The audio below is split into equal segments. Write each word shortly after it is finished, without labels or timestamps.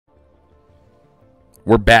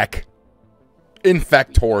We're back in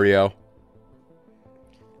Factorio.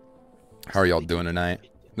 How are y'all doing tonight?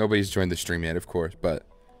 Nobody's joined the stream yet, of course, but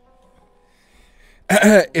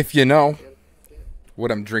if you know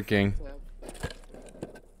what I'm drinking,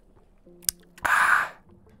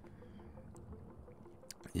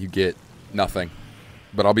 you get nothing,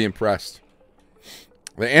 but I'll be impressed.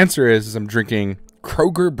 The answer is I'm drinking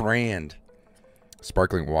Kroger brand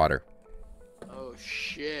sparkling water. Oh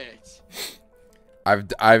shit.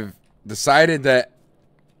 I've decided that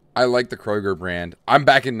I like the Kroger brand. I'm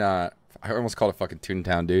back in I almost called it fucking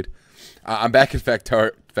Toontown, dude. I'm back in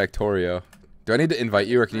Factorio. Do I need to invite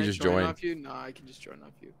you or can you just join? Off you? No, I can just join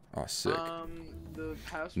off you. Oh, sick. The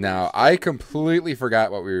password. Now, I completely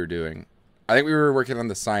forgot what we were doing. I think we were working on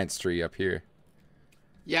the science tree up here.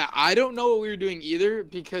 Yeah, I don't know what we were doing either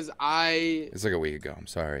because It's like a week ago. I'm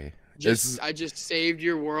sorry. I just saved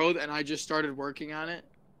your world and I just started working on it.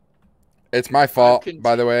 It's my fault,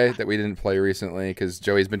 by the way, that we didn't play recently because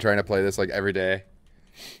Joey's been trying to play this like every day.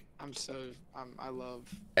 I love.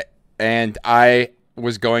 And I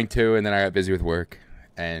was going to, and then I got busy with work.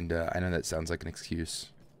 And I know that sounds like an excuse.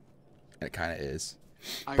 And it kind of is.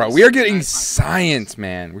 Bro, we are getting science,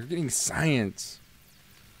 man. We're getting science.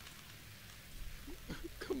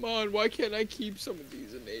 Come on, why can't I keep some of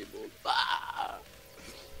these enabled? Ah!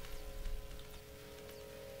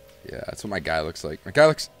 Yeah, that's what my guy looks like. My guy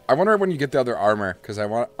looks... I wonder when you get the other armor, because I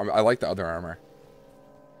like the other armor.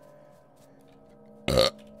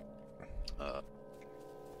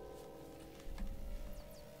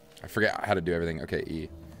 I forget how to do everything. Okay, E.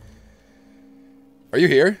 Are you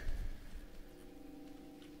here?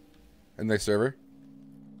 In the server?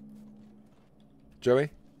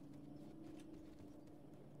 Joey?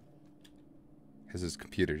 His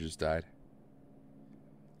computer just died.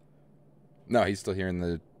 No, he's still here in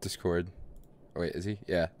the Discord. Oh, wait, is he?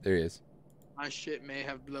 Yeah, there he is. My shit may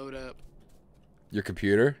have blowed up. Your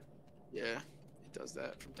computer? Yeah, it does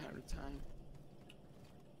that from time to time.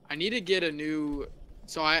 I need to get a new...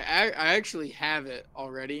 So I actually have it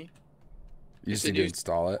already. You just need to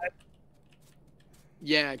install it?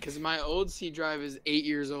 Yeah, because my old C drive is 8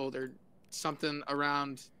 years old or something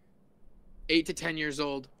around 8 to 10 years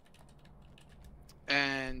old.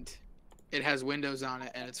 And it has Windows on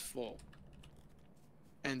it and it's full.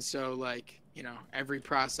 And so, like, you know, every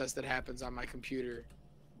process that happens on my computer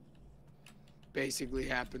basically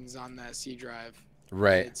happens on that C drive.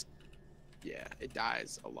 Right. Yeah, it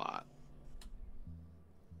dies a lot.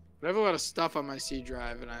 But I have a lot of stuff on my C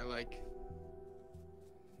drive, and I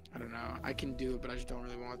don't know. I can do it, but I just don't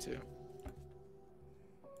really want to.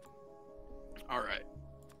 All right.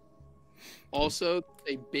 Also,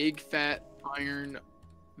 a big fat iron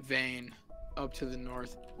vein up to the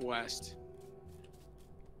northwest.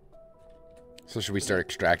 So should we start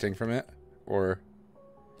extracting from it, or?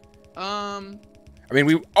 I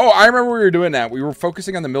mean, I remember we were doing that. We were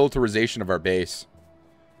focusing on the militarization of our base.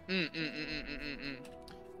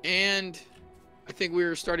 And I think we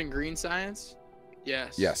were starting green science.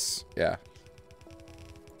 Yes. Yes. Yeah.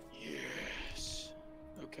 Yes.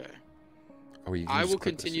 Okay. Oh, I will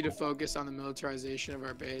continue to focus on the militarization of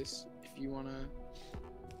our base. If you wanna.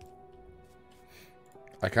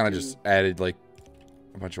 I kind of just added like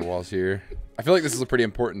a bunch of walls here. I feel like this is a pretty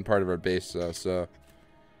important part of our base, though. So.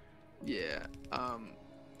 Yeah.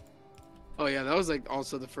 Oh yeah, that was like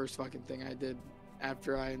also the first fucking thing I did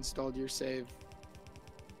after I installed your save.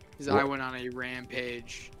 Is I went on a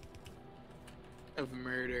rampage of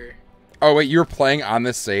murder. Oh wait, you're playing on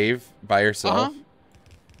this save by yourself?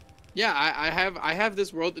 Yeah, I have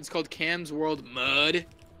this world. It's called Cam's World Mud,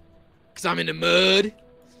 cause I'm in the mud.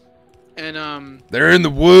 And they're in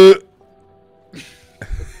the wood.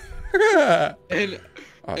 and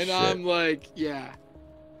shit. I'm like, yeah.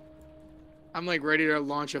 I'm like ready to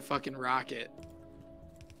launch a fucking rocket.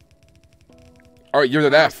 Oh, you're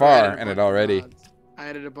that far in it already. I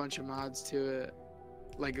added a bunch of mods to it.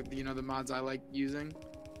 Like, you know, the mods I like using.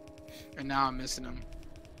 And now I'm missing them.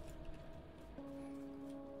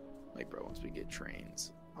 Like, bro, once we get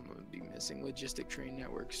trains, I'm going to be missing logistic train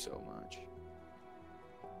networks so much.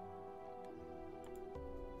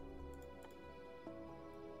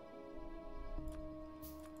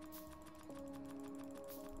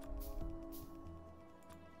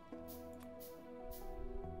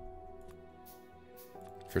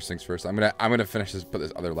 First things first. I'm gonna finish this. Put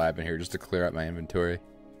this other lab in here just to clear out my inventory.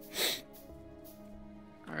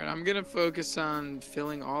 All right, I'm gonna focus on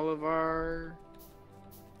filling all of our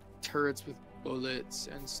turrets with bullets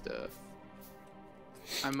and stuff.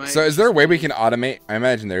 So, is there a way we can automate? I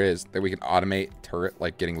imagine there is that we can automate turret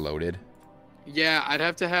like getting loaded. Yeah, I'd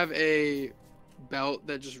have to have a belt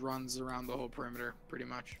that just runs around the whole perimeter, pretty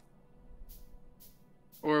much.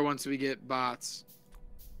 Or once we get bots.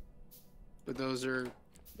 But those are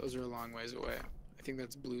a long ways away. I think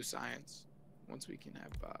that's blue science. Once we can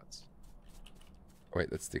have bots. Wait,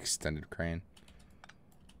 that's the extended crane.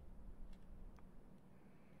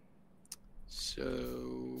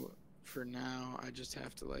 So for now, I just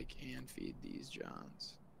have to like hand feed these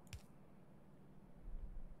Johns.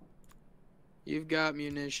 You've got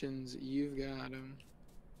munitions. You've got them.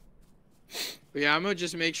 But yeah, I'm gonna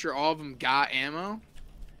just make sure all of them got ammo.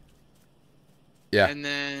 Yeah. And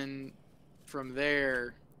then from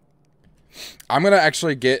there, I'm gonna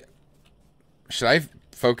actually get. Should I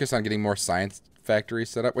focus on getting more science factories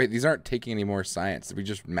set up? Wait, these aren't taking any more science. Did we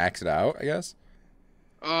just max it out? I guess.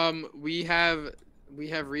 we have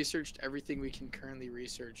researched everything we can currently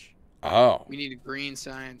research. Oh. We need green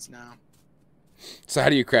science now. So how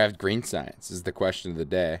do you craft green science? Is the question of the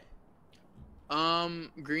day.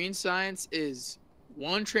 Green science is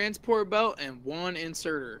 1 transport belt and 1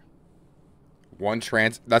 inserter.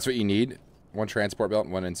 That's what you need? 1 transport belt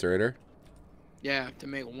and 1 inserter? Yeah, to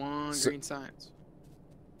make 1 green science.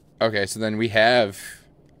 Okay, so then we have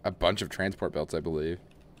a bunch of transport belts, I believe.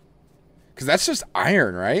 Because that's just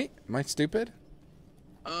iron, right? Am I stupid?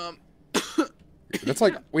 That's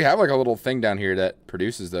like, we have like a little thing down here that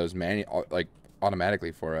produces those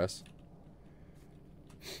automatically for us.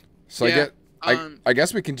 So yeah, I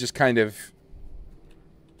guess we can just kind of...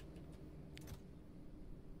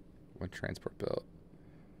 1 transport belt.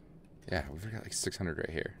 Yeah, we've got like 600 right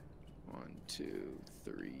here. 1, 2,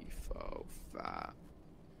 3, 4, 5.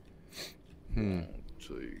 1,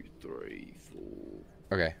 2, 3,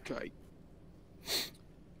 4. Okay. Okay.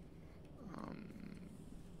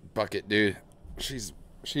 Bucket, dude. She's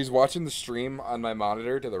watching the stream on my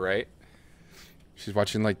monitor to the right. She's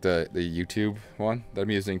watching like the YouTube one that I'm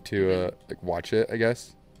using to like watch it, I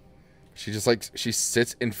guess. She just like she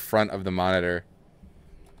sits in front of the monitor.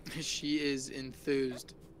 She is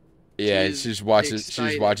enthused. Yeah, she just watches. Excited.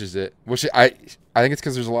 She just watches it. Well, I think it's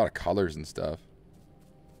because there's a lot of colors and stuff.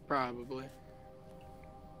 Probably.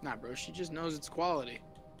 Nah, bro. She just knows its quality.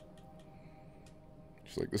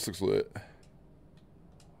 She's like, this looks lit.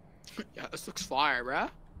 Yeah, this looks fire, bruh.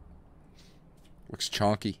 Looks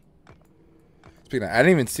chonky. Speaking of, I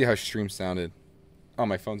didn't even see how stream sounded. Oh,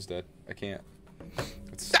 my phone's dead. I can't.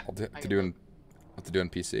 I'll have to do on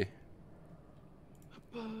PC.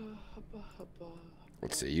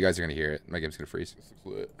 Let's see. You guys are gonna hear it. My game's gonna freeze. This looks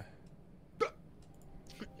lit.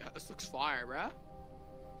 Yeah, this looks fire, bruh.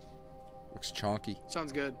 Looks chonky.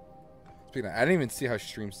 Sounds good. Speaking of, I didn't even see how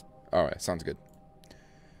streams. All right, sounds good.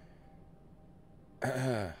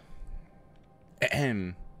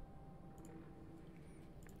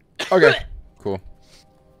 Okay, cool.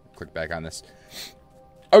 Click back on this.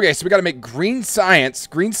 Okay, so we got to make green science.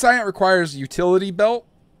 Green science requires utility belt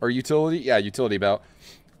or utility, yeah, utility belt,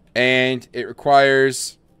 and it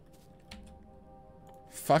requires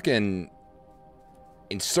fucking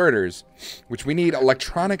inserters, which we need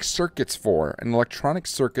electronic circuits for, and electronic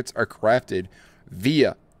circuits are crafted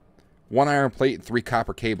via 1 iron plate and 3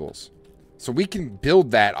 copper cables. So we can build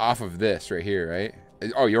that off of this right here, right?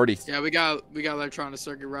 Oh, you already... Yeah, we got electronic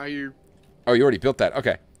circuit right here. Oh, you already built that.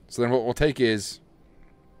 Okay. So then what we'll take is...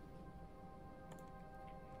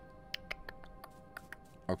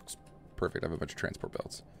 Oh, perfect. I have a bunch of transport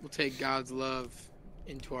belts. We'll take God's love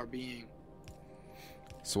into our being.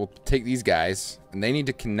 So we'll take these guys, and they need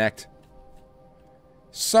to connect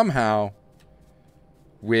somehow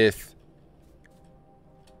with...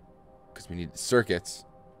 Because we need circuits.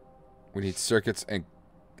 We need circuits and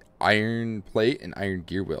iron plate and iron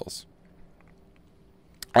gear wheels.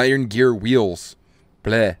 Iron gear wheels.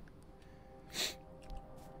 Bleh.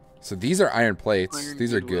 So these are iron plates. Iron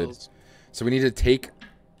these are good. wheels. So we need to take...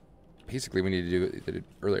 Basically, we need to do what they did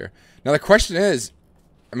earlier. Now, the question is...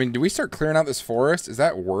 I mean, do we start clearing out this forest? Is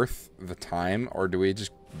that worth the time? Or do we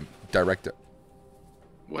just direct it?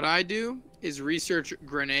 What I do is research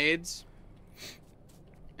grenades.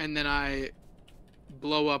 And then I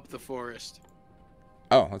blow up the forest.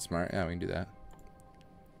 Oh, that's smart. Yeah, we can do that.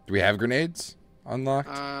 Do we have grenades unlocked?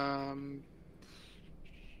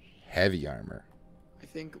 Heavy armor. I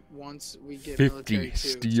think once we get 50 military too.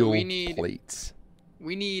 steel So we need plates.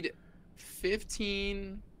 We need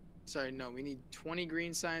 15. Sorry, no. We need 20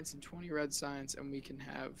 green science and 20 red science, and we can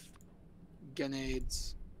have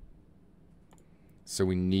grenades. So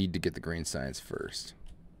we need to get the green science first.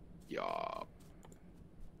 Yeah.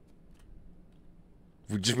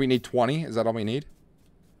 We need 20? Is that all we need?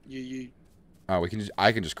 You. Oh,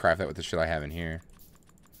 I can just craft that with the shit I have in here.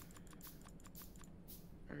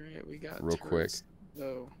 All right, we got real quick.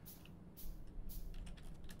 Though.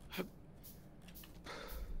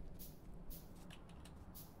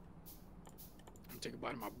 take a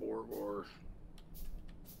bite of my Borgor.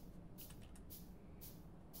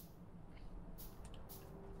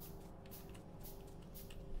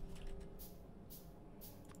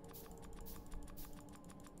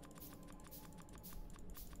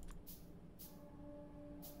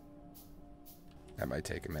 That might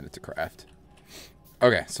take a minute to craft.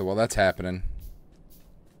 Okay, so while that's happening,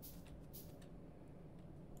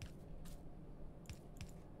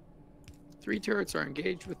 Three turrets are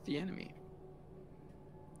engaged with the enemy.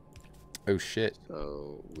 oh shit.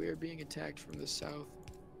 So we're being attacked from the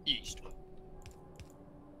southeast.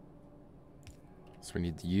 So we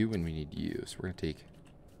need you and we need you. So we're gonna take.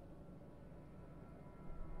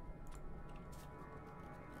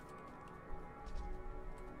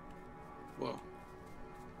 Whoa.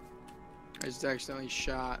 I just accidentally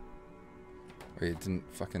shot. Wait, it didn't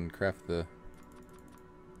fucking craft the.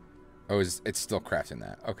 Oh, it's still crafting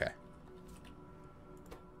that. Okay.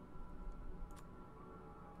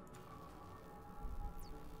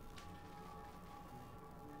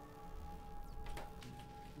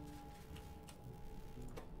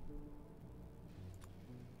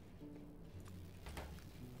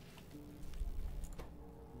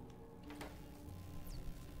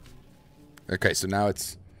 Okay, so now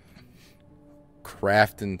it's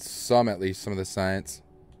crafting some, at least, some of the science.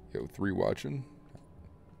 Yo, 3 watching.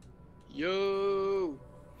 Yo.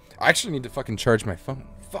 I actually need to fucking charge my phone.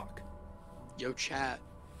 Fuck. Yo, chat.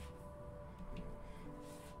 I'm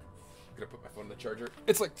gonna put my phone in the charger.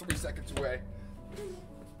 It's like 3 seconds away.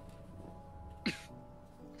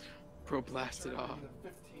 Pro blasted off.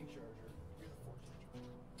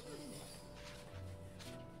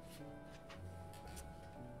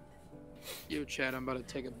 Yo, chat, I'm about to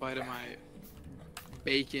take a bite of my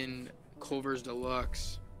bacon Culver's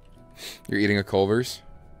Deluxe. You're eating a Culver's?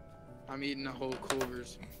 I'm eating a whole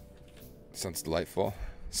Culver's. Sounds delightful.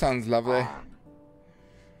 Sounds lovely.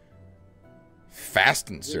 Fast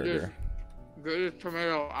inserter. Get this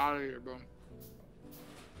tomato out of here, bro.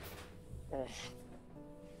 Oh.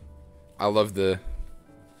 I love the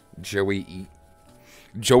Joey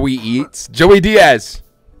Eats. Joey Diaz.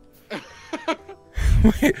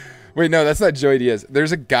 Wait, no, that's not Joey Diaz.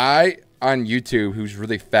 There's a guy on YouTube who's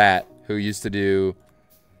really fat who used to do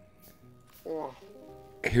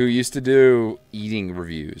eating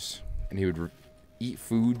reviews, and he would eat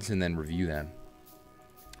foods and then review them.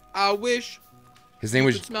 I wish His name you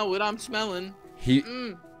was could smell what I'm smelling.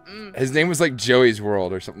 His name was like Joey's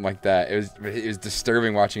World or something like that. It was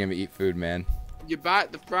disturbing watching him eat food, man. You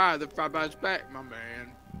bite the fry bites back, my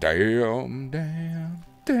man. Damn.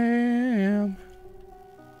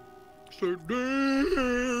 So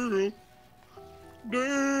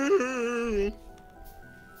damn.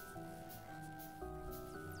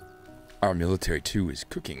 Our military too is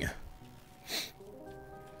cooking.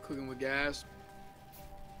 Cooking with gas.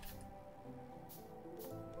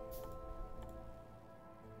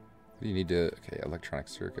 You need to, okay, electronic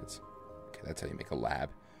circuits. Okay, that's how you make a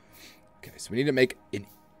lab. Okay, so we need to make an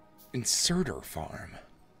inserter farm.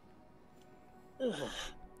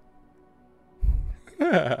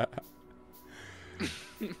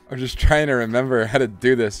 I'm just trying to remember how to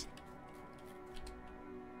do this.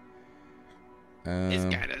 This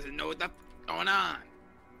guy doesn't know what's going on.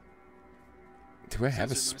 Do I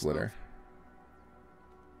have a splitter?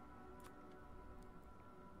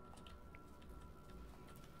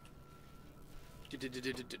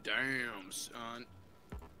 Damn, son.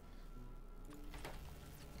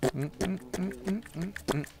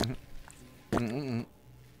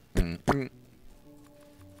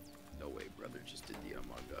 No way, brother. Just did the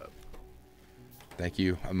Among Up. Thank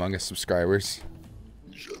you, Among Us subscribers.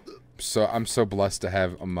 Shut up. So I'm so blessed to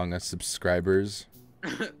have Among Us subscribers.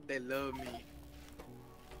 They love me.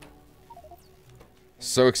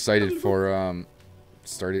 So excited for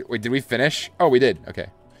started. Wait, did we finish? Oh, we did. Okay.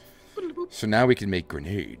 So now we can make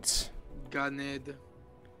grenades. Grenade.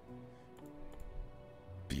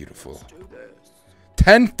 Beautiful. Let's do this.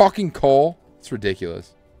 10 fucking coal? It's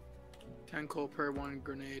ridiculous. 10 coal per 1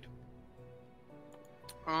 grenade.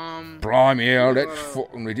 Blimey, that's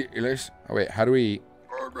fucking ridiculous. Oh wait, how do we?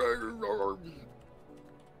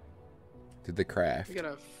 Did they craft? We got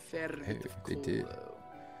a fair Hey, they did.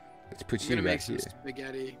 Let's put I'm you gonna back make some here.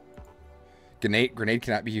 spaghetti. Grenade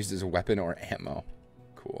cannot be used as a weapon or ammo.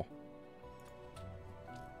 Cool.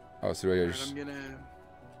 Oh, so do I Alright, just I'm gonna.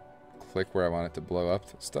 click where I want it to blow up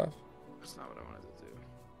stuff? That's not what I wanted to do.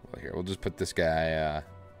 Well, here, we'll just put this guy,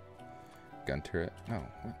 gun turret. No.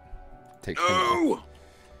 What? Take No!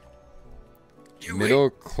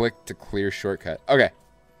 middle click to clear shortcut. Okay.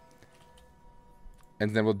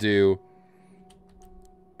 And then we'll do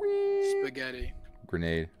Spaghetti.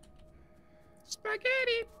 grenade.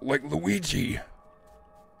 Spaghetti. Like Luigi.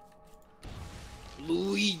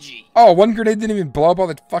 Luigi. Oh, one grenade didn't even blow up all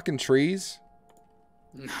the fucking trees.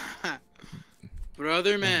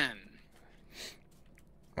 Brother man.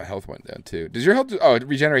 My health went down too. Does your health? Oh, it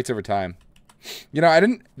regenerates over time. You know, I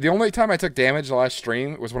didn't. The only time I took damage the last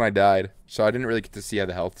stream was when I died, so I didn't really get to see how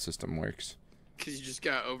the health system works. Cause you just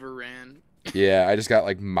got overran. Yeah, I just got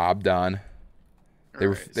like mobbed on. They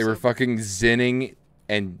were fucking zinning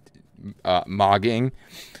and mogging.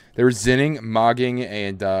 They were zinning, mogging,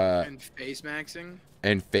 and face maxing.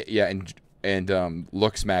 And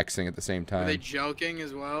looks maxing at the same time. Were they joking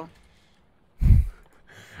as well?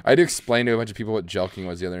 I had to explain to a bunch of people what jelking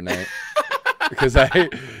was the other night.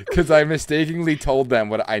 because I mistakenly told them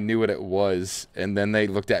what I knew what it was, and then they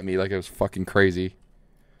looked at me like it was fucking crazy.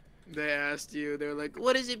 They asked you, they were like,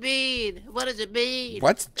 "What does it mean? What does it mean?"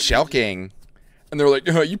 What's jelking? And they were like,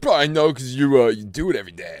 "You probably know because you do it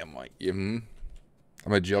every day." I'm like, yeah, I'm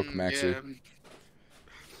a joke maxer. Yeah.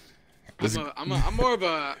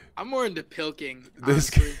 I'm more into pilking.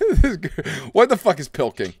 What the fuck is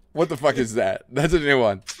pilking? What the fuck is that? That's a new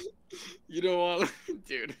one. You don't want,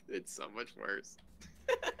 dude. It's so much worse.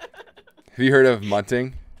 Have you heard of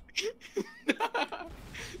munting?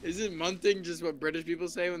 Isn't munting just what British people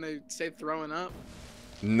say when they say throwing up?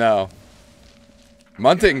 No.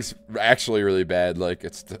 Munting's actually really bad. Like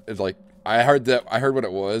it's like I heard what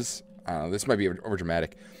it was. I don't know. This might be over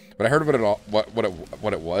dramatic. But I heard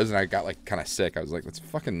what it was, and I got like kind of sick. I was like, "That's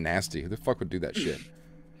fucking nasty. Who the fuck would do that shit?"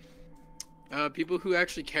 People who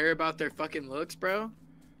actually care about their fucking looks, bro.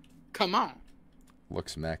 Come on.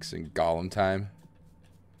 Looks maxing Gollum time.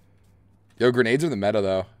 Yo, grenades are the meta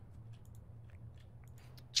though.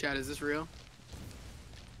 Chad, is this real?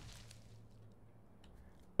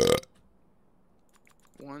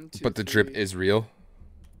 One, two, but the three. drip is real.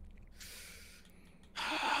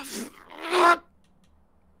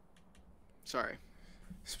 Sorry.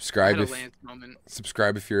 Subscribe I had a Lance moment.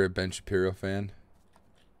 Subscribe if you're a Ben Shapiro fan.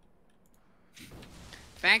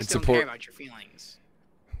 Facts don't care about your feelings.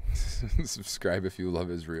 Subscribe if you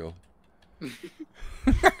love Israel.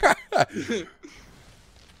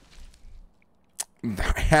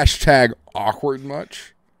 Hashtag awkward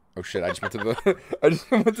much. Oh shit! I just went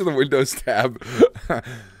to the Windows tab.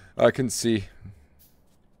 I can see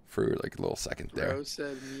for like a little second there. Bro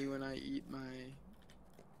said me when I eat my.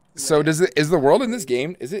 So is the world in this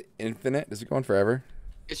game, is it infinite? Is it going forever?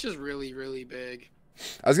 It's just really, really big.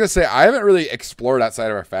 I was gonna say I haven't really explored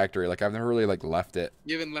outside of our factory. Like I've never really like left it.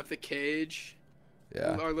 You haven't left the cage.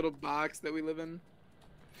 Yeah. Our little box that we live in.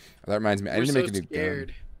 That reminds me. I need to make a new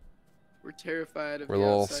gun. We're terrified of. We're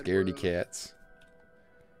little scaredy cats.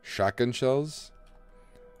 Shotgun shells.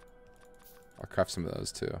 I'll craft some of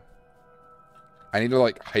those too. I need to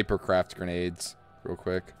like hypercraft grenades real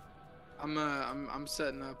quick. I'm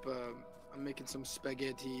setting up. I'm making some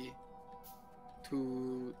spaghetti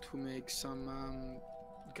to make some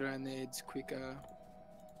grenades quicker.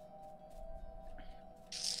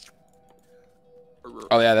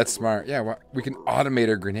 Oh yeah, that's smart. Yeah, we can automate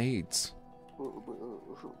our grenades.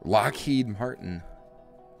 Lockheed Martin.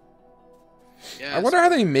 Yeah, I wonder how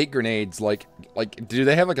they make grenades. Like, do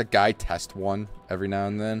they have like a guy test one every now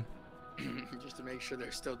and then? Just to make sure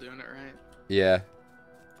they're still doing it right. Yeah.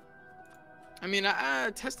 I mean,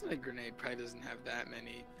 testing a grenade probably doesn't have that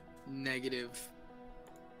many negative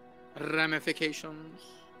ramifications.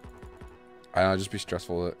 I don't know, just be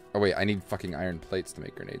stressful. Oh wait, I need fucking iron plates to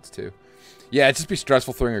make grenades too. Yeah, it'd just be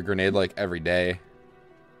stressful throwing a grenade like every day.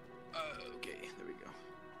 Okay, there we go.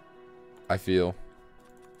 I feel.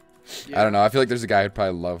 Yeah. I don't know. I feel like there's a guy who'd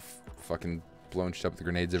probably love fucking blowing shit up with the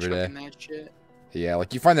grenades every day. That shit. Yeah,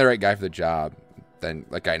 like you find the right guy for the job, then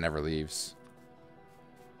that guy never leaves.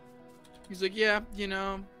 He's like, yeah, you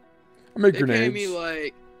know, I make they grenades. pay me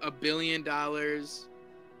like $1 billion,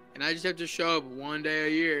 and I just have to show up one day a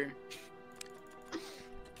year,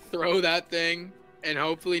 throw that thing, and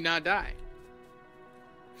hopefully not die.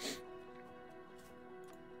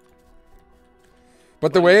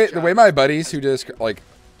 But the way my buddies who just like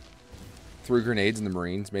threw grenades in the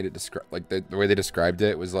Marines made it like the way they described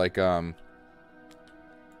it was like well,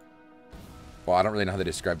 I don't really know how they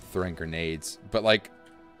described throwing grenades, but like,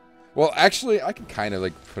 well, actually I could kind of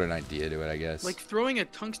like put an idea to it, I guess. Like throwing a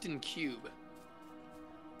tungsten cube.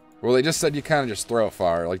 Well, they just said you kind of just throw it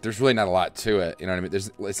far. Like there's really not a lot to it, you know what I mean?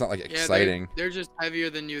 It's not like exciting. Yeah, they're just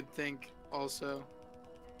heavier than you'd think. Also,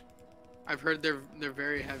 I've heard they're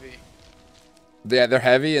very heavy. Yeah, they're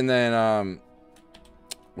heavy, and then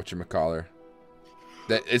whatchamacallit,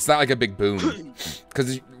 that it's not like a big boom,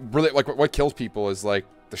 because really like what kills people is like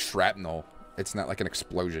the shrapnel. it's not like an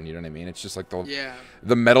explosion. You know what I mean? It's just like Yeah.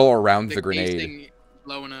 the metal around the grenade. Casing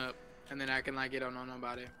blowing up, and then acting like you don't know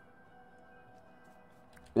nobody.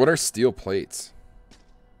 What are steel plates?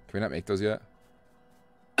 Can we not make those yet?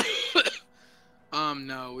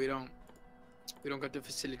 No, we don't. We don't got the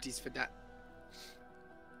facilities for that.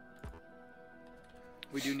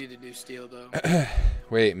 We do need to do steel though.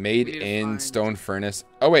 Wait, made in stone furnace.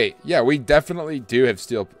 Oh wait, yeah, we definitely do have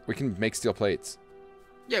steel. We can make steel plates.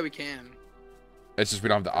 Yeah, we can. It's just we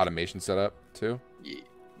don't have the automation set up too.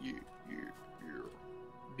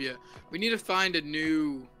 Yeah. We need to find a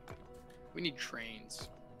new. We need trains.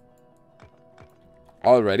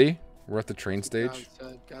 Already? We're at the train stage.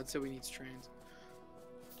 God said we need trains.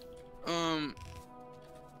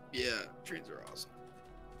 Yeah, trains are awesome.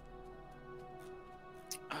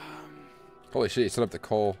 Holy shit, you set up the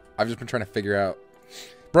coal. I've just been trying to figure out.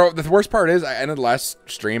 Bro, the worst part is I ended last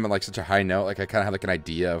stream on like such a high note. Like I kind of had like an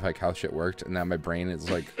idea of like how shit worked, and now my brain is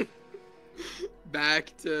like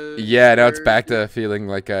back to. Yeah, now it's back to feeling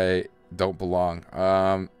like I don't belong.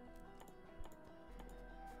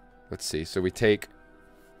 Let's see. So we take.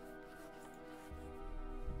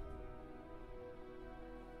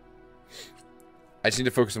 I just need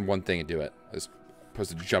to focus on one thing and do it, as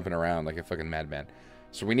opposed to jumping around like a fucking madman.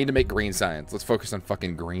 So we need to make green science. Let's focus on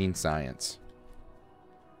fucking green science.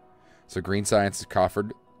 So green science is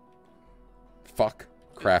coffered. Fuck.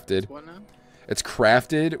 Crafted. What now? It's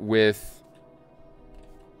crafted with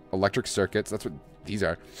electric circuits. That's what these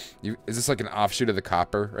are. Is this like an offshoot of the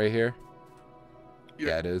copper right here?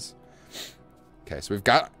 Yeah, it is. Okay, so we've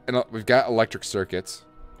got electric circuits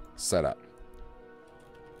set up.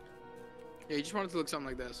 Yeah, you just want it to look something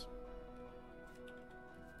like this.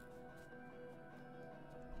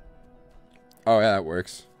 Oh, yeah, that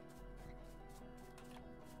works.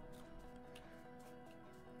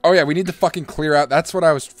 Oh, yeah, we need to fucking clear out. That's what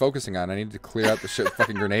I was focusing on. I need to clear out the shit with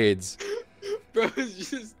fucking grenades. Bro, it's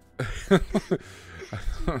just...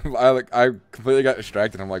 I completely got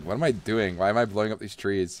distracted. I'm like, what am I doing? Why am I blowing up these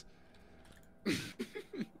trees? Alright,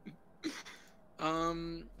 I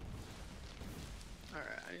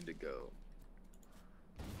need to go.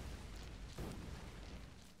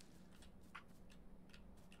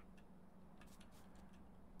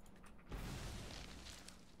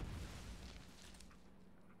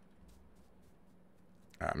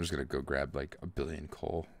 I'm just gonna go grab like 1 billion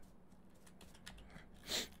coal.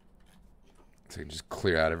 So I can just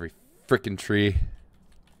clear out every freaking tree.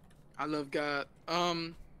 I love God.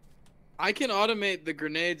 I can automate the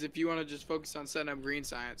grenades if you want to just focus on setting up green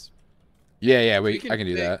science. Yeah, I can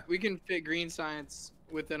do that. We can fit green science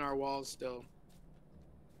within our walls still.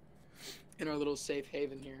 In our little safe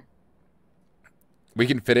haven here. We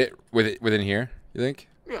can fit it within here, you think?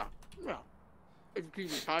 Yeah. If you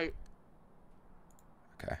keep it tight.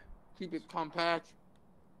 Okay. Keep it compact.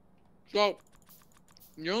 So,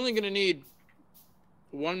 you're only gonna need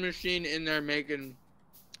one machine in there making,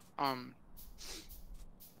 you're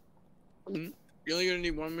only gonna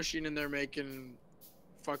need one machine in there making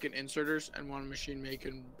fucking inserters and one machine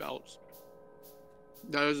making belts.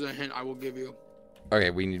 That is a hint I will give you.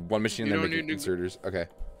 Okay, we need one machine in there making inserters. Okay.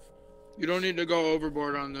 You don't need to go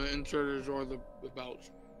overboard on the inserters or the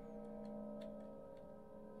belts.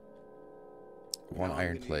 One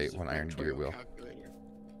iron plate, one iron gear wheel.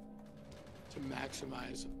 To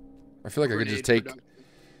maximize. I feel like I could just take,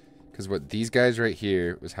 because what these guys right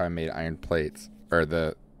here was how I made iron plates, or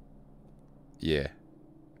the, yeah,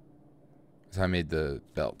 that's how I made the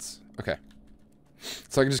belts. Okay,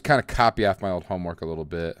 so I can just kind of copy off my old homework a little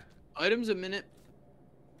bit. Items a minute.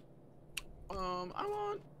 I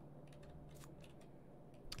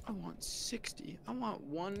want 60. I want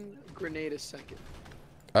 1 grenade a second.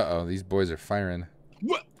 Uh-oh, these boys are firing.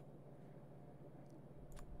 What?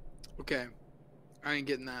 Okay. I ain't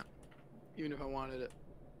getting that. Even if I wanted it.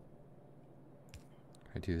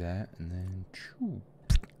 I do that, and then... Choo.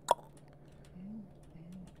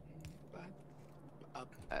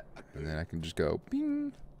 And then I can just go...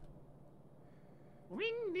 Bing.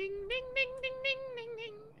 Ring, ding, ding, ding, ding, ding, ding,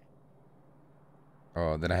 ding.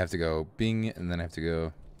 Oh, then I have to go bing, and then I have to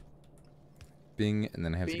go... Bing, and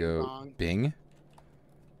then I have to go... Bong. Bing.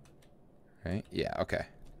 Right? Yeah, okay.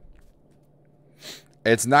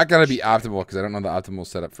 It's not going to be optimal because I don't know the optimal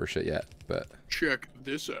setup for shit yet, but... Check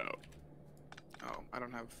this out. Oh, I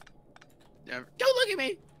don't have... Don't look at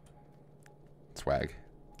me! Swag.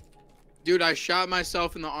 Dude, I shot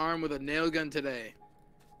myself in the arm with a nail gun today.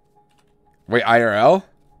 Wait, IRL?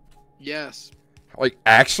 Yes. Like,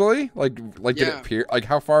 actually? Like did Yeah. it peer? Like,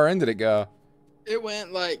 how far in did it go? It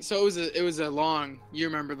went like... So it was a long... You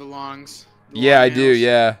remember the longs? The Yeah, long I do, nails?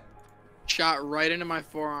 yeah. shot right into my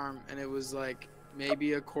forearm, and it was like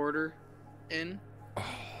maybe a quarter in. Oh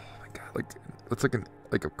my god! Like it's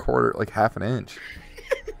like a quarter, like half an inch.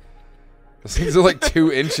 Those things are like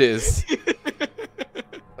 2 inches.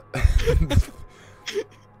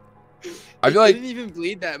 I feel like it didn't even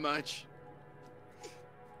bleed that much.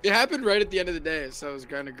 It happened right at the end of the day, so it was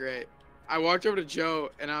kind of great. I walked over to Joe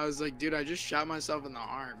and I was like, "Dude, I just shot myself in the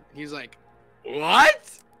arm." He was like, "What?"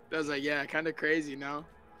 I was like, "Yeah, kind of crazy, no?"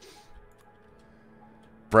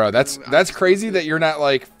 bro, that's crazy that you're not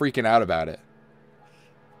like freaking out about it.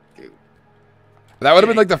 Dude. That would have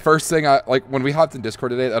been like the first thing I like when we hopped in Discord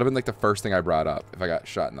today. That would have been like the first thing I brought up if I got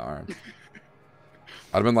shot in the arm.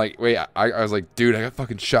 I'd have been like, wait, I was like, dude, I got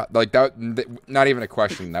fucking shot. Like that, not even a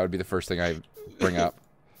question. That would be the first thing I bring up.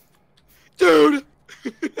 Dude.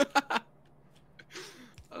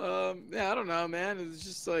 Yeah, I don't know, man. It's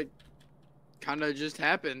just like, kind of just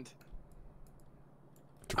happened.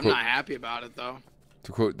 I'm not happy about it though.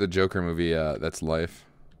 To quote the Joker movie, that's life.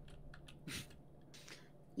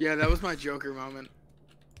 Yeah, that was my Joker moment.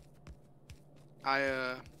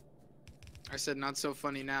 I said, not so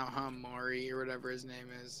funny now, huh, Maury, or whatever his name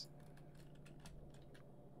is.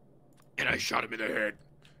 And I shot him in the head.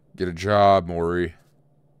 Get a job, Maury.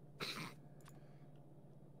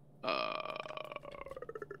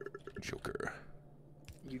 Joker.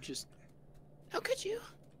 You just... How could you?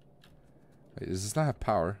 Wait, does this not have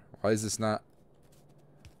power? Why is this not...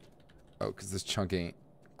 Oh, because this chunk ain't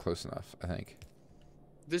close enough, I think.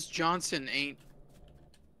 This Johnson ain't...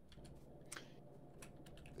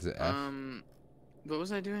 Is it F? What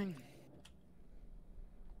was I doing?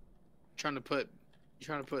 Trying to put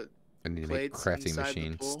I need to make plates crafting inside the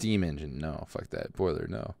machine. pool? Steam engine. No, fuck that. Boiler,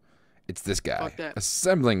 no. It's this guy. Fuck that.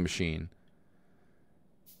 Assembling machine.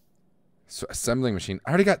 So assembling machine. I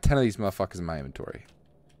already got 10 of these motherfuckers in my inventory.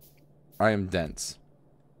 I am dense.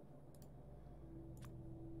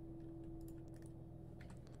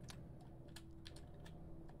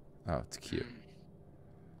 Oh, it's cute.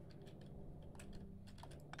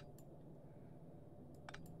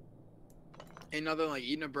 Ain't nothing like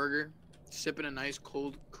eating a burger, sipping a nice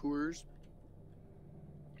cold Coors,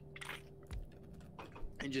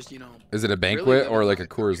 and just, you know. Is it a banquet really or like a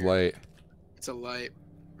Coors Light? It's a light.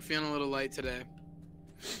 We're feeling a little light today.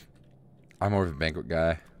 I'm more of a banquet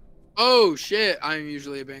guy. Oh shit! I'm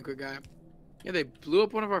usually a banquet guy. Yeah, they blew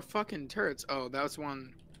up one of our fucking turrets. Oh, that was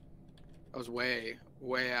one. That was way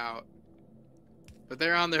out. But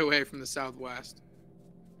they're on their way from the southwest.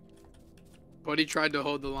 Buddy tried to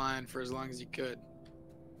hold the line for as long as he could.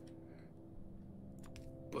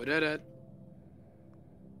 But I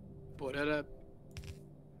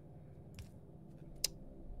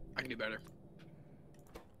can do better.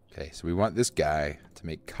 Okay, so we want this guy to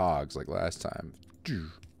make cogs like last time.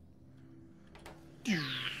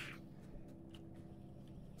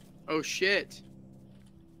 Oh shit.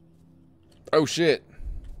 Oh shit.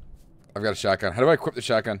 I've got a shotgun. How do I equip the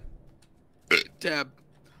shotgun? Tab.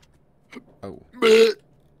 Oh.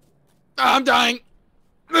 I'm dying.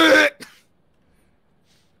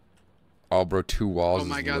 Oh, bro, 2 walls. Oh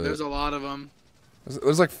my is god, lit. there's a lot of them.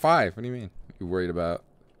 There's like 5. What do you mean? You worried about?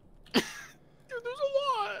 Dude, there's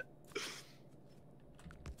a lot.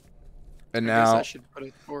 And I guess now, I should put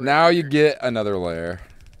a now you here. get another layer.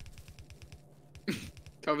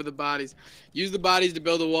 Cover the bodies. Use the bodies to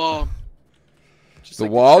build a wall. Just The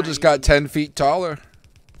like wall just got 10 feet taller.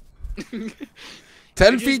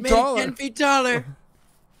 10 feet taller. 10 feet taller.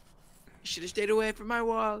 Should have stayed away from my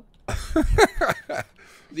wall.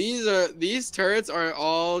 These turrets are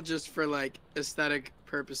all just for like aesthetic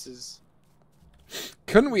purposes.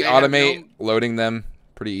 Couldn't we They have automate no- loading them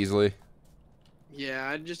pretty easily? Yeah,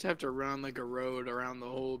 I'd just have to run like a road around the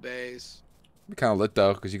whole base. It'd be kind of lit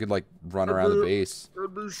though, because you could like run around the base.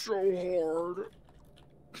 It'd be so hard.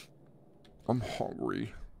 I'm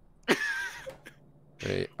hungry.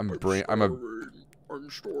 Hey, I'm starving. I'm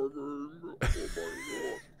starving. Oh my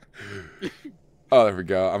god. Oh, there we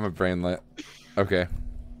go. I'm a brainlet. Okay.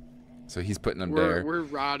 So he's putting them there. We're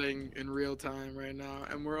rotting in real time right now,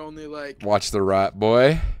 and we're only like. Watch the rot,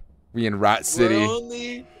 boy. We in Rot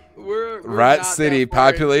City. We're Rat not City, that far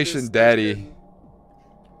into population this daddy. session.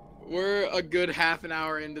 We're a good half an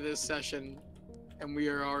hour into this session, and we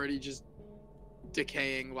are already just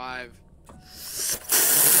decaying live.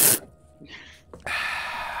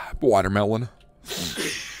 Watermelon.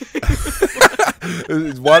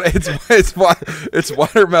 It's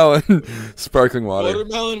watermelon, sparkling water.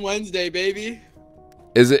 Watermelon Wednesday, baby.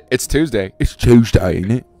 Is it? It's Tuesday. It's Tuesday,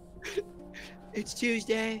 ain't it? It's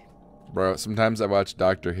Tuesday. Bro, sometimes I watch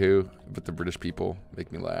Doctor Who, but the British people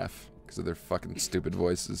make me laugh because of their fucking stupid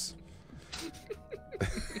voices.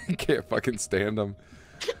 Can't fucking stand them.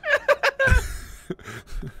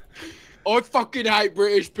 I fucking hate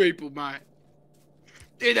British people, mate.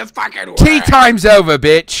 They're the fucking worst. Tea time's over,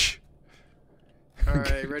 bitch.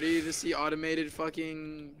 Alright, ready to see automated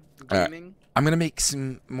fucking gaming? I'm gonna make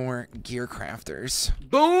some more gear crafters.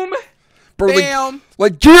 Boom! Bro, Bam!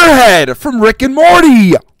 like Gearhead from Rick and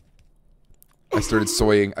Morty. I started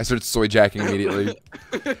soy jacking immediately.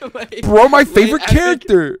 Bro, my favorite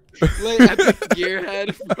character. Lay epic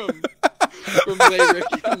Gearhead from Lay Rick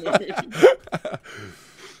and Morty.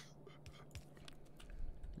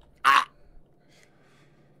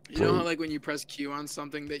 You know how like when you press Q on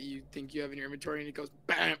something that you think you have in your inventory and it goes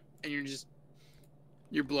BAM and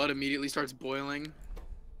your blood immediately starts boiling?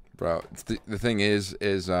 Bro, it's the thing is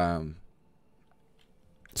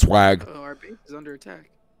swag. Oh, our base is under attack.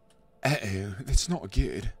 Uh-oh, that's not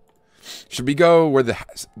good. Should we go where the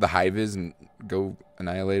hive is and go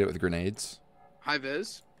annihilate it with grenades? Hive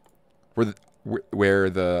is? Where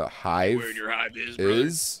the hive Where your hive is,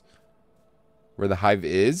 is? Where the hive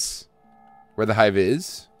is? Where the hive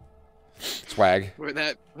is? Swag. Where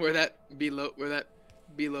that be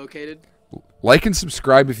located? Like and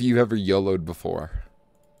subscribe if you've ever YOLO'd before.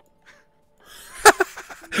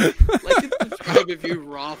 Like and subscribe if you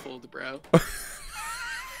raffled, bro.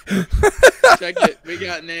 Check it. We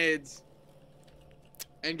got nades.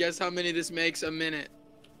 And guess how many this makes a minute?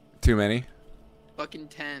 Too many? Fucking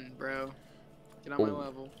 10, bro. Get on my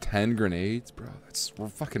level. 10 grenades? Bro, we're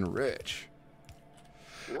fucking rich.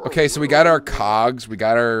 Okay, so we got our cogs. We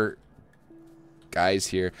got our guys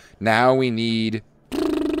here. Now we need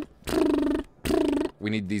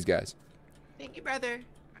these guys. Thank you, brother.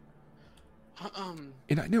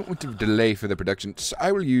 And I don't want to delay for the production, so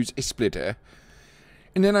I will use a splitter.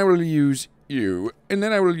 And then I will use you. And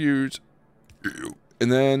then I will use you.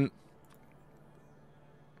 And then...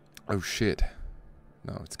 Oh, shit.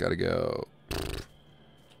 No, it's got to go...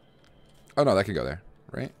 Oh, no, that could go there,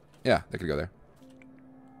 right? Yeah, that could go there.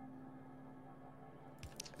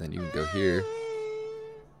 Then you can go here.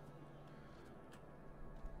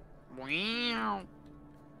 Wow.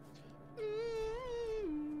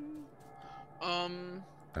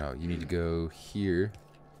 Oh, you need to go here.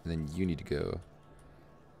 And then you need to go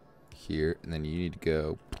here. And then you need to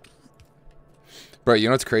go... Bro, you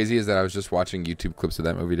know what's crazy is that I was just watching YouTube clips of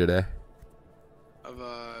that movie today. Of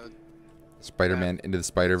Spider-Man Into the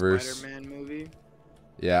Spider-Verse. Spider-Man movie.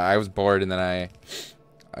 Yeah, I was bored and then I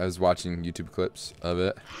was watching YouTube clips of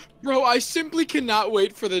it. Bro, I simply cannot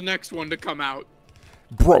wait for the next one to come out.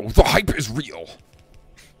 Bro, the hype is real.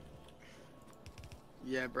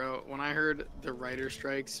 Yeah, bro. When I heard the writer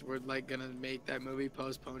strikes were like gonna make that movie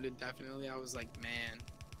postponed indefinitely, I was like, man.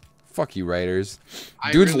 Fuck you, writers.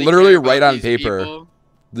 I Dude's really literally care about right on these paper. people.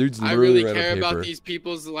 Dude's I literally really right care on paper. about these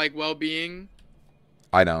people's like well-being,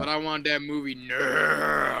 I don't. but I want that movie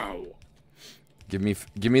now. Give me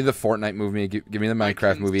the Fortnite movie. Give me the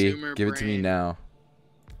Minecraft movie. Give it to me now.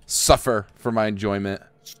 Suffer for my enjoyment.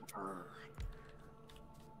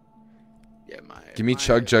 Yeah, give me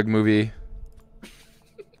Chug Chug movie.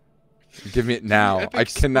 Give me it now. I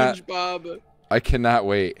cannot. SpongeBob. I cannot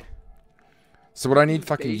wait. So what I need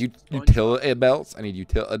fucking utility belts. I need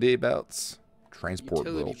utility belts. Transport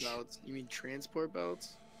belts. You mean transport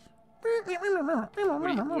belts?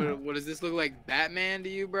 What does this look like, Batman to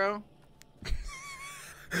you, bro?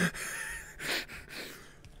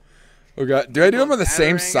 Oh god, do I do them on the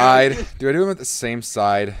same side? Do I do them at the same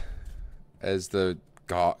side as the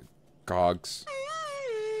gogs?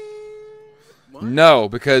 What? No,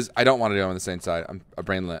 because I don't want to do them on the same side. I'm a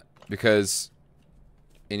brainlet because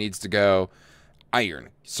it needs to go iron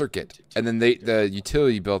circuit, and then the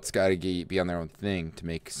utility belts got to be on their own thing to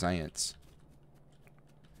make science.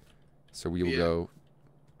 So we will go.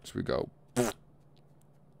 So we go.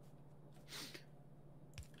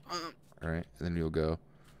 All right, and then we'll go.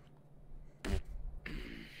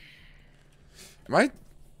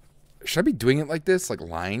 Should I be doing it like this, like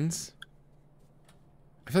lines?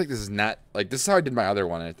 I feel like this is not like this is how I did my other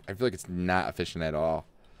one. I feel like it's not efficient at all.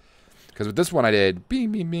 Because with this one I did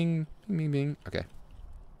bing bing bing bing bing bing. Okay.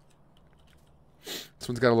 This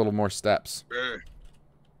one's got a little more steps.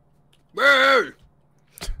 Bro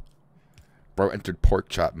entered pork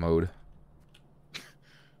chop mode.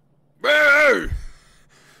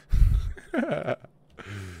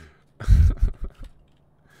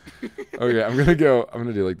 Okay, I'm gonna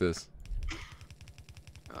do like this.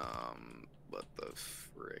 What the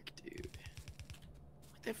frick, dude?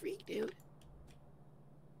 What the freak, dude?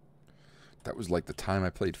 That was like the time I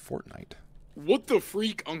played Fortnite. What the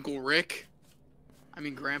freak, Uncle Rick? I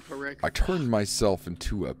mean, Grandpa Rick. I turned myself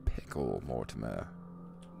into a pickle, Mortimer.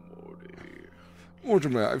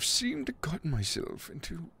 Mortimer, I've seemed to cut myself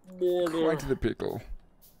into quite the pickle.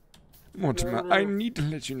 Mortimer, I need to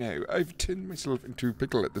let you know, I've turned myself into a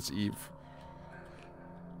pickle at this eve.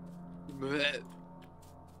 Bleh.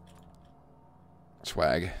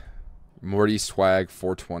 Swag. Morty swag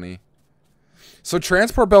 420. So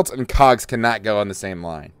transport belts and cogs cannot go on the same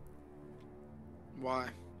line. Why?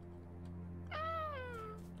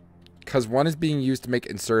 Because one is being used to make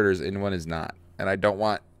inserters and one is not. And I don't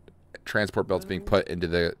want transport belts being put into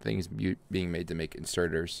the things being made to make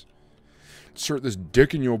inserters. Insert this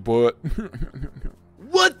dick in your butt.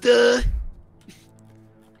 What the?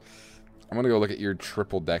 I'm going to go look at your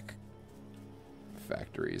triple deck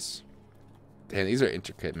factories. Damn, these are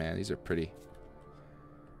intricate, man. These are pretty.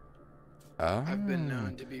 Oh. I've been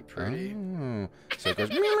known to be pretty. Oh. So it goes.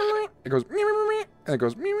 It goes. And it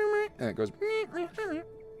goes. And it goes.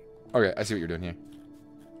 Okay, I see what you're doing here.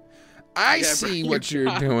 I see what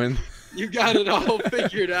you're doing. You got it all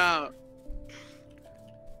figured out.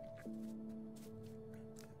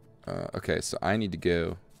 Okay, so I need to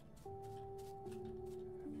go.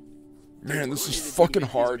 Man, this is fucking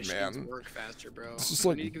hard, man. Work faster, bro. This is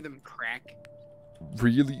like need to give them crack.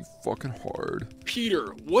 Really fucking hard.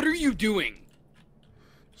 Peter, what are you doing?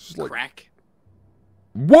 This is like crack.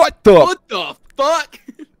 What the? What the fuck?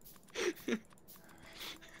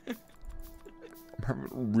 I'm having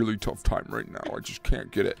a really tough time right now. I just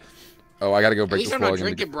can't get it. Oh, I gotta go break the I'm not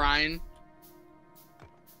drinking, Brian.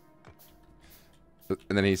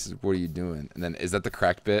 And then he says, "What are you doing?" And then, is that the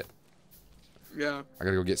crack bit? Yeah. I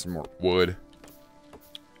gotta go get some more wood.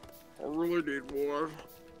 I really need more.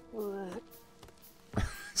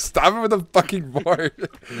 Stop it with the fucking board.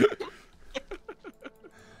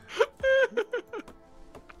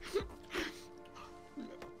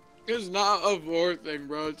 It's not a vor thing,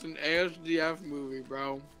 bro. It's an ASDF movie,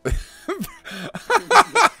 bro.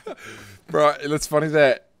 Bro, it's funny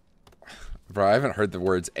that... Bro, I haven't heard the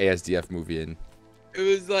words ASDF movie in... It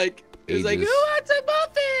was like, Ages. Who wants a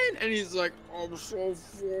muffin? And he's like, I'm so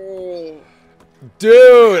full.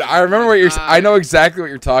 Dude, I remember what you're... I know exactly what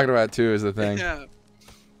you're talking about, too, is the thing. Yeah.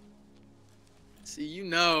 See, you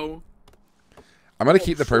know. I'm gonna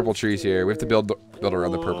keep the purple trees here. We have to build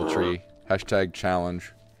around the purple tree. Hashtag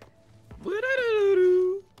challenge.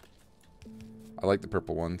 I like the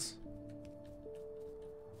purple ones.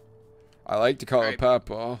 I like to call it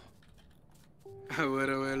purple. I would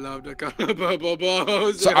love to call it purple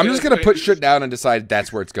balls. So I'm just gonna put shit down and decide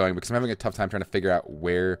that's where it's going because I'm having a tough time trying to figure out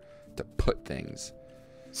where to put things.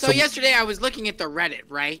 So yesterday I was looking at the Reddit,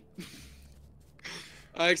 right?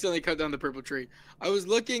 I accidentally cut down the purple tree. I was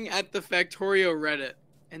looking at the Factorio Reddit,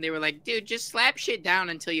 and they were like, dude, just slap shit down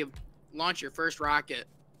until you launch your first rocket.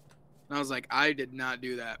 And I was like, I did not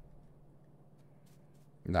do that.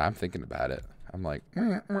 Nah, I'm thinking about it. I'm like...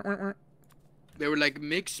 They were like,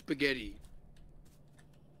 mix spaghetti.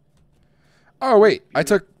 Oh, wait. I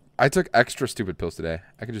took extra stupid pills today.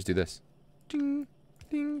 I could just do this. Ding,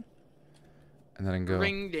 ding. And then I can go...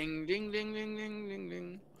 Ring, ding, ding, ding, ding, ding, ding,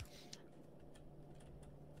 ding.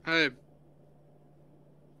 Hey.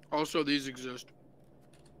 Also, these exist.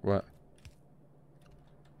 What?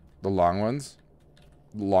 The long ones?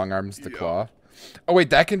 The long arms, the claw? Oh, wait.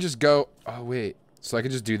 That can just go... Oh, wait. So I can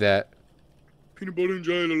just do that. Peanut butter and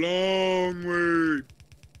jelly the long way.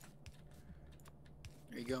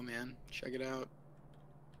 There you go, man. Check it out.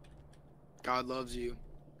 God loves you.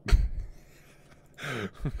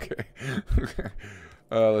 Okay. Okay.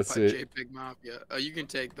 Let's see. JPEG Mafia. Oh, you can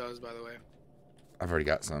take those, by the way. I've already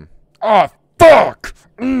got some. Oh, fuck!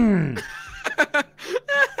 Mm.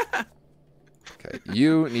 Okay.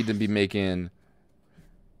 You need to be making...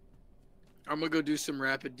 I'm gonna go do some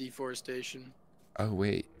rapid deforestation. Oh,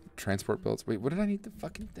 wait. Transport belts. Wait, what did I need the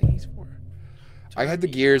fucking thingies for? I had the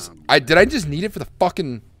gears. Did I just need it for the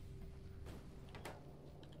fucking...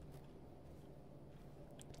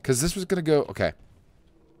 Because this was going to go... Okay.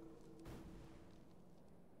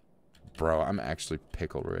 Bro, I'm actually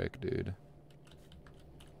Pickle Rick, dude.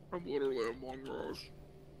 I'm literally Among Us.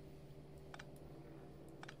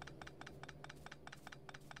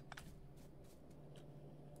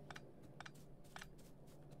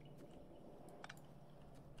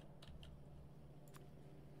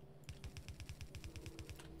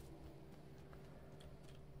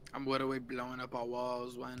 I'm literally blowing up our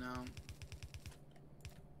walls right now.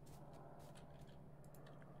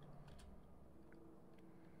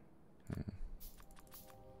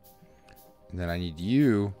 And then I need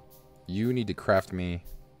you. You need to craft me.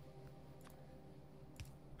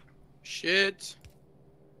 Shit.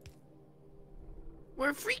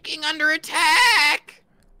 We're freaking under attack!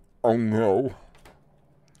 Oh no.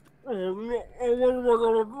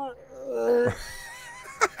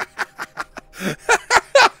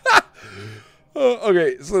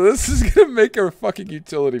 Okay, so this is gonna make our fucking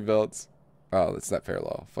utility belts. Oh, that's not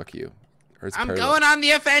parallel. Fuck you. Or it's I'm parallel. going on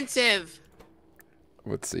the offensive.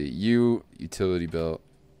 Let's see. Utility belt.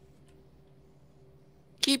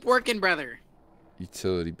 Keep working, brother.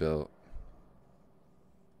 Utility belt.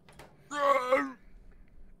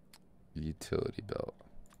 Utility belt.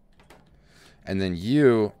 And then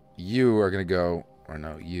you are gonna go, or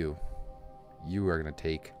no, you are gonna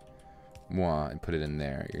take moi and put it in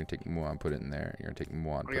there. You're gonna take moi and put it in there. You're gonna take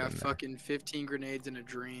moi and put it in I got there. fucking 15 grenades in a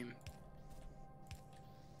dream.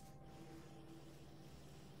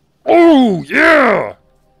 Oh yeah!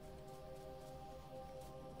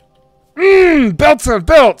 Belts on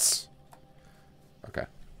belts. Okay.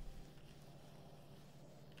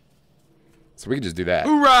 So we can just do that.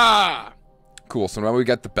 Hoorah! Cool. So now we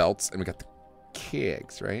got the belts and we got the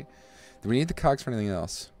kegs, right? Do we need the cogs for anything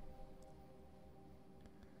else?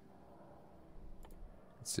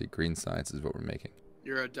 Let's see. Green science is what we're making.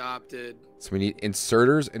 You're adopted. So we need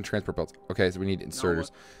inserters and transport belts. Okay, so we need inserters.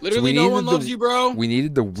 Literally, so no one loves you, bro. We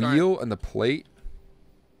needed the wheel and the plate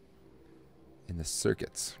and the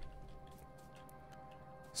circuits.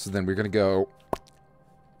 So then we're gonna go.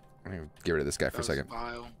 I'm gonna get rid of this guy for a second.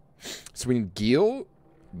 Vile. So we need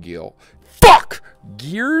Fuck!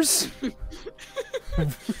 Gears? We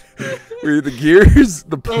need the gears,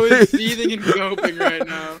 the Bro is seething and gulping right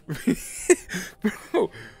now. Bro,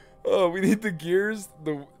 oh, we need the gears,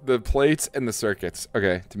 the plates, and the circuits.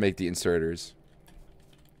 Okay, to make the inserters.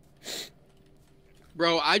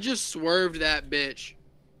 Bro, I just swerved that bitch.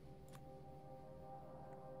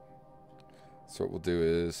 So what we'll do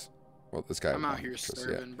is, well, this guy. I'm out here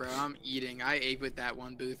serving, bro. I'm eating. I ate with that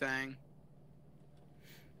one boo thing.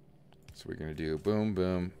 So we're gonna do boom,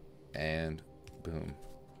 boom, and boom.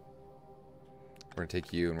 We're gonna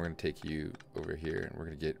take you, and we're gonna take you over here, and we're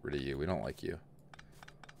gonna get rid of you. We don't like you.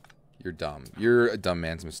 You're dumb. You're a dumb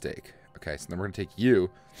man's mistake. Okay, so then we're gonna take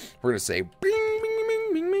you. We're gonna say bing, bing,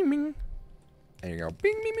 bing, bing, bing, bing, and you go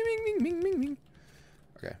bing, bing, bing, bing, bing, bing, bing.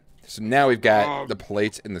 Okay, so now we've got the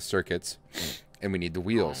plates and the circuits, and we need the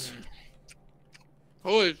wheels.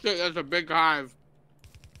 Holy shit, that's a big hive.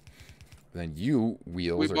 Then you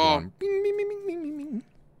wheels are going bing, bing, bing, bing, bing, bing, bing.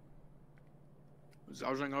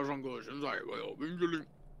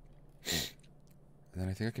 And then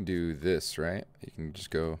I think I can do this, right? You can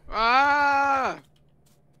just go. Ah!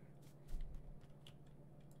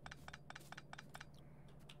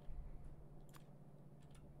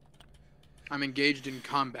 I'm engaged in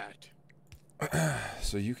combat.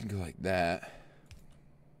 So you can go like that.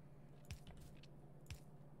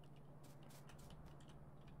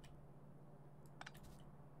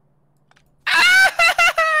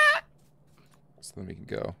 So then we can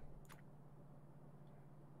go.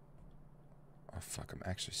 Oh fuck, I'm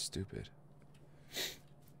actually stupid.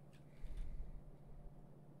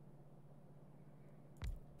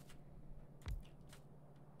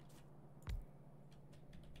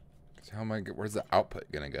 So how am I, where's the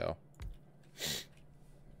output gonna go?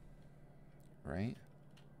 Right?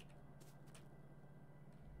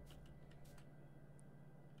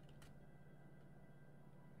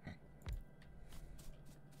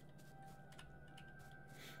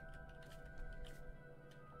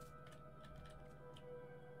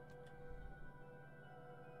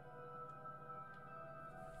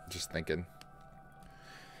 Just thinking.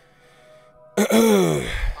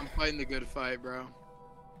 I'm fighting the good fight, bro.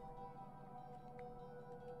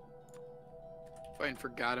 Fighting for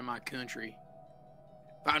God in my country.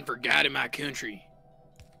 Fighting for God in my country.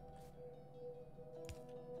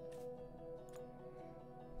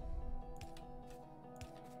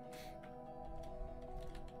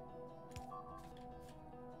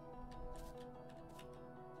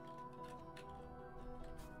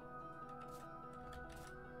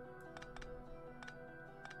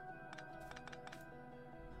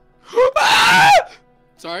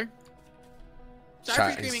 Sorry.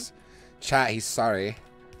 Sorry for screaming. Chat, he's sorry.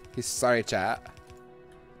 He's sorry, chat.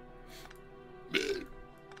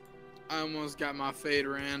 I almost got my fade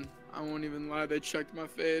ran. I won't even lie, they checked my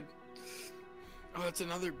fade. Oh, that's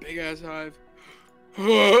another big ass hive.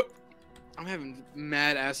 I'm having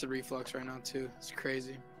mad acid reflux right now too. It's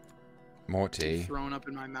crazy. Morty. Throwing up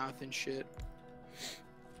in my mouth and shit.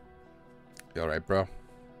 You alright, bro?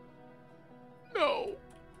 No.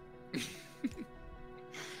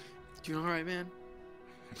 You alright, man?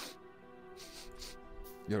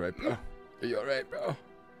 You alright, bro? Are you alright, bro?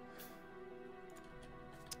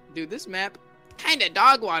 Dude, this map, kinda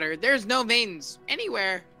dog water. There's no veins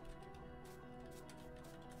anywhere.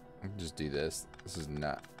 I can just do this. This is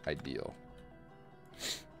not ideal.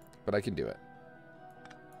 But I can do it.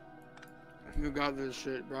 You got this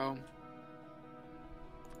shit, bro.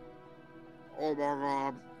 Oh my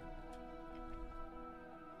god.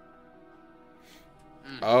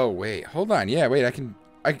 Oh, wait. Hold on. Yeah, wait. I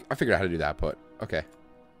figured out how to do that output. Okay.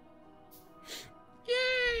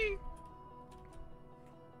 Yay!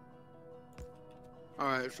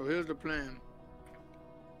 Alright, so here's the plan.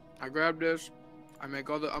 I grab this. I make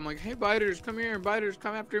all the... I'm like, hey, biters, come here. Biters,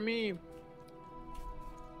 come after me.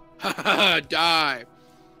 Haha, die.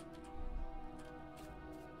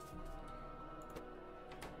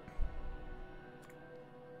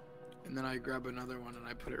 And then I grab another one and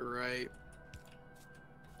I put it right.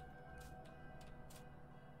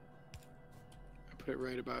 I put it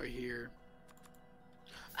right about here.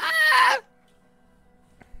 Ah!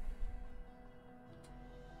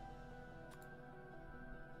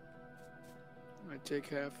 I take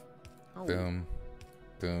half. Oh. Boom.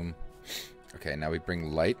 Boom. Okay, now we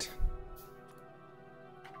bring light.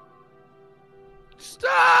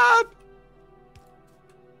 Stop!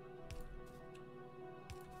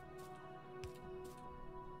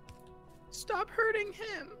 Stop hurting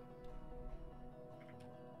him.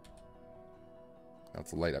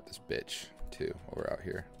 Let's light up this bitch, too, while we're out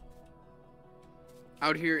here.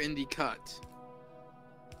 Out here in the cut.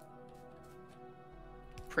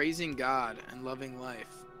 Praising God and loving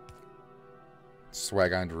life.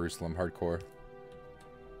 Swag on Jerusalem, hardcore.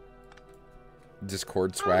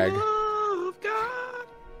 Discord swag. I love God.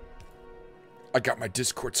 I got my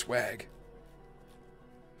Discord swag.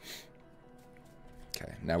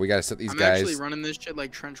 Okay, now we gotta set these guys. I'm actually running this shit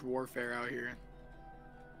like trench warfare out here.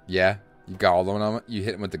 Yeah, you got them. You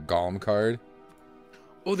hit him with the Golem card.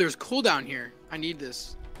 Oh, there's cooldown here. I need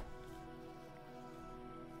this.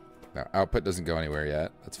 No, output doesn't go anywhere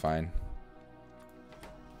yet. That's fine.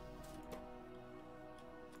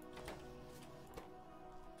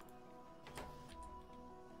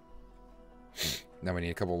 Now we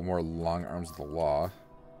need a couple more long arms of the law.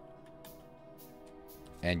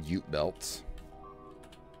 And Ute belts.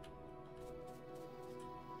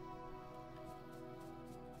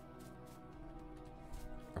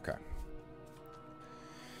 Okay.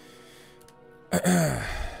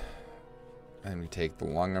 And we take the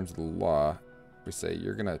long arms of the law. We say,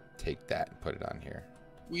 you're going to take that and put it on here.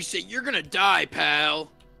 We say, you're gonna die, pal.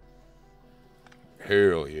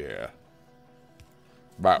 Hell yeah.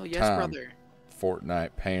 About Oh, yes, time. brother.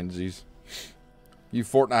 Fortnite pansies. You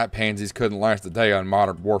Fortnite pansies couldn't last a day on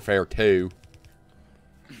Modern Warfare 2.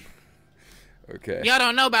 Okay. Y'all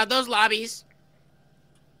don't know about those lobbies.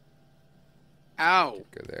 Ow.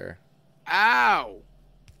 Go there. Ow.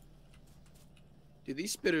 Dude,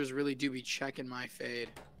 these spitters really do be checking my fade.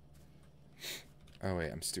 Oh,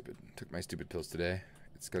 wait, I'm stupid. Took my stupid pills today.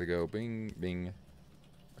 It's got to go bing, bing.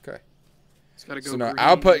 Okay. It's gotta go So now green.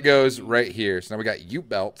 output goes right here. So now we got Ute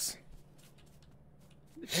belts.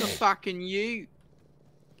 It's a fucking you.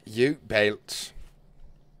 Ute belts.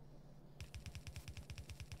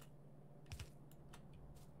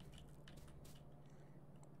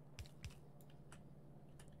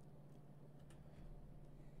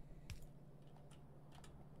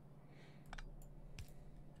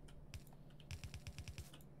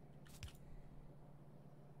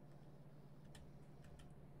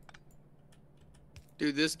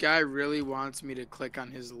 Dude, this guy really wants me to click on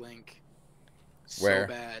his link. Where? So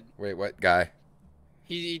bad. Wait, what guy?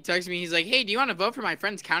 He texts me, he's like, hey, do you want to vote for my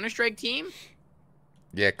friend's Counter-Strike team?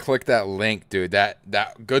 Yeah, click that link, dude. That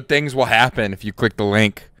good things will happen if you click the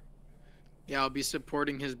link. Yeah, I'll be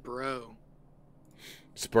supporting his bro.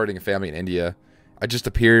 Supporting a family in India. I just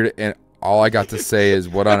appeared and all I got to say is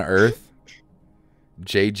what on earth?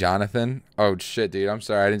 Jay Jonathan? Oh shit, dude. I'm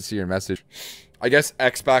sorry. I didn't see your message. I guess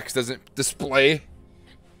Xbox doesn't display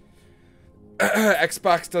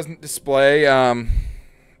Xbox doesn't display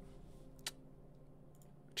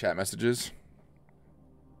chat messages.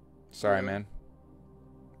 Sorry, Really? man.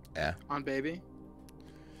 Yeah. On baby?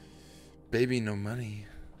 Baby, no money.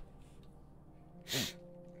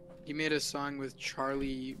 He made a song with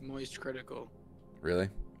Charlie Moist Critical. Really?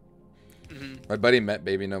 hmm My buddy met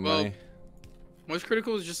Baby No Well, Money. Moist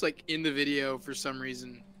Critical was just like in the video for some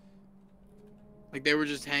reason. Like they were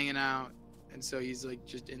just hanging out, and so he's like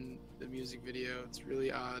just in the music video. It's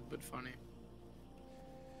really odd but funny.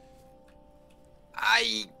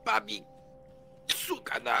 Ay, papi,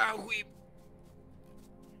 suka na hui.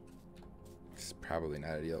 It's probably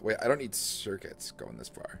not ideal. Wait, I don't need circuits going this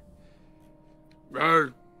far.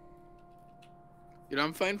 Rawr. Dude,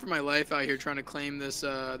 I'm fighting for my life out here trying to claim this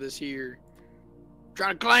this here.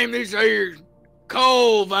 Trying to claim this here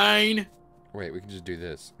coal vein. Wait, we can just do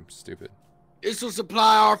this. I'm stupid. This will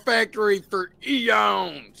supply our factory for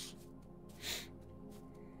eons.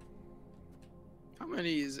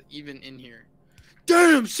 many is even in here?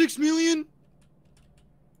 Damn, 6 million?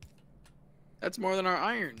 That's more than our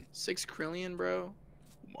iron. 6 trillion, bro.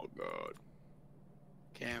 Oh my god.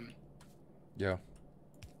 Cam. Yeah.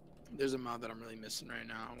 There's a mod that I'm really missing right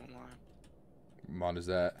now. I won't lie. Mod is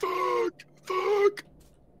that? Fuck.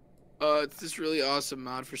 It's this really awesome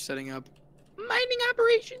mod for setting up mining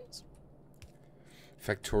operations.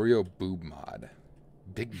 Factorio boob mod.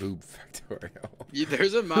 Big boob Factorio. Yeah,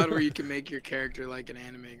 there's a mod where you can make your character like an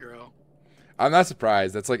anime girl. I'm not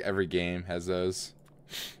surprised. That's like every game has those.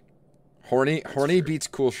 Horny beats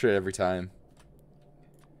cool shit every time.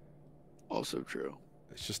 Also true.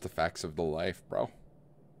 It's just the facts of the life, bro.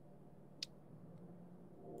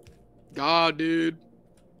 God, dude.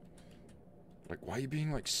 Like, why are you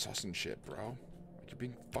being like sus and shit, bro? Like, you're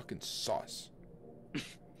being fucking sus.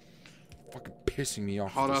 Fucking pissing me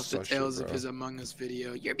off. Hot with off the sus tails shit, of bro. his Among Us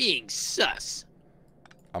video. You're being sus.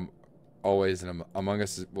 I'm always Among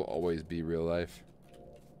Us will always be real life.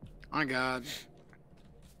 Oh my god.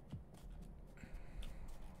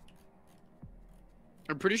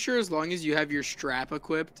 I'm pretty sure as long as you have your strap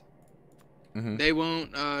equipped, they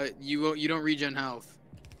won't you don't regen health.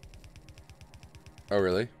 Oh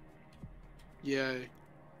really? Yeah.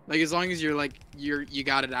 Like as long as you're like you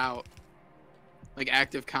got it out. Like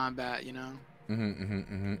active combat, you know?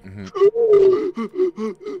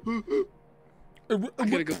 I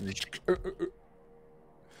gotta go. Let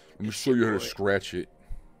me show you how to scratch it.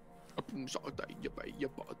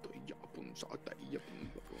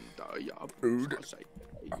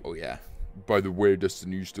 Oh yeah. By the way,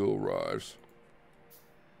 Destiny still arrives.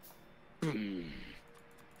 Let me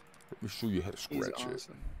show you how to scratch it.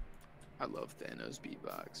 I love Thanos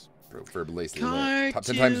beatbox. Bro, Verbalace is lit. Top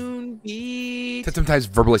 10 Cartoon 10 times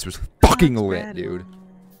Verbalace was fucking lit, dude.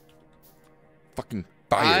 Fucking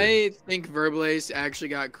fire. I think Verbalace actually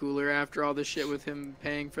got cooler after all the shit with him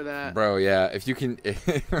paying for that. Bro, yeah, if you can...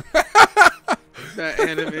 That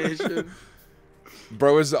animation.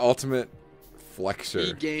 Bro is the ultimate flexer.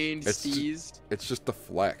 He gained steezed. It's just the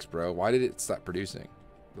flex, bro. Why did it stop producing?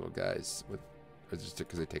 Little guys. Or just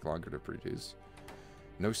because they take longer to produce.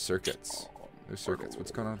 No circuits. No circuits.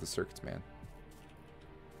 What's going on with the circuits, man?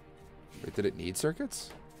 Wait, did it need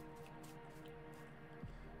circuits?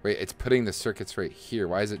 Wait, it's putting the circuits right here.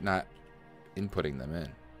 Why is it not inputting them in?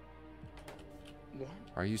 What?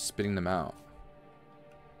 Why are you spitting them out?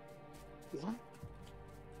 What?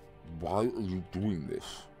 Why are you doing this?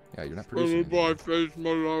 Yeah, you're not producing anything.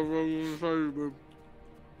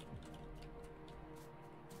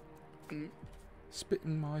 Spit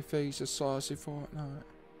in my face, a saucy Fortnite.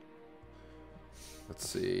 Let's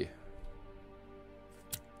see.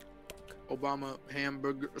 Obama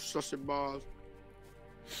hamburger sausage balls.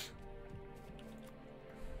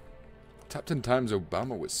 Top 10 times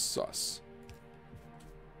Obama was sus.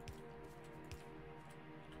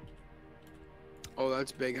 Oh,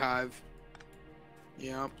 that's Big Hive.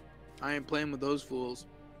 Yep. I ain't playing with those fools.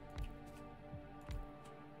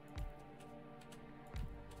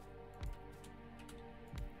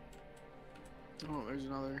 Oh, there's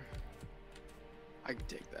another. I can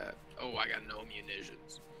take that. Oh, I got no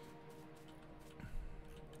munitions.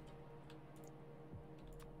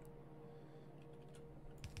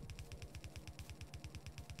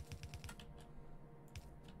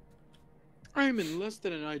 I'm in less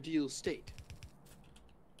than an ideal state.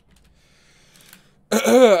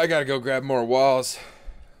 I gotta go grab more walls.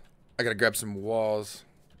 I gotta grab some walls.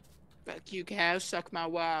 Fuck you, cows. Suck my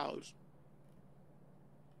walls.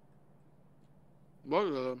 What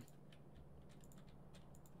the?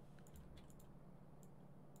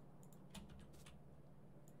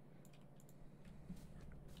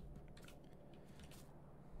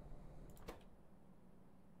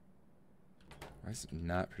 Why is it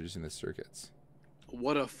not producing the circuits?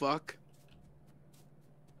 What a fuck?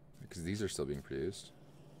 Because these are still being produced.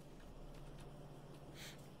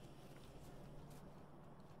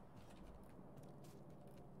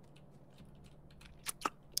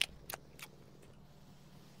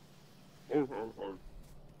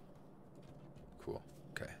 Cool.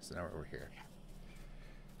 Okay, so now we're over here.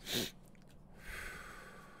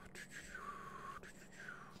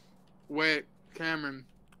 Wait, Cameron.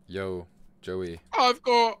 Yo, Joey. I've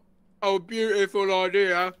got a beautiful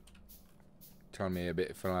idea. Tell me a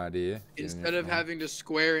beautiful idea. Instead of having to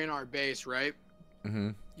square in our base, right?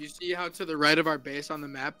 Mm-hmm. You see how to the right of our base on the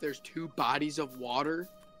map, there's 2 bodies of water?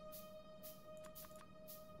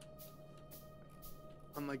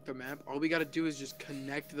 On like the map, all we gotta do is just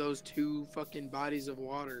connect those 2 fucking bodies of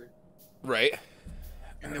water. Right.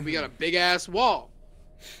 And then we got a big ass wall.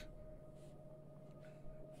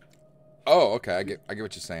 Oh, okay. I get what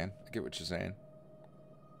you're saying. I get what you're saying.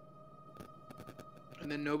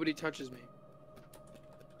 and then nobody touches me.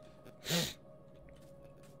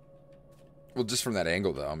 Well, just from that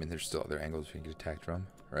angle, though. I mean, there's still other angles we can get attacked from,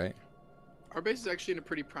 right? Our base is actually in a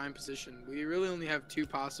pretty prime position. We really only have 2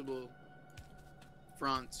 possible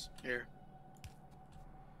fronts here.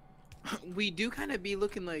 We do kind of be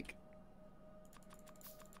looking like...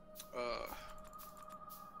 I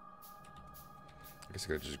guess I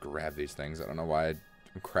could just grab these things. I don't know why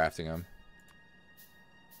I'm crafting them.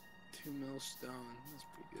 2 mil stone. That's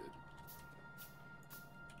pretty good.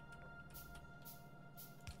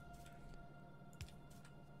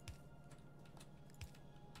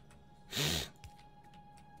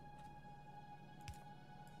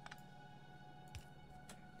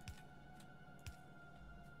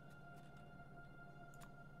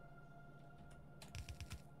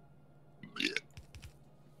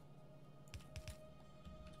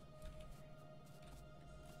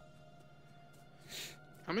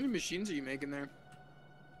 How many machines are you making there?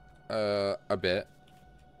 A bit.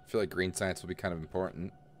 I feel like green science will be kind of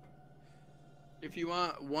important. If you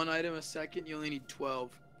want 1 item a second, you only need 12.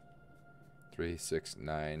 3, 6,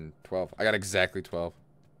 9, 12. I got exactly 12.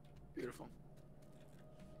 Beautiful.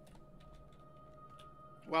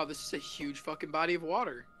 Wow, this is a huge fucking body of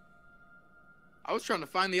water. I was trying to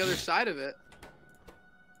find the other side of it.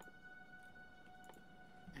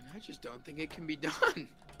 And I just don't think it can be done.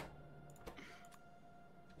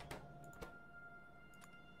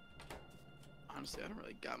 Honestly, I don't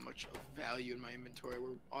really got much of value in my inventory.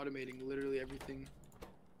 We're automating literally everything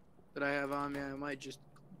that I have on me. I might just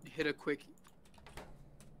hit a quick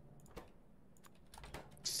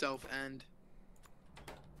self-end.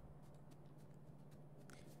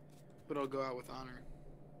 But I'll go out with honor.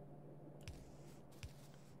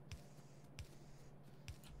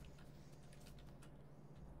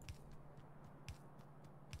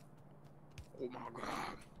 Oh my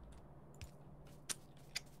god.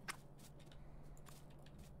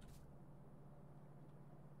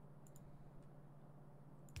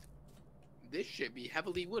 This should be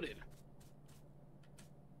heavily wooded.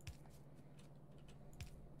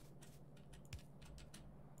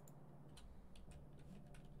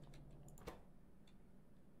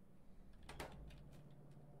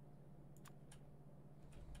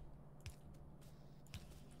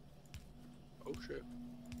 Oh shit.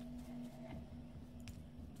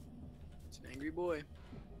 It's an angry boy.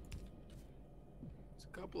 There's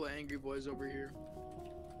a couple of angry boys over here.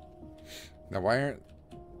 Now, why aren't...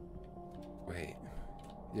 Wait.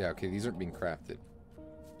 Yeah, okay, these aren't being crafted.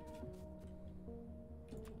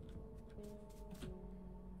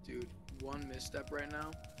 Dude, 1 misstep right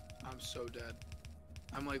now, I'm so dead.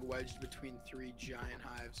 I'm like wedged between 3 giant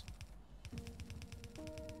hives.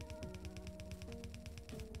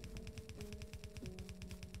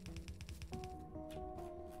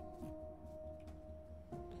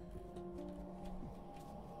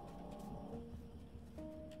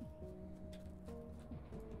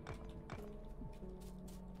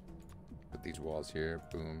 Put these walls here.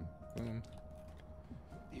 Boom. Boom.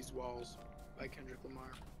 These Walls by Kendrick Lamar.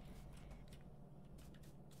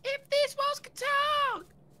 If these walls could talk!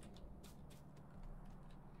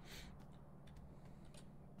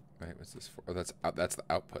 Wait, what's this for? Oh, that's the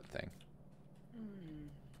output thing.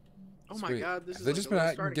 Oh So my wait, god, this have is they like just a been low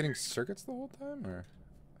out starting getting area. circuits the whole time, or?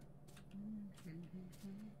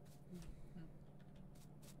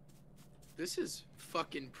 This is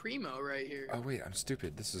fucking primo right here. Oh wait, I'm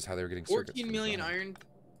stupid. This is how they were getting circuits. 14 from million the bottom. iron,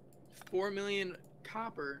 4 million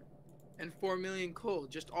copper, and 4 million coal,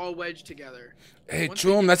 just all wedged together. Hey, Once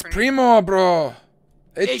we Chum, get that's cranked- primo, bro.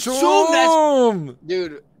 Hey, Hey, Chum, Chum,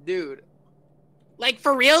 Dude. Like,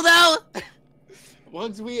 for real, though?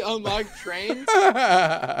 Once we unlock trains,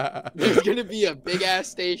 there's gonna be a big-ass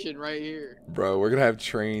station right here. Bro, we're gonna have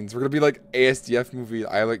trains. We're gonna be like ASDF movie.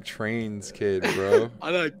 I like trains, kid, bro.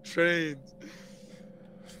 I like trains.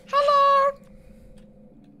 Hello!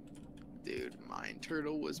 Dude, Mine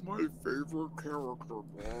Turtle was my favorite character,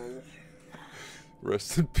 bro.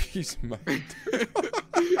 Rest in peace, Mine.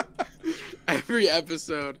 Every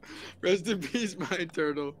episode. Rest in peace, Mine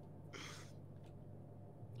Turtle.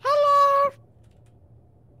 Hello!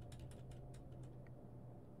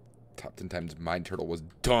 Top 10 times Mine Turtle was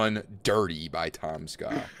done dirty by Tom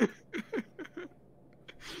Scott.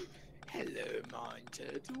 Hello, Mine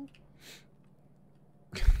Turtle.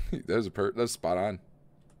 that was spot on.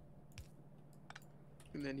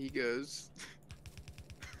 And then he goes,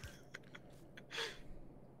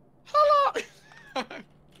 hello!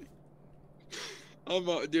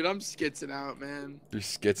 Dude, I'm skitzing out, man. You're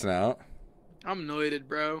skitzing out, I'm noited,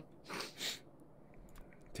 bro.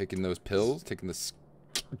 taking those pills, taking the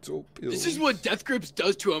skittle pills. This is what Death Grips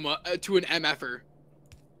does to him, to an MFer.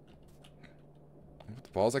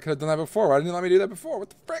 balls. I could have done that before. Why didn't you let me do that before? What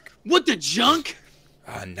the frick? What the junk?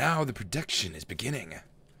 Now the production is beginning.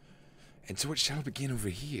 And so it shall begin over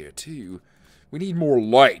here, too. We need more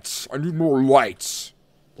lights. I need more lights.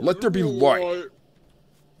 Let there be light.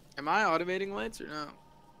 Am I automating lights or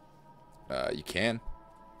no? You can.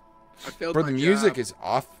 I failed Bro, my the music job. is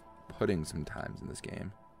off-putting sometimes in this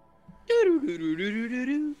game.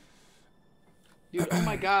 Dude, oh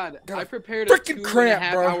my god. Got a I prepared a frickin'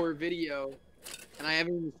 cramp, bro. 2.5-hour video, and I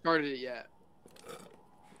haven't even started it yet.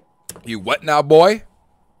 You what now, boy?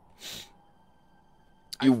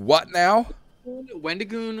 You what now?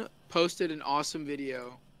 Wendigoon posted an awesome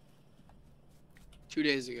video 2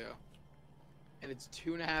 days ago, and it's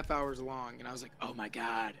 2.5 hours long, and I was like, oh my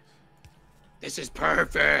god, this is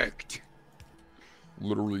perfect.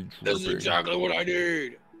 Literally This is dripping. exactly what I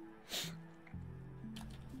need.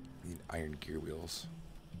 Need iron gear wheels.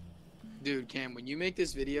 Dude, Cam, when you make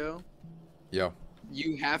this video, Yo.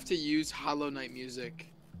 you have to use Hollow Knight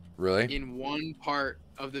music Really? in one part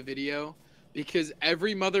of the video, because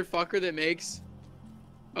every motherfucker that makes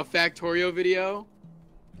a Factorio video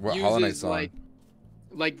What Hollow Knight uses song?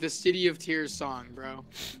 like the City of Tears song, bro.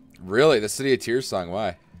 Really? The City of Tears song?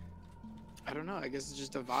 Why? I don't know. I guess it's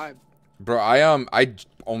just a vibe. Bro, I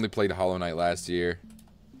only played Hollow Knight last year.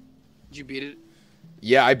 Did you beat it?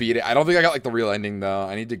 Yeah, I beat it. I don't think I got like the real ending though.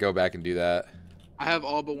 I need to go back and do that. I have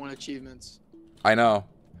all but 1 achievements. I know.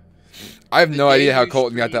 I have The no idea day how you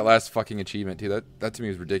Colton got that stream- last fucking achievement too. That to me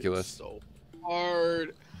is ridiculous. So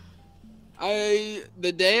hard.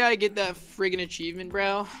 The day I get that friggin' achievement,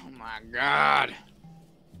 bro. Oh my god.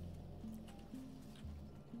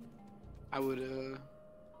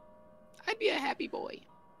 I'd be a happy boy.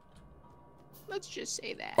 Let's just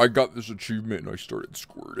say that. I got this achievement and I started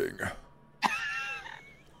squirting.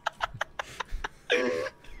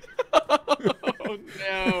 Oh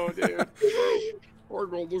no, dude. I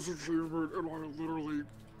got this achievement and I literally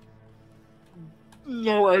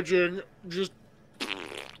no edging, just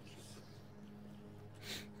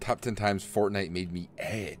Top 10 times Fortnite made me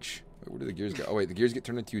edge. Wait, where do the gears go? Oh wait, the gears get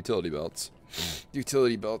turned into utility belts.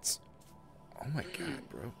 Utility belts. Oh my god,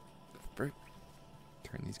 bro. The frick?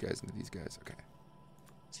 Turn these guys into these guys. Okay.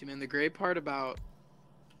 see, man. The great part about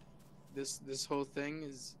this whole thing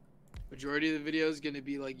is majority of the video is gonna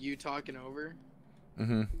be like you talking over,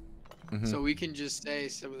 so we can just say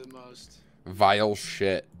some of the most Vile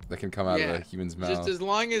shit that can come out of Yeah, a human's mouth. just as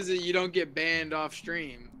long as you don't get banned off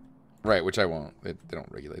stream, Right, which I won't. They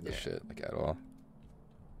don't regulate this Yeah. shit like at all.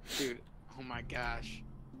 dude. Oh my gosh,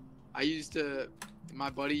 my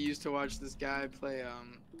buddy used to watch this guy play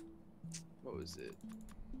what was it?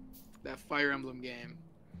 That Fire Emblem game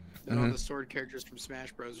that all the sword characters from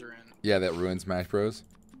Smash Bros are in. Yeah, that ruined Smash Bros.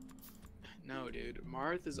 No, dude.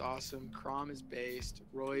 Marth is awesome. Crom is based.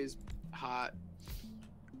 Roy is hot.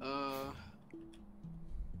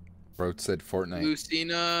 Bro said Fortnite.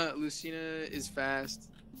 Lucina is fast.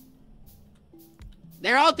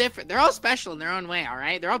 They're all different. They're all special in their own way, all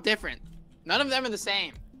right? They're all different. None of them are the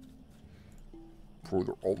same. Bro,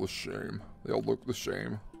 they're all the same. They all look the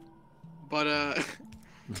same. But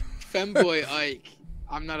Femboy Ike,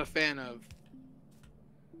 I'm not a fan of.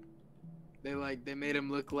 They made him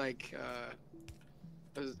look like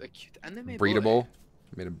a cute anime boy. Breedable.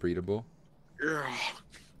 Made him breedable. Yeah.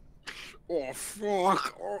 Oh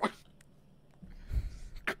fuck. Oh.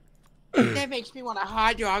 That makes me want a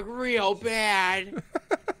hot dog real bad.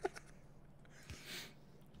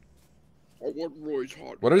 I want Roy's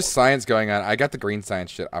hot. What is science going on? I got the green science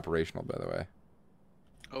shit operational, by the way.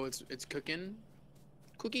 Oh, it's cooking.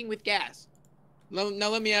 Cooking with gas. Now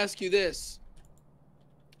let me ask you this: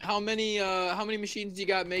 how many machines do you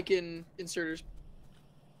got making inserters?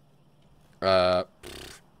 Like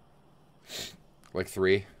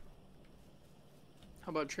 3. How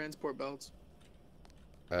about transport belts?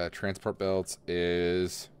 Transport belts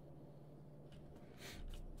is.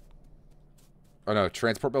 Oh no,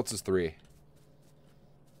 transport belts is 3.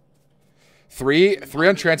 3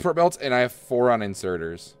 on transport belts, and I have 4 on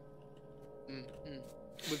inserters.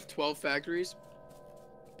 With 12 factories?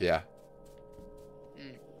 Yeah.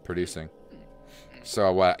 Producing.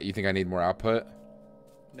 So what? You think I need more output?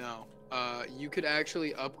 No. You could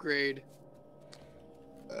actually upgrade.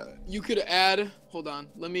 You could add. Hold on.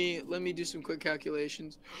 Let me do some quick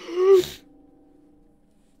calculations.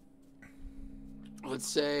 Let's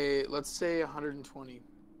say 120.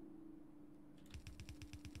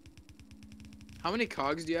 How many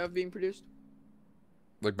cogs do you have being produced?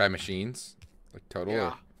 Like by machines? Like total? Yeah.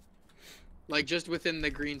 Or? Like just within the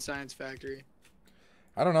Green Science Factory.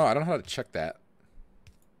 I don't know. I don't know how to check that.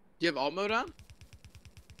 Do you have alt mode on?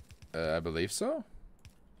 I believe so.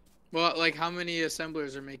 Well, like how many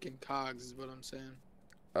assemblers are making cogs is what I'm saying.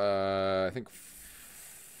 I think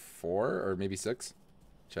 4 or maybe 6.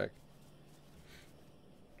 Check.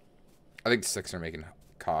 I think 6 are making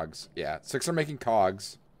cogs. Yeah, 6 are making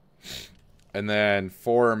cogs, and then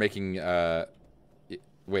 4 are making.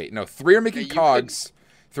 Wait, no, 3 are making cogs.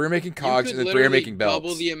 3 are making You cogs, could and then 3 are literally making double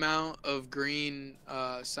belts. the amount of green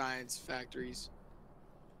science factories.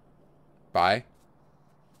 By?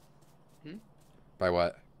 Hmm? By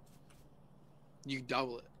what? You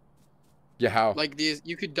double it. Yeah, how? Like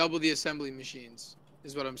you could double the assembly machines,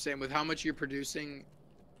 is what I'm saying. With how much you're producing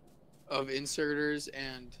of inserters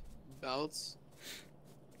and belts,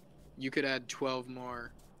 you could add 12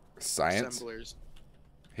 more Science? assemblers.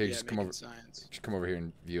 Here, Yeah, just come over. science. Just come over here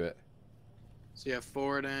and view it. So you have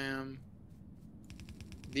 4 of them.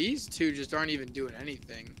 These two just aren't even doing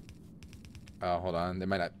anything. Oh, hold on. They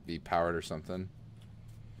might not be powered or something.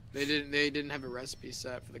 They didn't have a recipe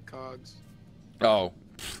set for the cogs. Oh,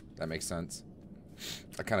 that makes sense.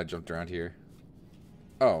 I kind of jumped around here.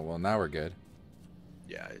 Oh, well, now we're good.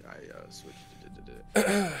 Yeah, I switched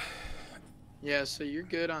it. Yeah, so you're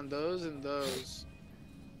good on those and those.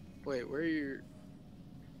 Wait, where are your...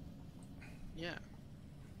 Yeah.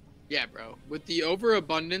 Yeah, bro. With the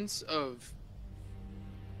overabundance of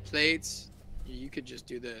plates, you could just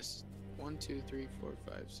do this. 1, 2, 3, 4,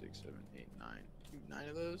 5, 6, 7, 8, 9. 9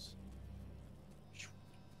 of those.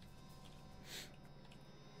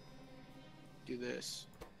 Do this.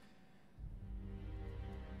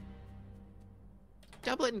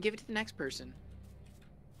 Double it and give it to the next person.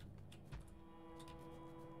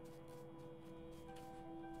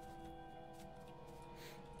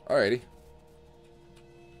 Alrighty.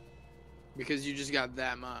 Because you just got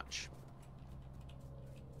that much.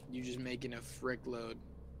 You just making a frick load.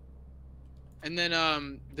 And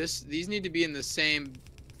then these need to be in the same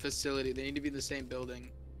facility. They need to be in the same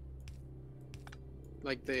building.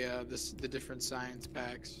 Like the different science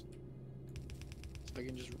packs. So I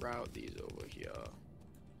can just route these over here.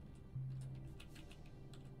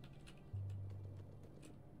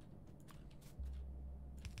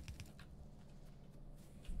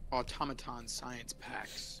 Automaton science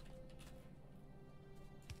packs.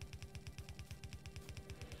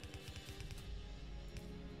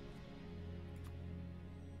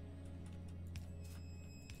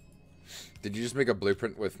 Did you just make a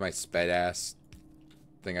blueprint with my sped ass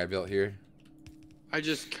thing I built here? I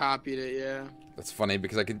just copied it, yeah. That's funny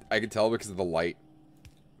because I can tell because of the light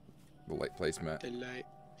placement. The light.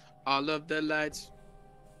 All of the lights.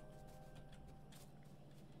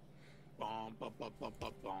 Bom, bom, bom, bom,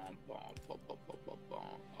 bom, bom, bom, bom, bom, bom, bom, bom.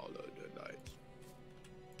 All of the lights.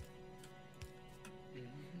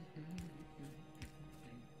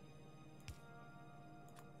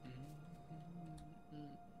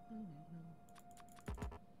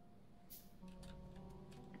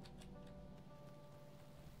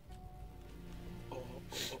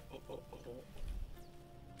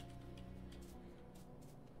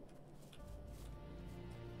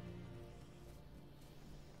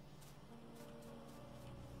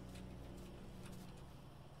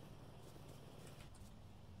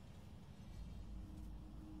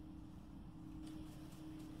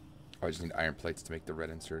 Oh, I just need iron plates to make the red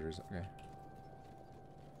inserters. Okay.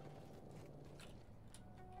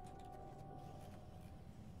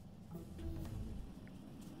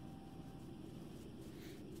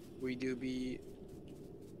 We do be...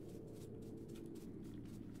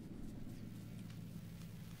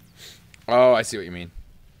 Oh, I see what you mean.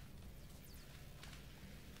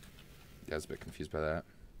 Yeah, I was a bit confused by that.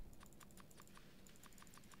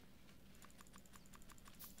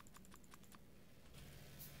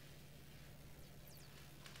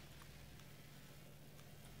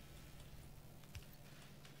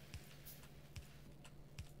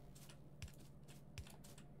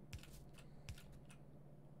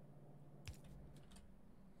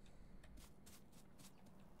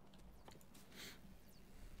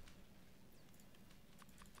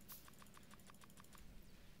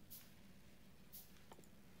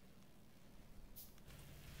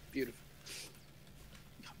 Beautiful.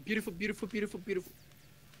 Beautiful, beautiful, beautiful, beautiful.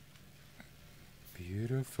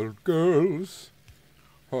 Beautiful girls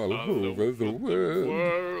all over the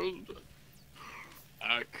world.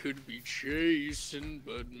 I could be chasing,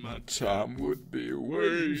 but my time would be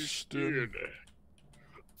wasted.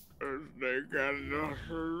 As they got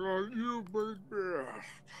nothing on you, baby.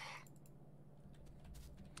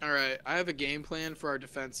 Alright, I have a game plan for our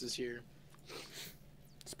defenses here.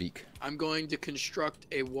 Speak. I'm going to construct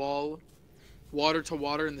a wall, water to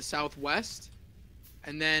water in the southwest,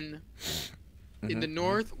 and then in the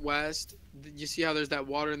northwest, you see how there's that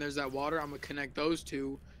water and there's that water? I'm going to connect those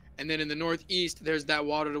two, and then in the northeast there's that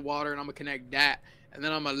water to water, and I'm gonna connect that, and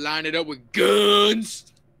then I'm gonna line it up with guns.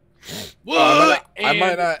 What? I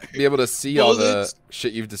might not be able to see all the bullets.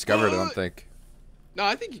 shit you've discovered. I don't What? think. No,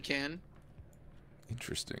 I think you can.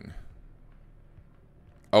 Interesting.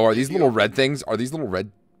 Oh, are these little red things? Are these little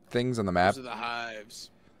red things on the map? Those are the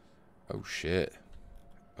hives. Oh shit.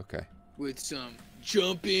 Okay. With some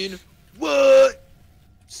jumping, what?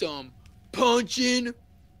 Some punching,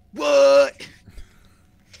 what?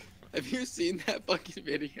 Have you seen that fucking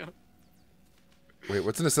video? Wait,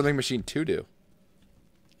 what's an assembling machine 2 do?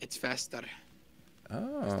 It's faster.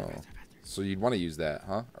 Oh. So you'd want to use that,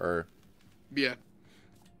 huh? Or Yeah.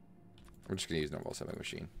 we're just gonna use normal assembling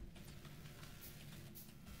machine.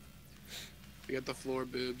 We got the floor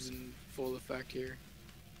boobs in full effect here.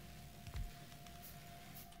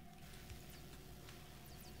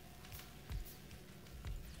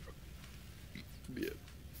 Yeah.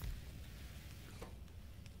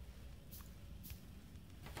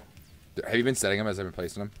 Have you been setting them as I've been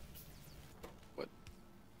placing them? What?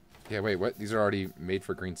 Yeah, wait, what? These are already made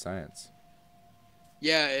for green science.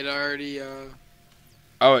 Yeah, it already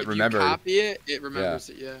Oh, it if remembered. you copy it, it remembers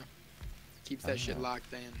it, yeah. Keeps that shit Oh.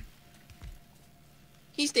 locked in.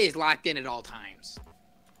 He stays locked in at all times.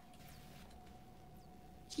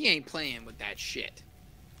 He ain't playing with that shit.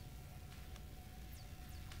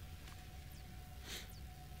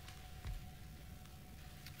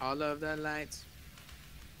 All of the lights.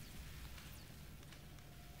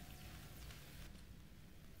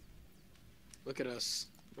 Look at us.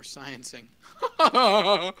 We're sciencing.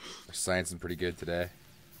 We're sciencing pretty good today.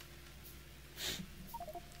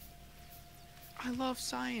 I love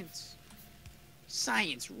science.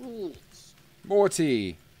 Science rules.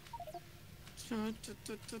 Morty.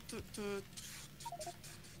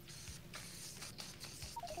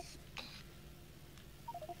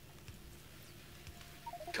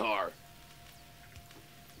 Car.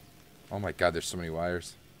 Oh my god, there's so many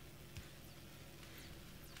wires.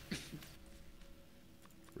 Here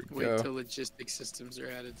we Wait go. till logistic systems are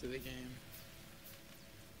added to the game.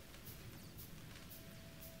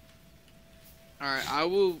 Alright,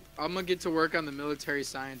 I'm gonna get to work on the military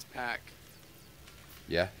science pack.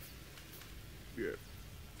 Yeah. Yeah.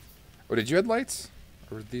 Oh, did you add lights?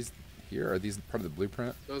 Or are these here? Are these part of the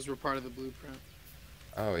blueprint? Those were part of the blueprint.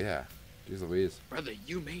 Oh yeah. Jeez Louise. Brother,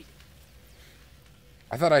 you made it.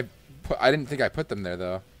 I thought I didn't think I put them there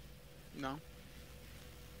though. No.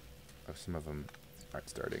 Oh, some of them aren't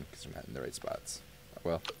starting because they're not in the right spots. Oh,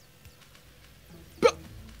 well.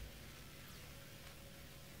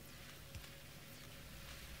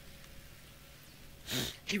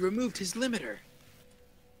 He removed his limiter.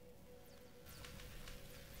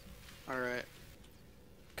 Alright.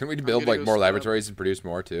 Can we build gonna like go more set up- laboratories and produce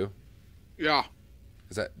more too? Yeah.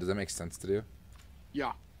 Does that make sense to do?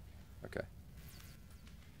 Yeah. Okay.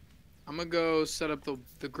 I'm gonna go set up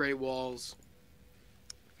the Great Walls.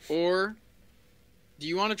 Or do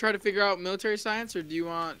you want to try to figure out military science, or do you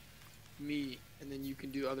want me and then you can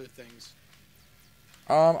do other things?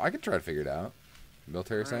 I can try to figure it out.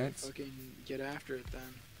 Military All right, science. fucking get after it then.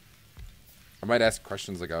 I might ask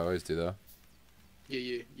questions like I always do though.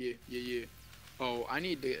 Yeah. Oh, I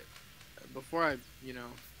need to, before I,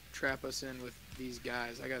 trap us in with these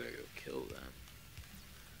guys, I gotta go kill them.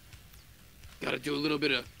 Gotta do a little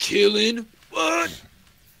bit of killing. What?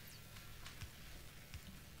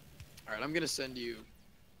 Alright, I'm gonna send you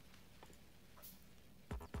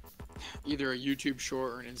either a YouTube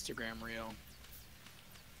short or an Instagram reel.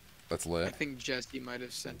 That's I lit. think Jesse might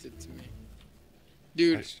have sent it to me.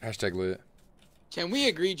 Dude, Hashtag lit. can we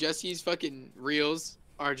agree Jesse's fucking reels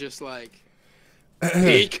are just like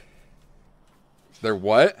peak? They're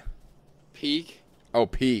what? Peak? Oh,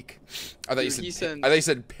 peak. I thought Dude, he you sends- said. I thought you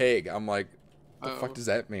said pig. I'm like, what the fuck does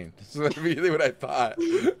that mean? That's immediately what I thought.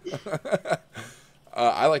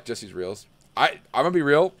 I like Jesse's reels. I'm gonna be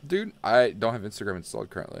real, dude. I don't have Instagram installed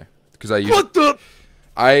currently because I use What the?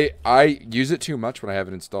 I use it too much when I have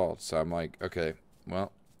it installed. So I'm like, okay,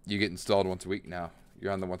 well, you get installed once a week now.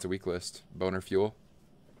 You're on the once a week list. Boner fuel.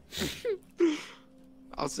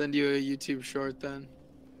 I'll send you a YouTube short then.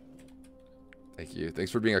 Thank you.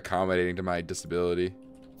 Thanks for being accommodating to my disability.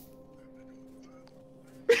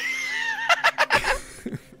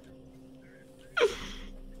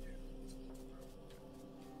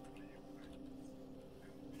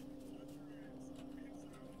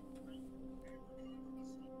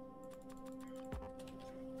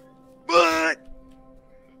 What?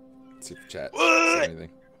 Let's see if chat What? says anything.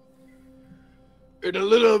 And a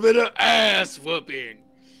little bit of ass whooping.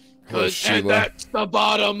 Hello, And Sheila. that's the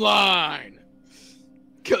bottom line.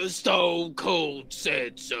 Cause Stone Cold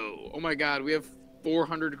said so. Oh my god, we have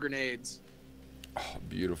 400 grenades. Oh,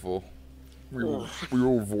 beautiful. We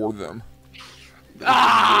will vor them.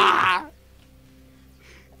 Ah!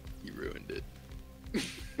 You ruined it.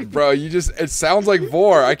 Bro, it sounds like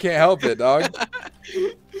vor. I can't help it, dog.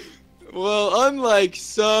 Well, unlike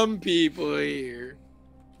some people here,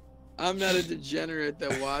 I'm not a degenerate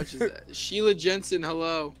that watches that. Sheila Jensen,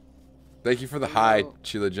 hello. Thank you for the hi,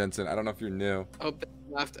 Sheila Jensen. I don't know if you're new. Oh, they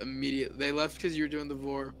left immediately. They left because you were doing the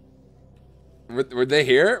vor. Were they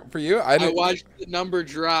here for you? I watched the number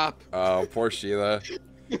drop. Oh, poor Sheila.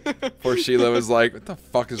 Poor Sheila was like, what the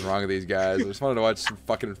fuck is wrong with these guys? I just wanted to watch some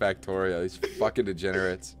fucking Factorio. These fucking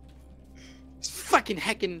degenerates. It's fucking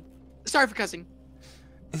heckin'. Sorry for cussing.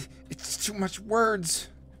 It's too much words.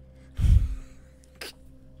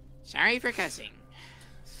 Sorry for cussing.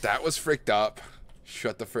 That was fricked up.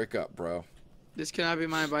 Shut the frick up, bro. This cannot be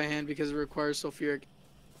mined by hand because it requires sulfuric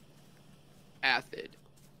acid.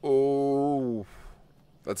 Oh.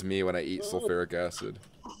 That's me when I eat sulfuric acid.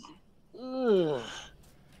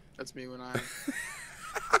 That's me when I...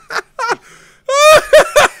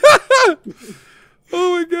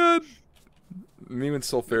 Oh my god. Me with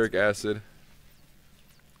sulfuric acid.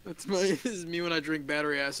 This is me when I drink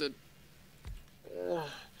battery acid.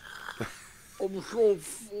 I'm so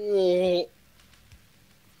full.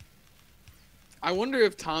 I wonder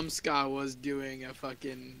if Tom Scott was doing a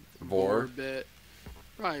fucking vor bit.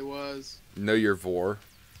 Probably was. Know your vor.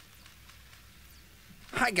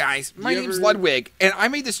 Hi guys, my name's Ludwig, and I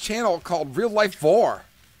made this channel called Real Life Vor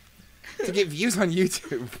to get views on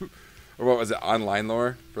YouTube. Or what was it, online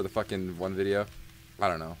lore for the fucking one video? I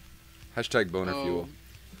don't know. Hashtag boner fuel.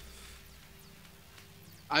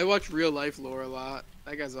 I watch Real Life lore a lot.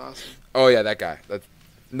 That guy's awesome. Oh yeah, that guy.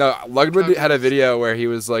 No, Ludwig had a video where he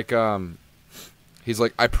was like, he's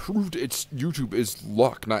like, I proved YouTube is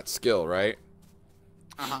luck, not skill, right?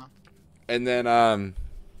 Uh-huh. And then,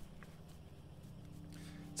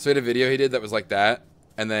 so he had a video he did that was like that,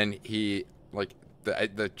 and then he, like,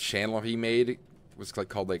 the channel he made was like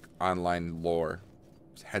called like Online Lore,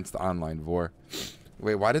 hence the Online Vor.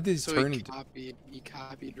 Wait, why did these turn into... He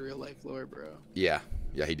copied Real Life lore, bro. Yeah,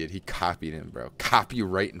 he did. He copied him, bro.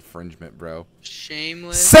 Copyright infringement, bro.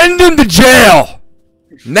 Shameless. Send him to jail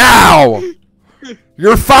now.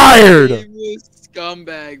 You're fired. Shameless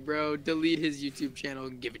scumbag, bro. Delete his YouTube channel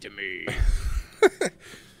and give it to me.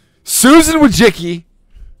 Susan Wojcicki.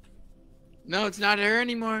 No, it's not her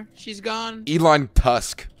anymore. She's gone. Elon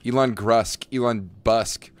Tusk. Elon Grusk. Elon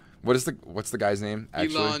Busk. What's the guy's name?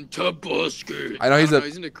 Actually? Elon Tusk. I know he's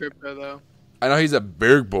into crypto though. I know he's a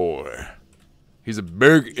big boy. He's a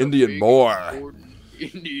big Indian boy.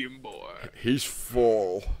 Indian boy. He's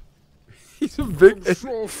full. He's a big. He's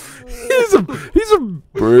a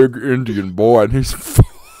big Indian boy, and he's full.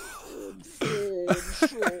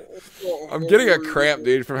 I'm getting a cramp,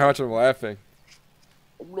 dude, from how much I'm laughing.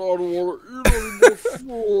 I'm not want to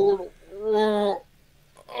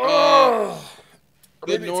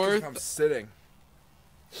The north. I'm sitting.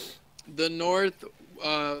 The north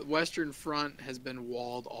western front has been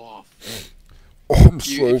walled off. Oh, I'm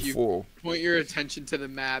so full. Point your attention to the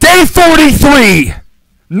map. Day 43,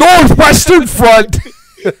 Northwestern Front.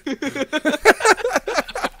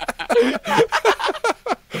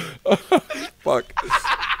 Fuck.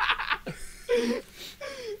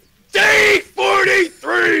 Day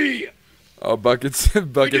 43. Oh, buckets. We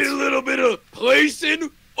did a little bit of placing.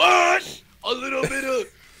 What? A little bit of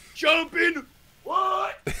jumping.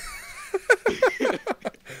 What?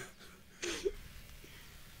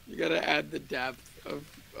 You gotta add the depth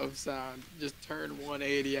of sound. Just turn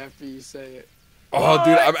 180 after you say it. Oh,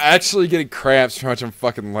 dude, I'm actually getting cramps from how much I'm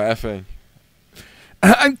fucking laughing.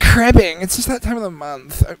 I'm crabbing. It's just that time of the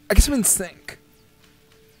month. I guess I'm in sync.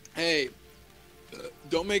 Hey,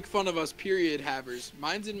 don't make fun of us period havers.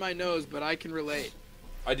 Mine's in my nose, but I can relate.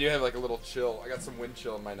 I do have like a little chill. I got some wind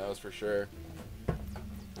chill in my nose for sure.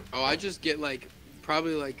 Oh, I just get like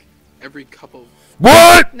probably like every couple.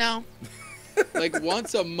 What? No. Like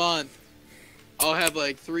once a month, I'll have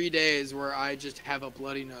like 3 days where I just have a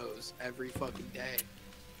bloody nose every fucking day.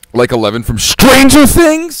 Like 11 from Stranger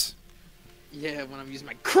Things? Yeah, when I'm using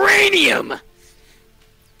my cranium.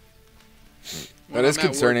 That is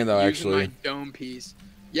concerning though, actually. My dome piece.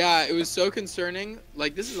 Yeah, it was so concerning.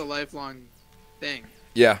 Like this is a lifelong thing.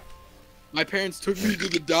 Yeah. My parents took me to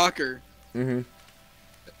the doctor. Mm-hmm.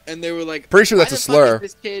 And they were like, pretty sure that's a slur.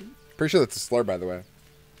 This kid? Pretty sure that's a slur, by the way.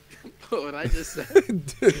 What I just said.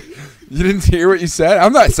 You didn't hear what you said?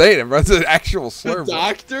 I'm not saying it, bro. It's an actual slur. The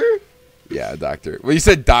doctor? Yeah, doctor. Well, you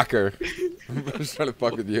said docker. I'm just trying to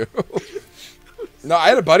fuck with you. No, I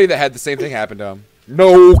had a buddy that had the same thing happen to him.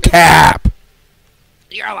 No cap.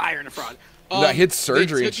 You're a liar and a fraud. No, he had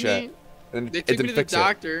surgery they and took shit. me- And They it took me didn't to the fix it.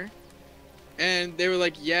 doctor, and they were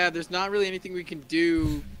like, "Yeah, there's not really anything we can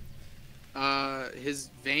do. His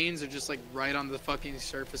veins are just like right on the fucking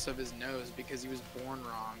surface of his nose because he was born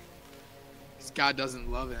wrong. Because God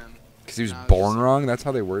doesn't love him." Because he was And I born just- wrong? That's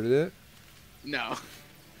how they worded it? No,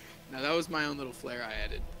 no, that was my own little flair I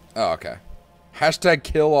added. Oh, okay. Hashtag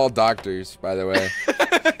kill all doctors, by the way.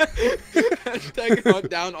 Hashtag hunt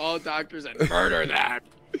down all doctors and murder them.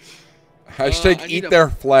 Hashtag I eat need a- their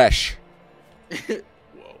flesh. Whoa.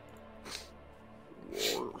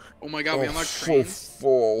 Oh my God, we unlocked so trains.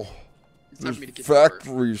 full. It's time for me to This get to work.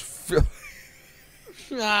 factory's fill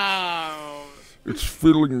No. It's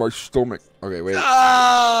filling my stomach. Okay, wait.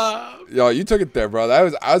 Stop. Yo, you took it there, bro.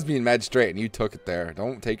 I was being mad straight, and you took it there.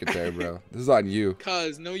 Don't take it there, bro. This is on you.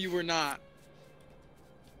 Cuz, no, you were not.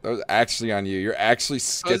 That was actually on you. You're actually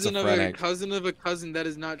Cousin of a schizophrenic. cousin of a cousin. That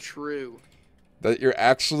is not true. That you're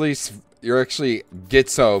actually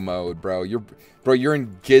Gizmo mode, bro. You're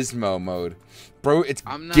in Gizmo mode, bro. It's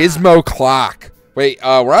I'm not. Gizmo clock. Wait,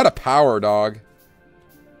 we're out of power, dog.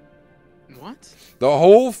 What? The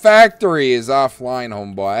whole factory is offline,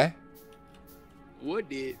 homeboy. What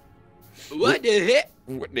the heck?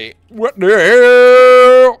 What the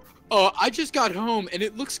hell? Oh, I just got home and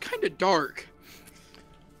it looks kind of dark.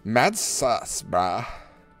 Mad sus, bruh.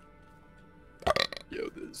 Yo,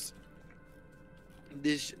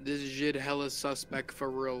 this shit hella suspect for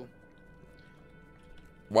real.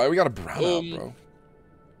 Why we got a brown out, bro?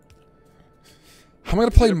 I'm gonna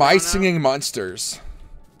Is play it a My brown out? Singing Monsters.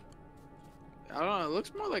 I don't know. It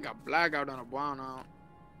looks more like a blackout than a brownout.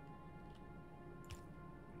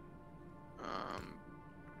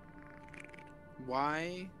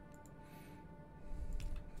 Why?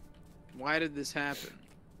 Why did this happen?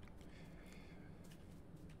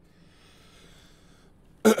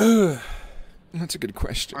 That's a good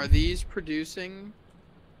question. Are these producing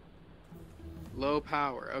low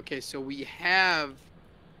power? Okay, so we have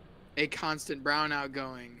a constant brownout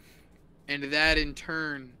going, and that in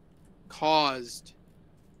turn caused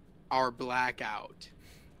our blackout.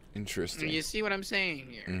 Interesting. You see what I'm saying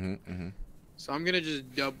here? Mm-hmm. So I'm gonna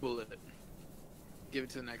just double it. Give it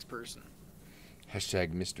to the next person.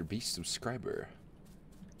 Hashtag Mr. Beast subscriber.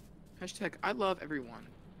 Hashtag I love everyone.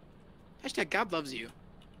 Hashtag God loves you.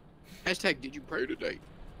 Hashtag did you pray today?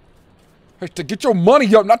 Hashtag get your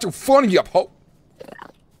money up, not your funny up, ho.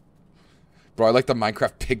 Bro, I like the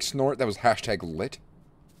Minecraft pig snort. That was hashtag lit.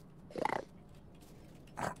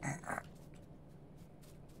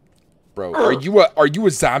 Bro, are you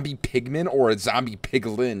a zombie pigman or a zombie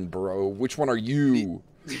piglin, bro? Which one are you?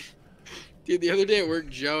 Dude, the other day at work,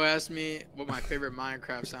 Joe asked me what my favorite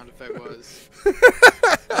Minecraft sound effect was.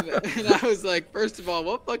 and I was like, first of all,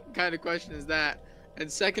 what fucking kind of question is that?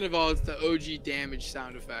 And second of all, it's the OG damage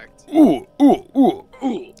sound effect. Ooh, ooh, ooh.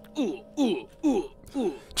 Ooh, ooh, ooh, ooh,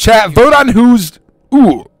 ooh. Chat, vote on whose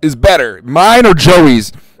ooh is better, mine or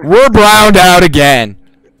Joey's. We're browned out again.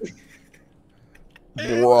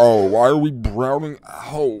 Bro, why are we browning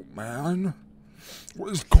out, man?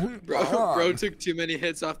 What is going on? Bro took too many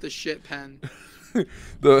hits off the shit pen.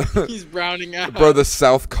 He's browning out. Bro, the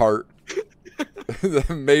South cart. The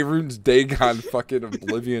Mayroon's Dagon fucking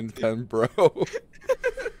Oblivion pen, bro.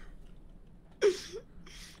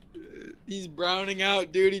 He's browning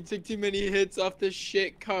out, dude. He took too many hits off the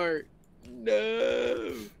shit cart.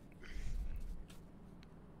 No.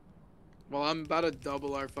 Well, I'm about to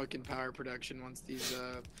double our fucking power production once these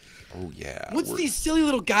Oh yeah. once these silly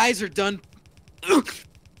little guys are done. You know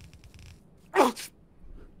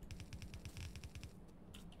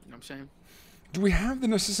what I'm saying? Do we have the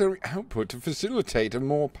necessary output to facilitate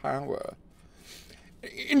more power?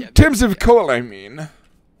 In Yeah, terms of coal, I mean.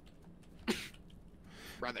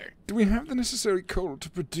 Brother. Do we have the necessary coal to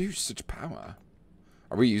produce such power?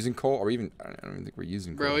 Are we using coal? Are we even? I don't even think we're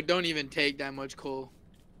using coal. Bro, it don't even take that much coal.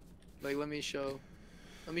 Like, let me show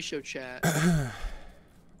chat.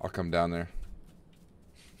 I'll come down there.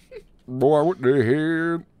 Boy, what the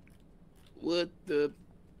hell? What the?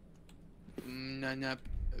 Nah, nah.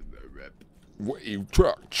 Wait,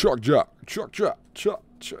 chuck.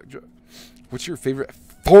 What's your favorite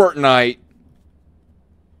Fortnite?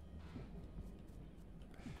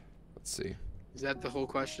 Let's see. Is that the whole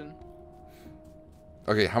question?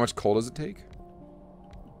 Okay, how much coal does it take?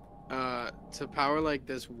 To power like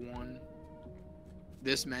this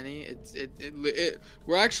many,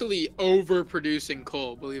 we're actually overproducing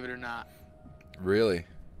coal, believe it or not. Really?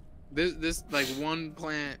 This like one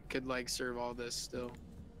plant could like serve all this still.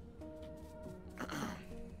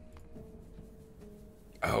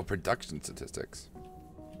 Oh, production statistics.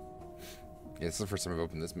 Yeah, this is the first time I've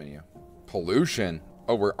opened this menu. Pollution.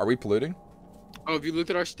 Oh, are we polluting? Oh, have you looked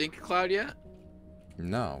at our stink cloud yet?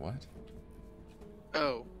 No, what?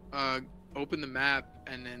 Oh, open the map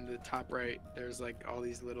and in the top right, there's like all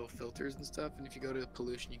these little filters and stuff. And if you go to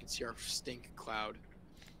pollution, you can see our stink cloud.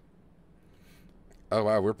 Oh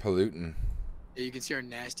wow, we're polluting. Yeah, you can see our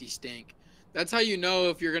nasty stink. That's how you know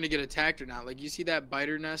if you're gonna get attacked or not. Like you see that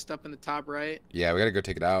biter nest up in the top right? Yeah, we gotta go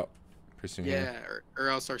take it out pretty soon here. Yeah, or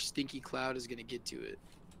else our stinky cloud is gonna get to it.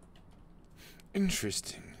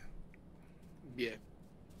 Interesting. Yeah,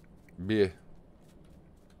 Yeah.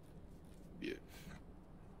 yeah.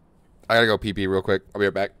 I gotta go pee pee real quick. I'll be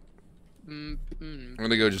right back. Mm, I'm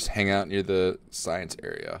gonna go just hang out near the science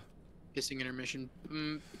area. Kissing intermission.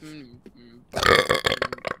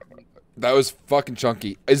 That was fucking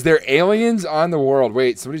chunky. Is there aliens on the world?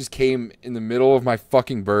 Wait, somebody just came in the middle of my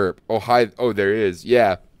fucking burp. Oh, hi. Oh, there is.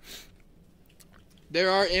 Yeah.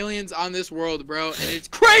 There are aliens on this world, bro, and it's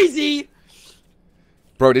crazy.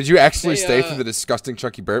 Bro, did you actually Wait, stay for the disgusting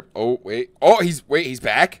chunky burp? Oh, wait. Oh, he's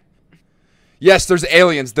back? Yes, there's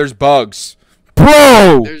aliens. There's bugs.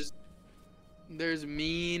 Bro! There's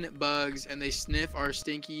mean bugs, and they sniff our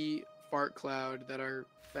stinky fart cloud that our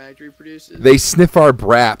factory produces. They sniff our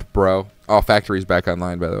brap, bro. Oh, factory's back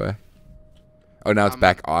online, by the way. Oh, now it's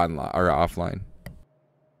back online or offline.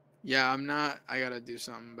 Yeah, I'm not. I gotta do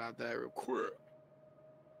something about that real quick.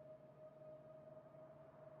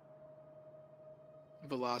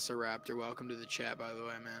 Velociraptor, welcome to the chat, by the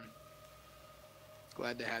way, man.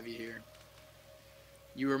 Glad to have you here.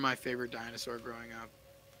 You were my favorite dinosaur growing up.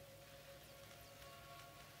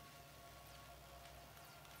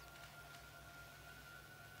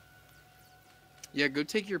 Yeah, go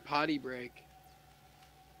take your potty break.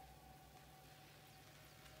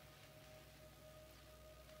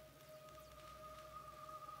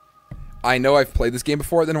 I know I've played this game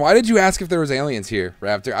before. Then why did you ask if there was aliens here,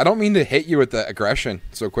 Raptor? I don't mean to hit you with the aggression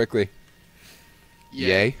so quickly. Yeah.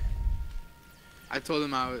 Yay. I told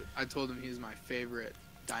him he was my favorite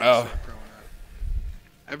dinosaur growing up.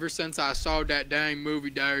 Ever since I saw that dang movie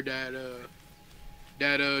there, that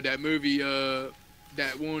movie,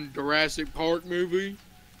 that one Jurassic Park movie.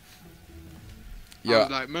 Yeah. I was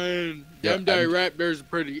like, man, them day raptors are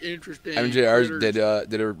pretty interesting. MJR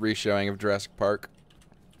did a re-showing of Jurassic Park.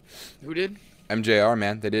 Who did? MJR,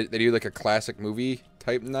 man. They do like a classic movie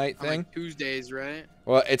type night thing. Like Tuesdays, right?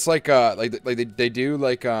 Well, it's like they do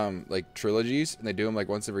like trilogies, and they do them like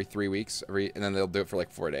once every 3 weeks, and then they'll do it for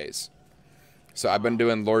like 4 days. So I've been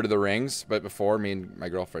doing Lord of the Rings, but before, me and my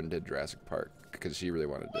girlfriend did Jurassic Park because she really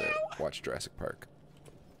wanted to watch Jurassic Park.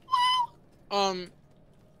 You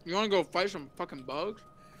want to go fight some fucking bugs?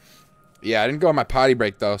 Yeah, I didn't go on my potty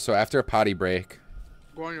break though. So after a potty break,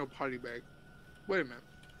 go on your potty break. Wait a minute.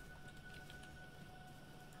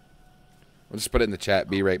 we'll just put it in the chat.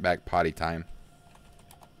 Be right back. Potty time.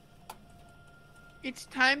 It's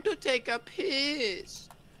time to take a piss.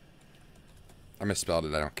 I misspelled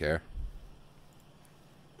it. I don't care.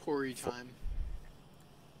 Porry time.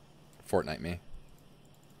 Fortnite me.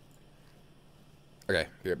 Okay,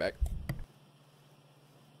 be right back.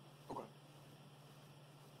 Okay.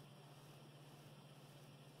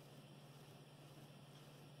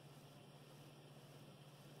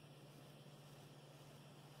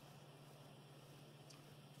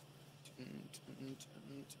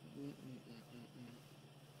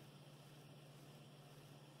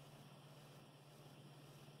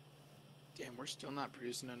 Damn, we're still not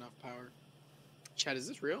producing enough power. Chat, is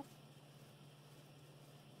this real?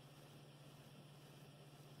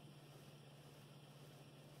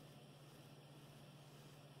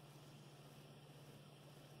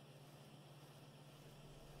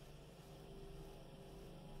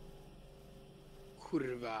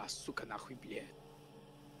 Kurwa, suka nachuj, bled.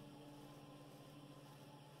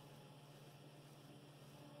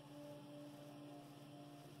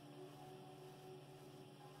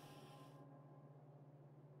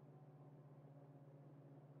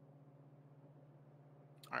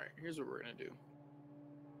 Alright, here's what we're gonna do.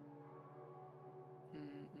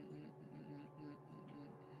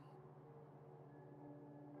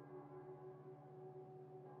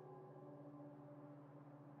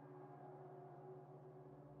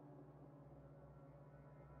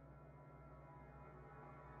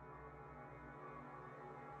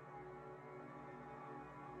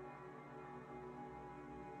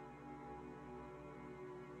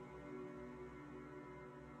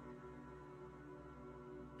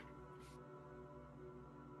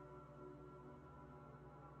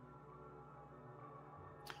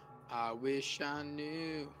 I wish I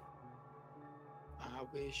knew. I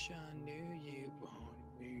wish I knew you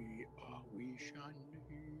wanted me. I wish I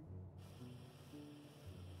knew.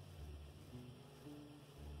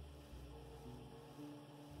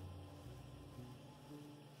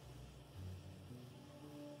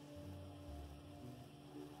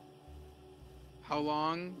 How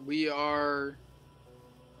long? We are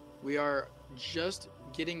just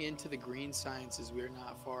getting into the green sciences. We are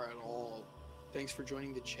not far at all. Thanks for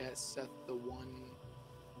joining the chat, Seth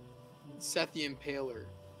Seth the Impaler.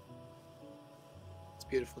 It's a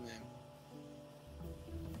beautiful name.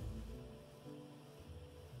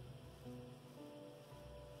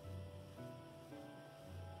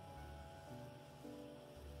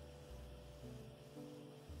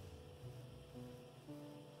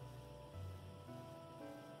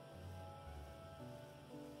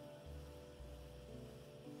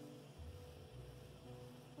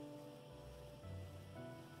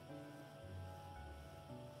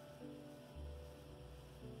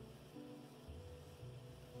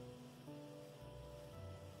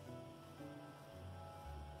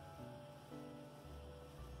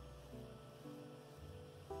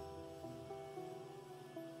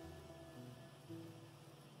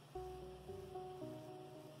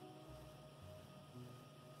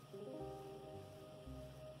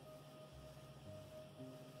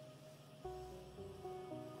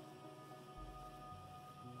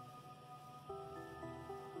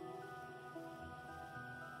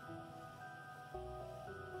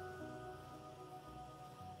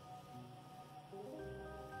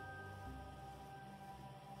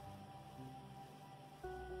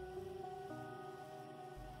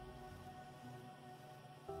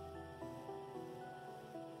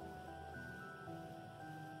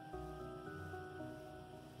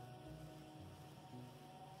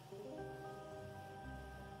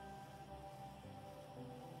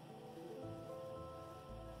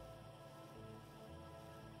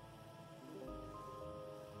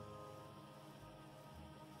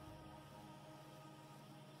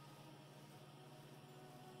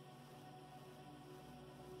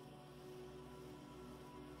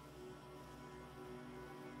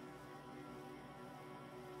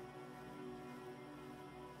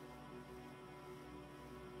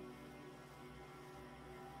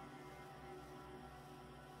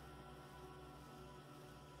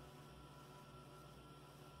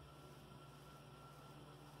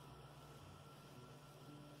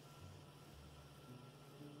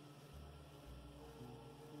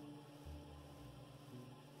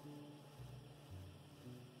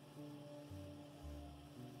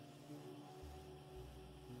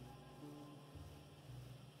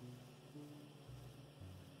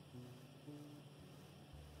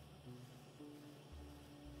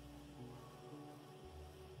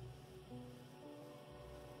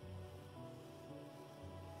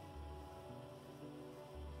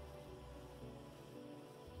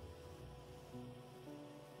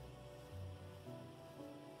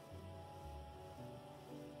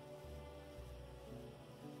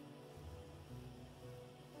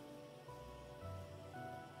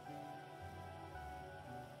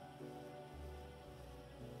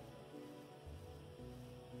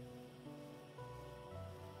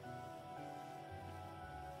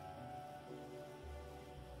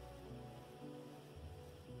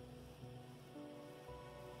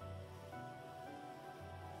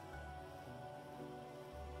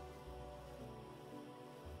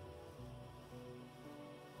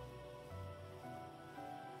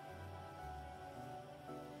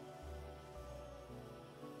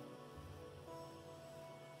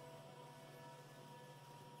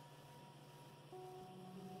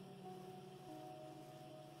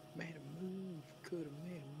 Made a move. Could have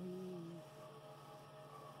made a move.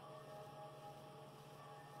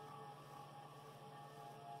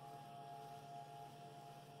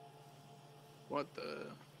 What the?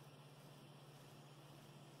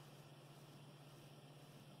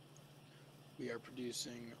 We are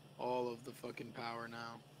producing all of the fucking power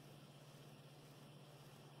now.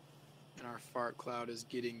 And our fart cloud is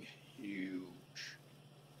getting huge.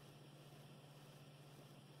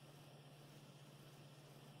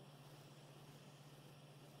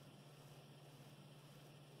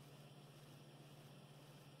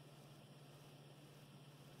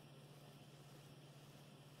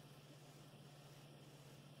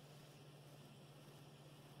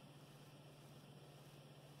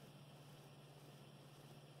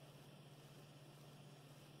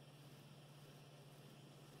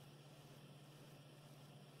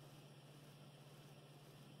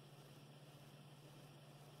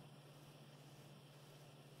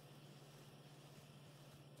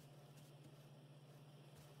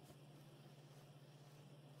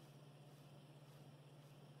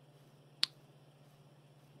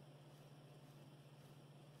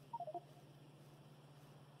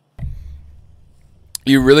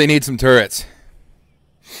 You really need some turrets.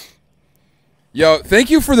 Yo, thank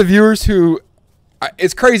you for the viewers who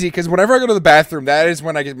It's crazy because whenever I go to the bathroom, that is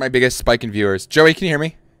when I get my biggest spike in viewers. Joey, can you hear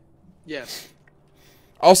me? Yes.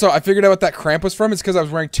 Also, I figured out what that cramp was from. It's because I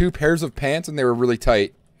was wearing 2 pairs of pants and they were really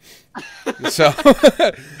tight. So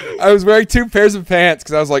I was wearing 2 pairs of pants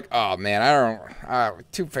because I was like, oh man, I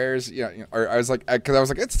don't 2 pairs. Yeah, or I was like, because I was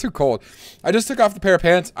like, it's too cold. I just took off the pair of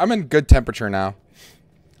pants. I'm in good temperature now.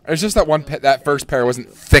 It's just that that first pair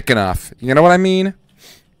wasn't thick enough. You know what I mean?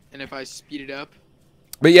 And if I speed it up.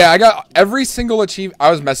 But yeah, I got every single achievement.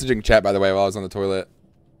 I was messaging chat, by the way, while I was on the toilet.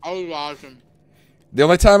 I was awesome. The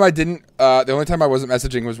only time I didn't, the only time I wasn't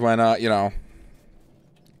messaging was when, you know,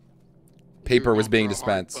 paper was being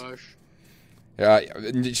dispensed.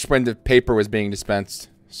 Just when the paper was being dispensed.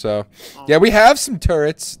 So, yeah, we have some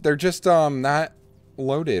turrets. They're just not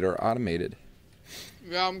loaded or automated.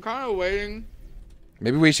 Yeah, I'm kind of waiting.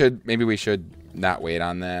 Maybe we should not wait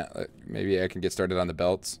on that. Maybe I can get started on the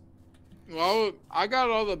belts. Well, I got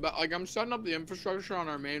all the like I'm setting up the infrastructure on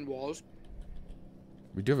our main walls.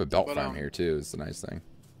 We do have a belt farm here too. It's a nice thing.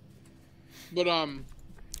 But I don't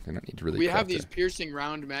need to really. We have these piercing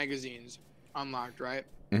round magazines unlocked, right?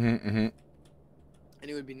 And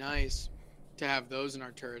it would be nice to have those in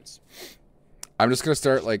our turrets. I'm just gonna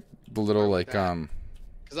start like the little like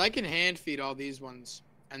because I can hand feed all these ones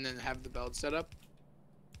and then have the belt set up.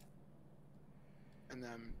 And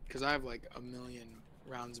then because I have like 1 million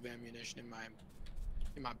rounds of ammunition in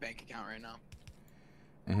my bank account right now.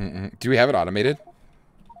 Do we have it automated?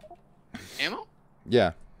 Ammo?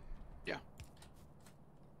 Yeah. Yeah.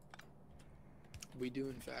 We do,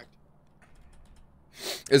 in fact.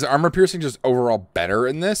 Is armor piercing just overall better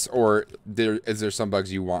in this, or is there some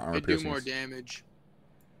bugs you want armor piercing? They do more damage.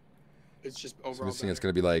 It's just overall. So this thing is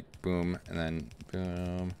gonna be like boom and then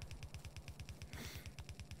boom.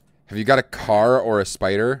 Have you got a car or a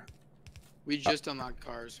spider? We just unlocked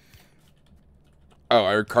cars. Oh,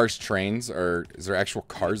 are cars trains, or is there actual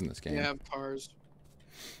cars in this game? We have cars.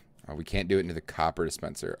 Oh, we can't do it into the copper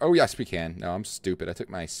dispenser. Oh, yes, we can. No, I'm stupid. I took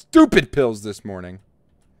my stupid pills this morning.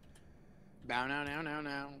 Bow now, now, now,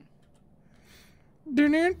 now.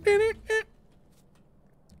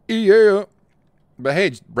 Yeah. But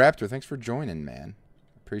hey, Raptor, thanks for joining, man.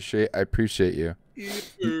 I appreciate you.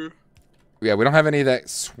 Yeah, we don't have any of that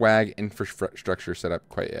swag infrastructure set up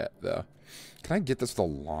quite yet, though. Can I get this with a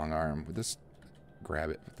long arm? Would this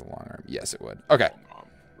grab it with the long arm? Yes, it would. Okay.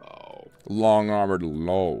 Long armored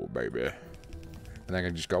low, baby. And I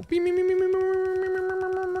can just go.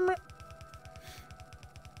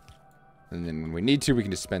 And then when we need to, we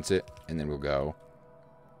can dispense it, and then we'll go.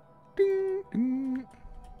 Ding, ding.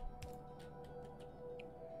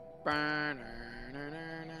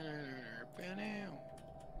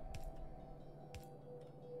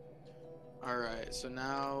 Alright, so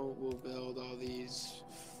now we'll build all these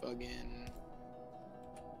fucking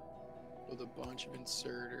with a bunch of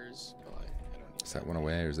inserters. Oh, I don't need is that one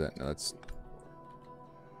away, or is that no? That's 7,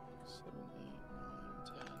 8, 9,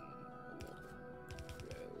 10, 11,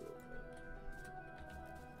 12,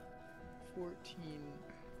 14,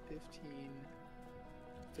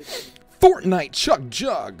 15. Fortnite Chuck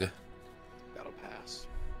Jug. That'll pass.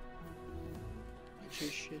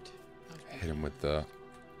 Just shit. Hit him with the.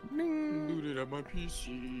 Looted at my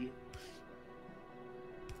PC.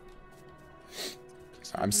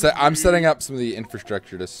 I'm setting up some of the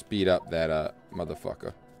infrastructure to speed up that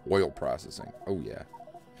motherfucker oil processing. Oh yeah.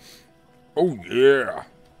 Oh yeah.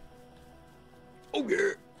 Oh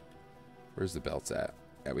yeah. Where's the belts at?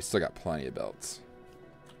 Yeah, we still got plenty of belts.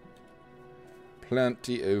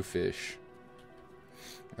 Plenty of fish.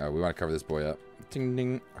 Oh, we want to cover this boy up. Ding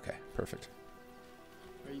ding. Okay, perfect.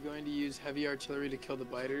 Are you going to use heavy artillery to kill the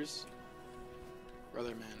biters?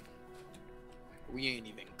 Brother, man. We ain't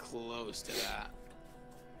even close to that.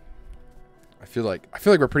 I feel like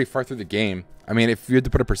we're pretty far through the game. I mean, if you had to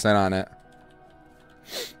put a percent on it.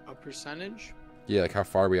 A percentage? Yeah, like how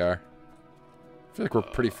far we are. I feel like we're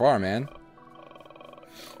pretty far, man. No.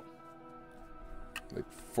 Like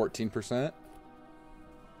 14%?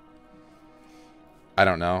 I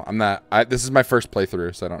don't know. I'm not. This is my first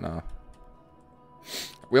playthrough, so I don't know.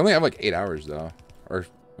 We only have like 8 hours though, or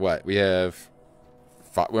what? We have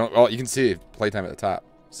 5. Well, you can see playtime at the top,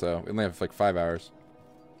 so we only have like 5 hours.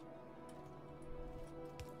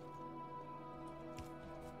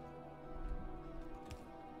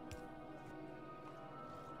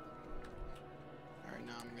 All right,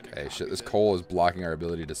 now I'm gonna. Hey, shit! This coal is blocking our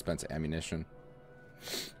ability to dispense ammunition.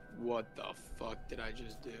 What the fuck did I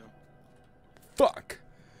just do? Fuck.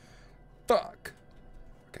 Fuck.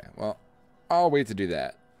 Okay, well, I'll wait to do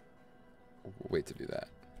that. We'll wait to do that.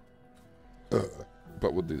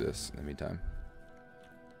 But we'll do this in the meantime.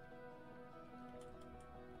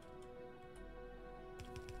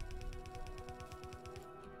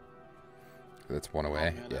 That's one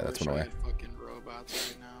away. Man, Yeah, I that's wish one I away. had fucking robots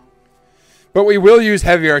right now. But we will use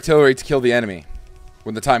heavy artillery to kill the enemy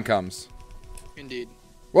when the time comes. Indeed.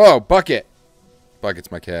 Whoa, Bucket.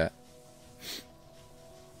 Bucket's my cat.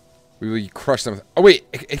 We will crush them. Oh, wait.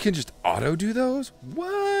 It can just auto-do those?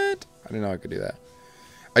 What? I didn't know I could do that.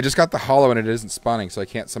 I just got the hollow and it isn't spawning, so I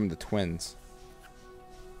can't summon the twins.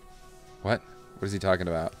 What? What is he talking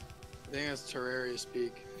about? I think that's Terraria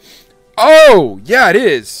speak. Oh, yeah, it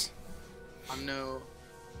is. I'm no...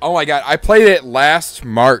 Oh, my God. I played it last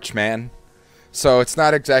March, man. So it's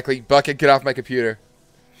not exactly... Bucket, get off my computer.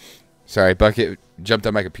 Sorry, Bucket jumped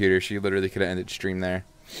on my computer. She literally could have ended stream there.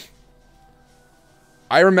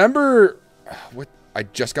 I remember... What? I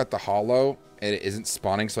just got the hollow, and it isn't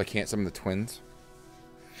spawning, so I can't summon the twins.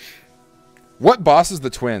 What boss is the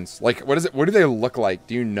twins? Like, what is it? What do they look like?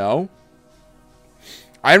 Do you know?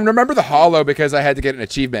 I remember the hollow because I had to get an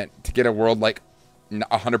achievement to get a world, like,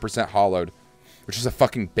 100% hollowed. Which is a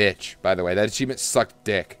fucking bitch, by the way. That achievement sucked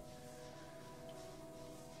dick.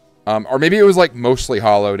 Or maybe it was like mostly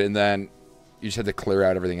hollowed and then you just had to clear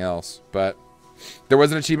out everything else. But there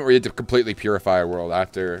was an achievement where you had to completely purify a world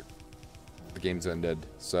after the game's ended.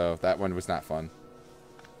 So that one was not fun.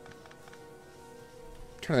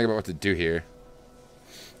 I'm trying to think about what to do here.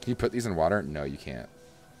 Can you put these in water? No, you can't.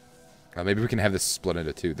 Maybe we can have this split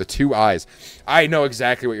into two. The two eyes. I know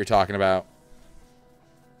exactly what you're talking about.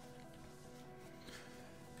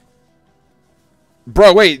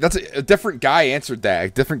 Bro, wait, that's a different guy answered that. A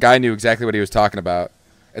different guy knew exactly what he was talking about.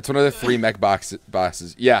 It's one of the 3 mech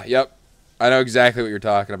bosses. Yeah, yep. I know exactly what you're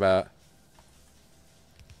talking about.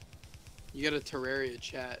 You got a Terraria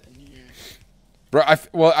chat in here. Bro, I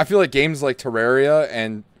feel like games like Terraria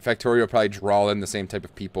and Factorio probably draw in the same type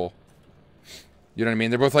of people. You know what I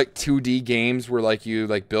mean? They're both like 2D games where like you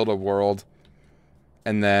like build a world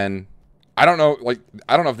and then I don't know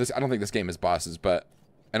if this I don't think this game has bosses, but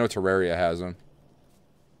I know Terraria has them.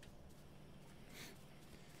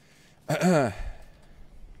 I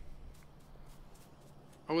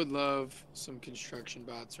would love some construction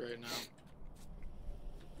bots right now.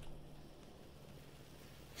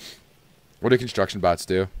 What do construction bots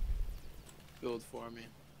do? Build for me.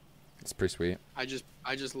 It's pretty sweet. I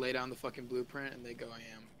just lay down the fucking blueprint and they go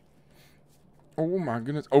ham. Oh my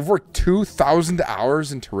goodness. Over 2,000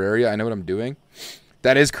 hours in Terraria. I know what I'm doing.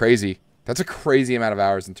 That is crazy. That's a crazy amount of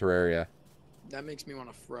hours in Terraria. That makes me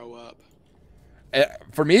want to throw up.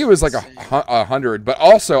 For me, it was like 100. But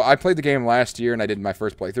also, I played the game last year and I did my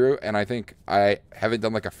first playthrough. And I think I haven't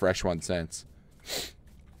done like a fresh one since.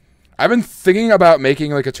 I've been thinking about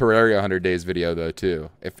making like a Terraria 100 days video though too.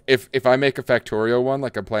 If I make a Factorio one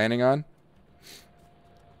like I'm planning on,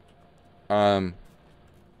 then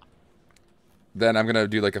I'm gonna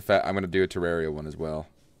do like I'm gonna do a Terraria one as well.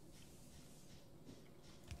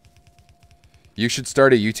 You should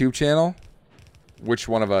start a YouTube channel. Which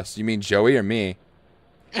one of us? You mean Joey or me?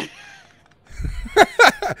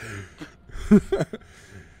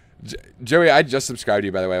 Joey, I just subscribed to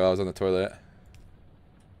you by the way while I was on the toilet.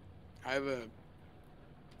 I have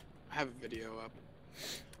a video up.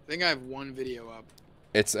 I think I have one video up.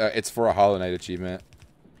 It's for a Hollow Knight achievement.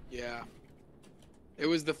 Yeah. It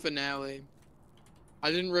was the finale.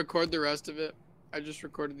 I didn't record the rest of it. I just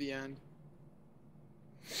recorded the end.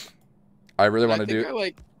 I really want to do.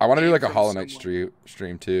 I want to do like a Hollow Knight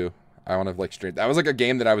stream too. I want to like stream. That was like a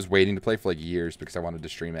game that I was waiting to play for like years because I wanted to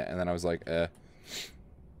stream it, and then I was like,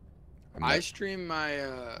 I stream my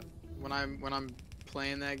when I'm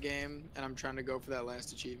playing that game and I'm trying to go for that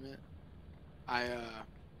last achievement. I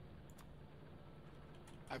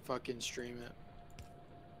fucking stream it.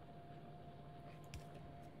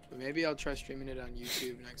 But maybe I'll try streaming it on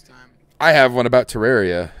YouTube next time. I have one about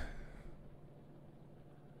Terraria.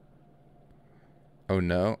 Oh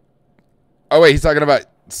no. Oh wait, he's talking about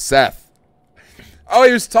Seth. Oh,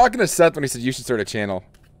 he was talking to Seth when he said you should start a channel.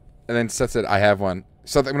 And then Seth said I have one.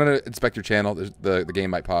 Seth, I'm gonna inspect your channel. The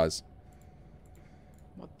game might pause.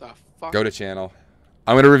 What the fuck? Go to channel.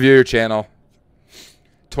 I'm gonna review your channel.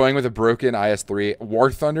 Toying with a broken IS-3.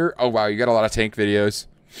 War Thunder. Oh wow, you got a lot of tank videos.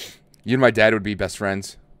 You and my dad would be best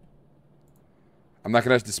friends. I'm not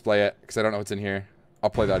gonna display it because I don't know what's in here. I'll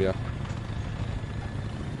play the audio.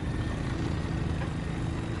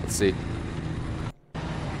 Let's see.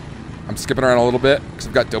 I'm skipping around a little bit because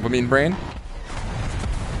I've got dopamine brain.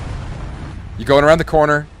 You're going around the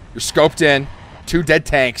corner. You're scoped in. 2 dead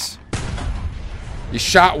tanks. You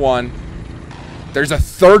shot one. There's a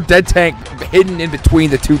 3rd dead tank hidden in between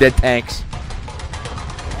the 2 dead tanks.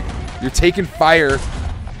 You're taking fire.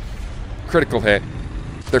 Critical hit.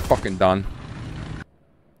 They're fucking done.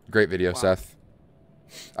 Great video, wow. Seth.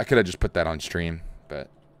 I could have just put that on stream, but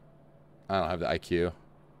I don't have the IQ.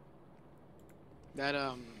 That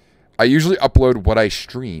I usually upload what I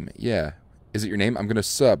stream. Yeah. Is it your name? I'm gonna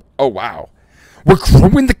sub. Oh wow. We're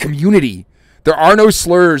growing the community. There are no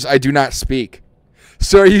slurs I do not speak.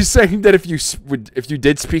 So are you saying that if you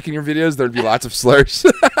did speak in your videos, there'd be lots of slurs?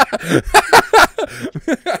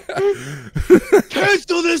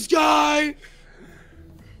 cancel this guy.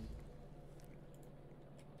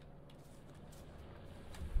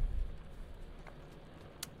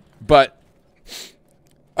 But,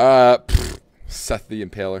 Seth the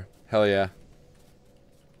Impaler. Hell yeah.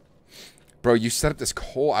 Bro, you set up this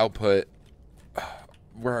coal output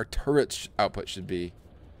where our turret output should be.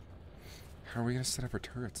 How are we going to set up our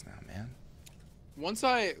turrets now, man? Once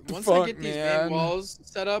I Fuck, get these man. main walls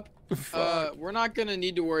set up, Fuck. we're not going to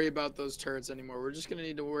need to worry about those turrets anymore. We're just going to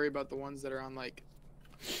need to worry about the ones that are on, like,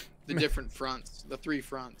 the different fronts. The 3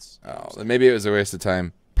 fronts. Oh, then maybe it was a waste of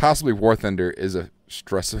time. Possibly War Thunder is a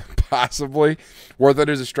possibly War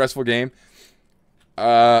Thunder is a stressful game.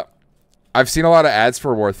 I've seen a lot of ads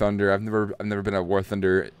for War Thunder. I've never been a War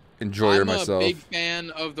Thunder enjoyer myself. I'm a big fan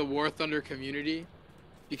of the War Thunder community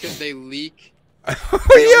because they leak Oh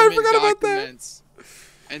yeah, I forgot about that. documents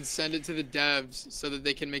and send it to the devs so that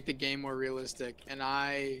they can make the game more realistic. And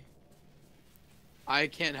I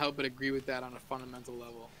can't help but agree with that on a fundamental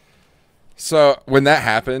level. So when that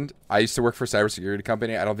happened, I used to work for a cybersecurity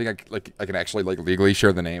company. I don't think I can actually like legally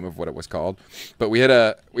share the name of what it was called, but we had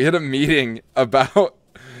a meeting about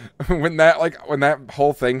when that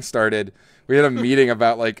whole thing started. We had a meeting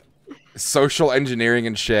about like social engineering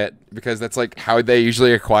and shit because that's like how they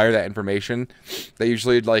usually acquire that information. They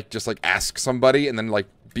usually like just like ask somebody and then like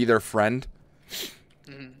be their friend.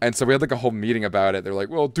 And so we had like a whole meeting about it. They're like,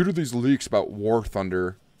 well, due to these leaks about War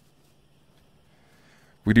Thunder,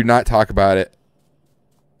 we do not talk about it.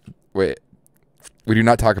 Wait. We do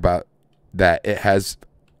not talk about that. It has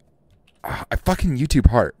a fucking YouTube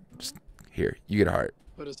heart. Just here, you get a heart.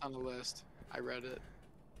 Put us on the list. I read it.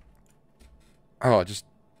 Oh, just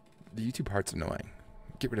the YouTube heart's annoying.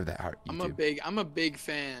 Get rid of that heart. YouTube. I'm a big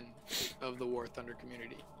fan of the War Thunder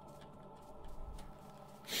community.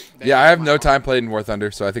 Yeah, I have no time played in War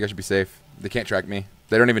Thunder, so I think I should be safe. They can't track me.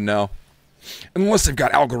 They don't even know. Unless they've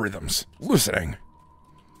got algorithms listening.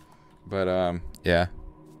 But, yeah.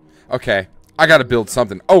 Okay. I gotta build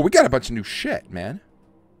something. Oh, we got a bunch of new shit, man.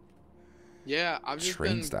 Yeah, I've just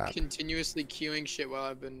Train been stop. continuously queuing shit while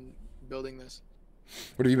I've been building this.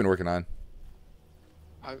 What have you been working on?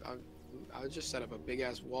 I just set up a big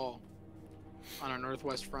ass wall on our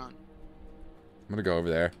northwest front. I'm gonna go over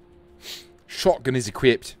there. Shotgun is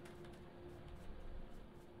equipped.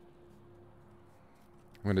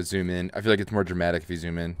 I'm gonna zoom in. I feel like it's more dramatic if you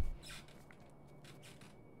zoom in.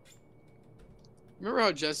 Remember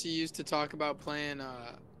how Jesse used to talk about playing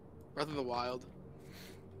Breath of the Wild?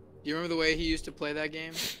 Do you remember the way he used to play that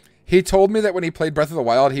game? He told me that when he played Breath of the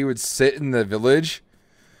Wild, he would sit in the village.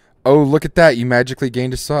 Oh, look at that. You magically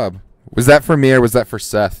gained a sub. Was that for me or was that for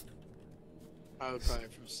Seth? I would probably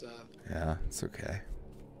from Seth. Yeah, it's okay.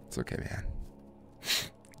 It's okay, man.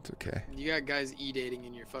 It's okay. You got guys e-dating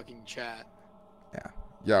in your fucking chat. Yeah.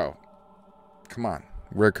 Yo. Come on.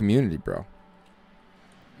 We're a community, bro.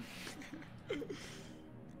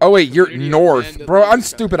 Oh, wait. You're Community north. abandoned Bro, I'm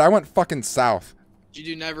this guy. stupid. I went fucking south. Did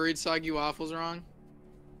you never eat soggy waffles wrong?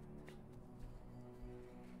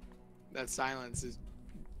 That silence is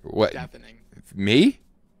What? deafening. Me?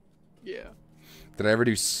 Yeah. Did I ever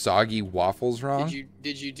do soggy waffles wrong?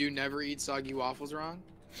 Did you do never eat soggy waffles wrong?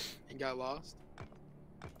 And got lost?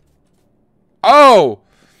 Oh!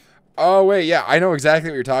 Oh, wait. Yeah, I know exactly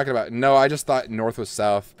what you're talking about. No, I just thought north was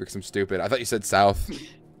south because I'm stupid. I thought you said south.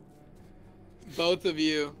 Both of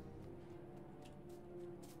you.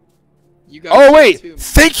 You got Oh, shit wait. too.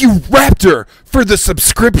 Thank you, Raptor, for the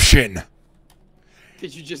subscription.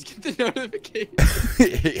 Did you just get the notification?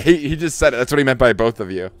 he just said it. That's what he meant by both of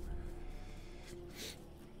you.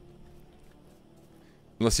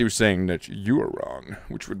 Unless he was saying that you are wrong,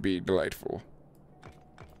 which would be delightful.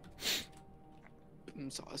 Let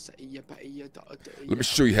me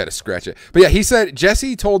show you how to scratch it. But yeah, he said,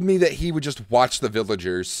 Jesse told me that he would just watch the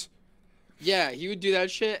villagers. Yeah, he would do that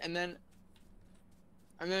shit, and then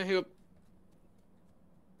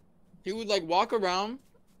he would like walk around,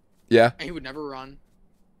 Yeah. and he would never run.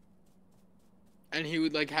 And he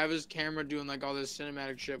would like have his camera doing like all this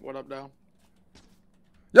cinematic shit. What up, though?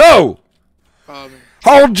 Yo! Um,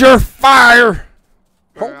 Hold your fire! Right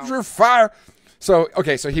Hold out. your fire! So,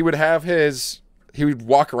 okay, so he would have his... He would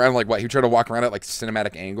walk around like what? He would try to walk around at like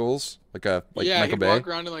cinematic angles? Like yeah, Michael he'd Bay? walk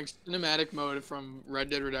around in like cinematic mode from Red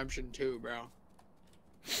Dead Redemption 2, bro.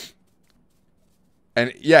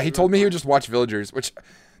 And yeah, he told me he would just watch villagers, which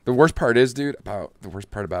The worst part is, dude, about Breath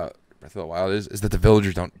of the Wild is that the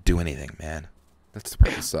villagers don't do anything, man. That's the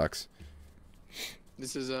part that sucks.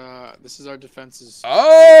 This is our defenses.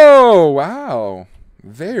 Oh, wow.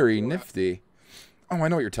 Very nifty. Oh, I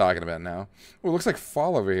know what you're talking about now. Oh, it looks like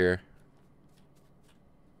fall over here.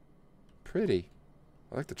 Pretty.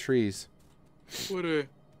 I like the trees. Pretty.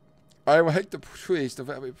 I like the trees. They're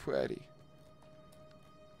very pretty.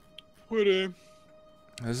 Pretty.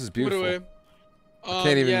 This is beautiful. Pretty. I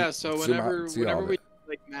can't even yeah, so zoom out whenever and see all of we it.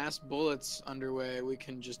 like mass bullets underway, we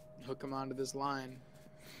can just hook them onto this line.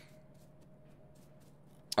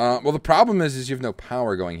 Well, the problem is you have no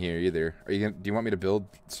power going here either. Do you want me to build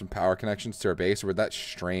some power connections to our base, or would that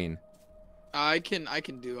strain? I can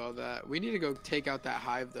do all that. We need to go take out that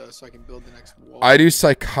hive though, so I can build the next wall. I do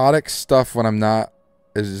psychotic stuff when I'm not.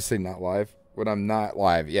 Is it say not live? When I'm not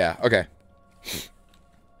live, yeah. Okay.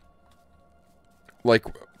 Like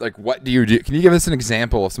what do you do? Can you give us an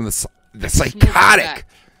example of some of the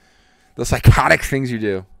psychotic things you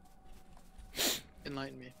do?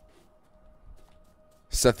 Enlighten me.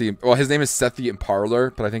 Seth well, his name is Seth the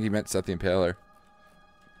Impaler, but I think he meant Seth the Impaler.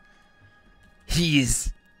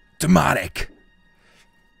 He's demonic.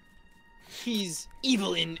 He's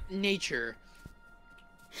evil in nature.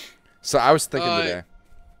 So I was thinking today.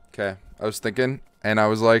 Okay, I was thinking, and I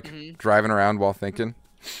was like driving around while thinking,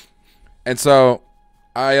 and so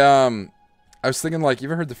I was thinking, like, you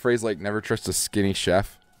ever heard the phrase like never trust a skinny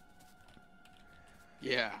chef?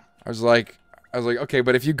 Yeah. I was like, okay,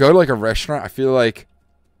 but if you go to like a restaurant, I feel like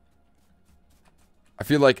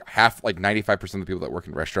half, like 95% of the people that work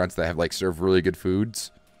in restaurants that have like serve really good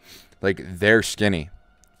foods, like they're skinny.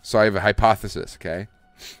 So I have a hypothesis, okay?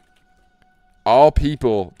 All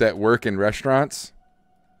people that work in restaurants,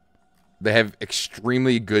 they have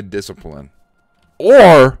extremely good discipline,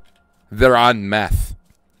 or they're on meth.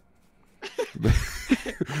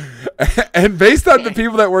 And based on the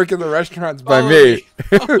people that work in the restaurants by me,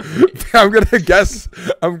 I'm gonna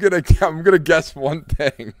guess one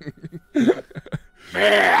thing.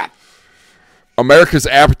 America's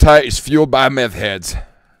appetite is fueled by meth heads.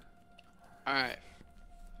 All right.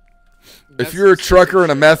 If you're a trucker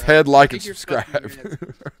and a meth head, like and subscribe.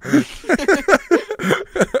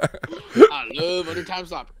 I love undertime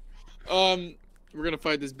stopper. We're gonna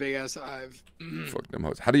fight this big ass hive. Fuck them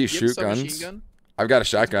hoes. How do you shoot guns? Machine gun? I've got a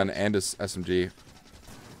shotgun and a SMG.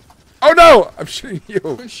 Oh no! I'm shooting you.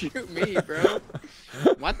 Don't shoot me, bro.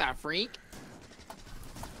 What the freak?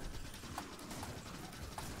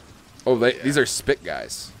 Oh, these are spit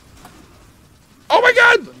guys. Oh my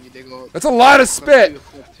god! That's a lot of spit.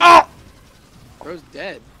 Oh! Bro's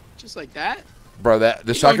dead. Just like that? Bro,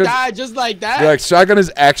 the shotgun died just like that? Like, shotgun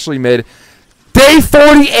is actually mid. Day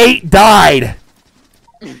 48 died!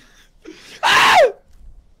 Ah!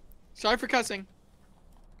 Sorry for cussing.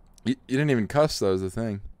 You didn't even cuss, though, is the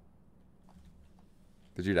thing.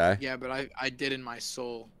 Did you die? Yeah, but I did in my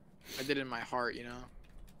soul. I did in my heart, you know?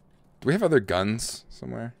 Do we have other guns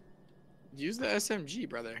somewhere? Use the SMG,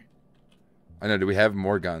 brother. I know, do we have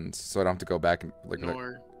more guns so I don't have to go back and look at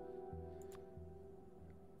it?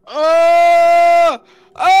 Oh!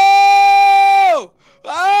 Oh!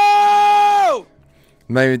 Oh!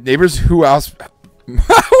 My neighbor's house.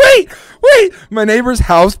 wait! My neighbor's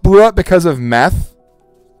house blew up because of meth.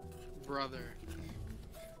 Brother.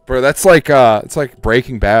 Bro, that's like it's like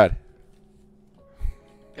Breaking Bad.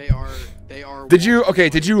 They are. Did you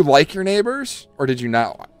like your neighbors or did you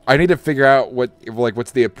not? I need to figure out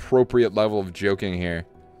what's the appropriate level of joking here.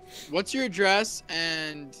 What's your address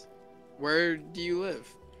and where do you live?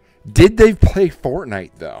 Did they play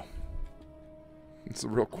Fortnite though? It's a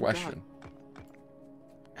real question.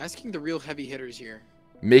 Asking the real heavy hitters here.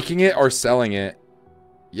 Making it or selling it?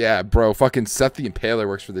 Yeah, bro. Fucking Seth the Impaler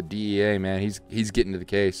works for the DEA, man. He's getting to the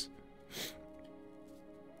case.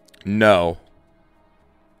 No.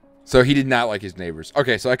 So he did not like his neighbors.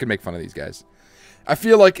 Okay, so I could make fun of these guys. I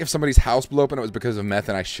feel like if somebody's house blew up and it was because of meth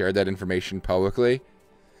and I shared that information publicly,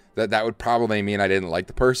 that would probably mean I didn't like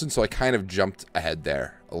the person. So I kind of jumped ahead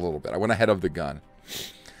there a little bit. I went ahead of the gun.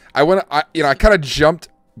 I kind of jumped.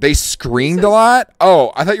 They screamed a lot.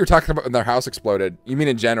 Oh, I thought you were talking about when their house exploded. You mean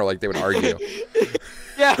in general, like they would argue.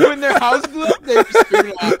 Yeah, when their house blew up, they were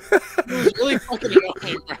screaming a lot. It was really fucking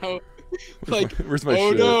annoying, bro. Like, where's my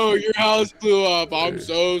oh shit? no, your house blew up. I'm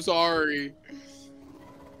so sorry.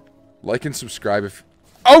 Like and subscribe if...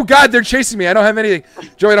 Oh, God, they're chasing me. I don't have anything.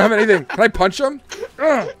 Joey, I don't have anything. Can I punch them?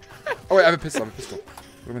 Ugh. Oh, wait, I have a pistol.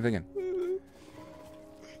 What am I thinking?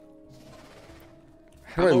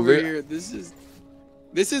 I'm over here.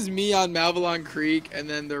 This is me on Malvalon Creek, and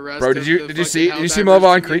then the rest. Bro, did you see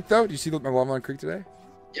Malvalon Creek though? Did you see Malvalon Creek today?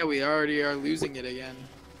 Yeah, we already are losing it again.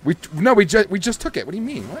 We just took it. What do you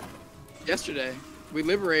mean? What? Yesterday, we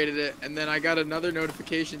liberated it, and then I got another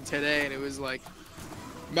notification today, and it was like,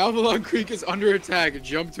 Malvalon Creek is under attack.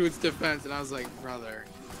 Jump to its defense, and I was like, brother.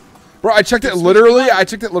 Bro, I checked it literally. I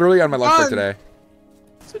checked it literally on my lunch break today.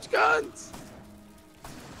 Switch guns.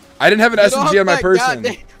 I didn't have an SMG on my person.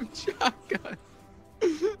 Shotgun.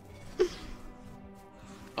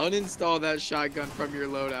 Uninstall that shotgun from your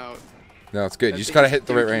loadout. No, it's good. You just gotta hit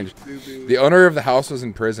the right range. The owner of the house was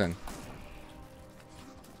in prison.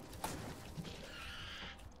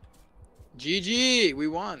 GG, we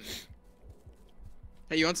won.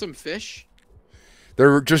 Hey, you want some fish?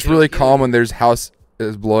 They're just really calm when there's house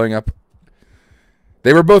is blowing up.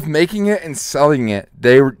 They were both making it and selling it.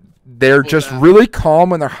 They're just really calm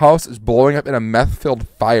when their house is blowing up in a meth-filled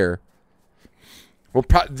fire. Well,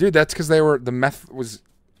 dude, that's because the meth was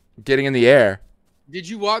getting in the air. Did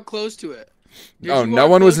you walk close to it? Oh, no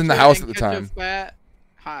one was in the house at the time.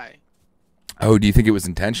 Hi. Oh, do you think it was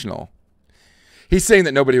intentional? He's saying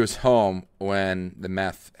that nobody was home when the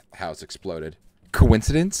meth house exploded.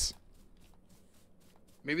 Coincidence?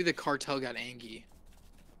 Maybe the cartel got angry.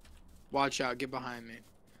 Watch out, get behind me.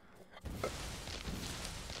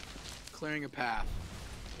 Clearing a path.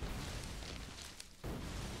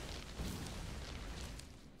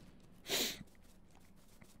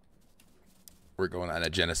 We're going on a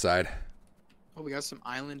genocide. Oh, we got some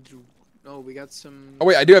island. No, we got some. Oh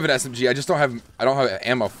wait, I do have an SMG. I don't have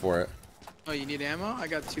ammo for it. Oh, you need ammo? I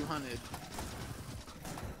got 200.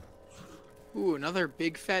 Ooh, another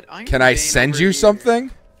big fat iron. Can I send you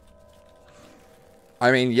something?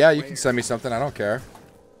 I mean, yeah, you can send me something. I don't care.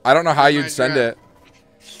 I don't know how you'd send it.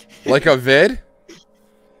 Like a vid?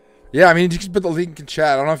 Yeah, I mean, you can put the link in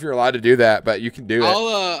chat. I don't know if you're allowed to do that, but you can do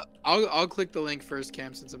it. I'll click the link first,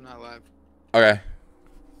 Cam, since I'm not live. Okay.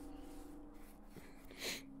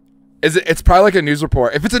 It's probably like a news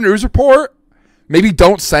report. If it's a news report, maybe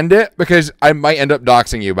don't send it because I might end up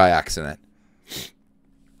doxing you by accident.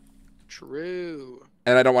 True.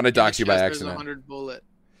 And I don't want to dox you by accident. 100 bullet.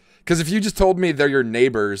 Because if you just told me they're your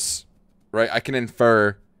neighbors, right, I can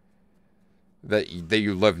infer that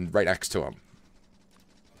you live right next to them.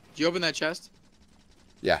 Did you open that chest?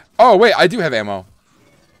 Yeah. Oh, wait, I do have ammo.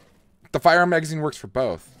 The firearm magazine works for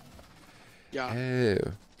both. Yeah.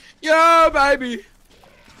 Ew. Yo, baby.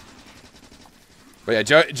 But yeah,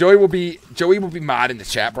 Joey will be modding the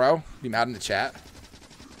chat, bro. Be modding the chat.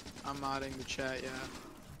 I'm modding the chat, yeah.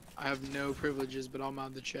 I have no privileges, but I'll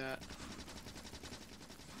mod the chat.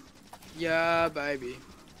 Yeah, baby.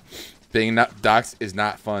 Being not doxxed is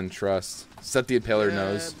not fun, trust. Set the impaler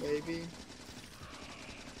knows. Baby.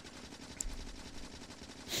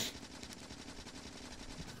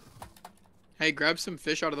 Hey, grab some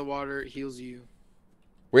fish out of the water. It heals you.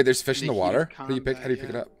 Wait, there's fish in the water? How do you pick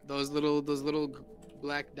it up? Those little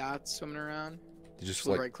black dots swimming around. You just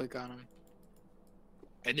like right click on them.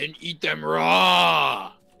 And then eat them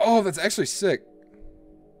raw. Oh, that's actually sick.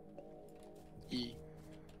 E.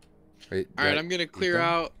 Wait, all right, I'm gonna clear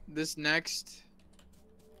out this next.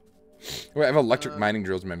 Wait, I have electric mining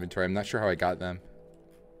drills in my inventory. I'm not sure how I got them.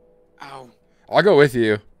 Ow. I'll go with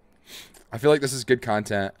you. I feel like this is good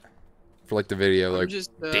content for like the video. Like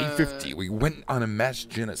day 50, we went on a mass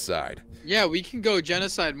genocide. Yeah, we can go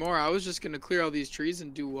genocide more. I was just gonna clear all these trees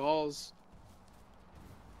and do walls.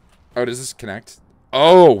 Oh, does this connect?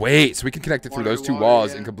 Oh, wait, so we can connect it through those two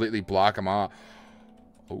walls and completely block them off.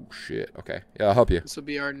 Oh shit. Okay. Yeah, I'll help you. This will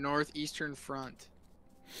be our northeastern front.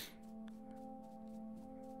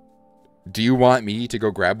 Do you want me to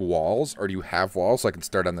go grab walls, or do you have walls so I can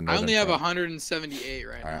start on the northern I only have front? 178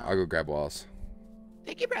 right now. All right, I'll go grab walls.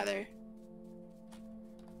 Thank you, brother.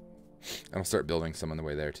 And I'll start building some on the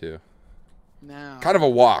way there too. Now. Kind of a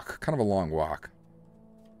walk. Kind of a long walk.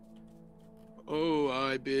 Oh,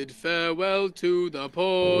 I bid farewell to the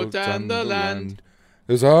port and the land.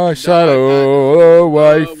 As I shadow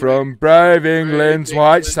away from brave England's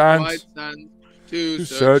white sands to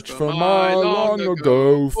search for my long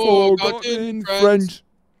ago forgotten friends,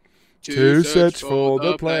 to search for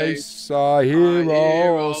the place I hear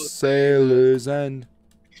all sailors end.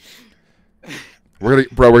 We're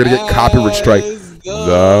gonna get copyright strike.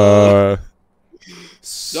 The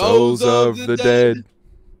souls of the dead.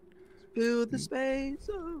 Fill the space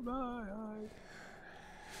of my eyes.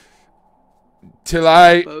 Till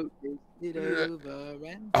I. Oh,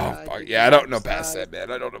 fuck. Yeah, I don't know past that,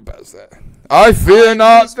 man. I don't know past that. I fear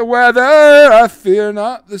not the weather. I fear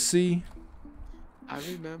not the sea. I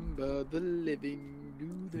remember the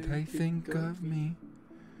living. Do they think of me?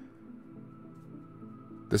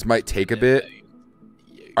 This might take a bit.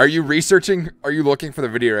 Are you researching? Are you looking for the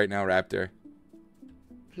video right now, Raptor?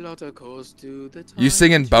 Plot a course to the You time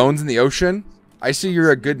singing to Bones in the Ocean? I see you're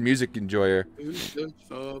a good music enjoyer. search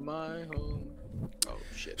for my home. Oh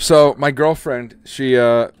shit. So my girlfriend, she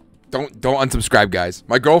don't unsubscribe, guys.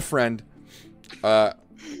 My girlfriend, the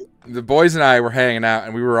boys and I were hanging out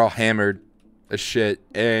and we were all hammered as shit,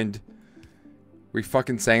 and we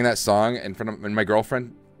fucking sang that song in front of, and my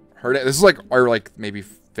girlfriend heard it. This is like our like maybe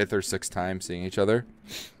 5th or 6th time seeing each other.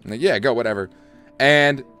 I'm like, yeah, go, whatever.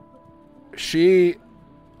 And she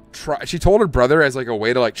told her brother as like a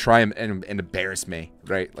way to like try and embarrass me,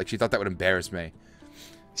 right? Like she thought that would embarrass me.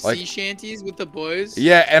 Like, sea shanties with the boys.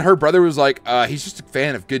 yeah, and her brother was like, he's just a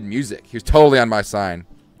fan of good music. He was totally on my side.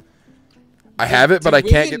 I have it, but I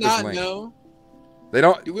can't get this link. They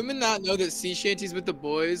don't. Do women not know that sea shanties with the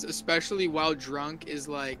boys, especially while drunk, is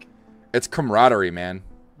like? It's camaraderie, man.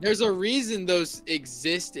 There's a reason those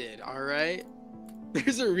existed. All right.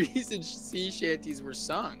 There's a reason sea shanties were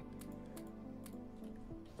sung.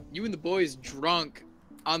 You and the boys drunk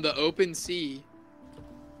on the open sea.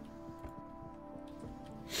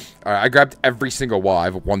 All right, I grabbed every single wall. I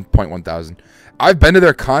have 1.1 thousand. I've been to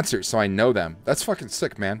their concerts, so I know them. That's fucking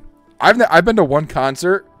sick, man. I've been to one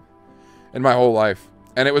concert in my whole life,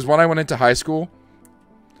 and it was when I went into high school.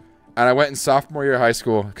 And I went in sophomore year of high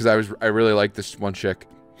school because I really liked this one chick,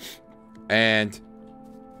 and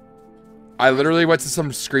I literally went to some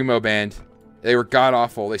screamo band. They were god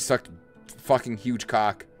awful. They sucked fucking huge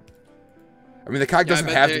cock. I mean, the cock doesn't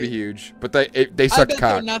have to be huge, but they sucked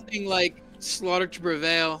cock. They're nothing like Slaughter to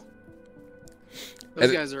Prevail.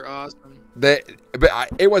 Those guys are awesome.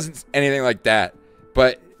 It wasn't anything like that,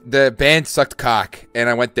 but the band sucked cock, and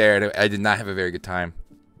I went there, and I did not have a very good time.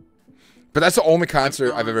 But that's the only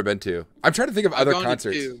concert I've ever been to. I'm trying to think of other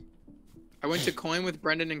concerts. I went to Coin with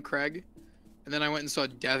Brendan and Craig, and then I went and saw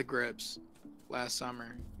Death Grips last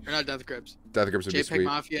summer. Or not Death Grips. Death Grips would be sweet. JPEG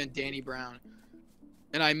Mafia and Danny Brown.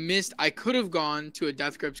 And I could have gone to a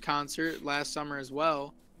Death Grips concert last summer as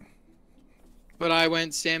well. But I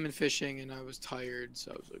went salmon fishing and I was tired,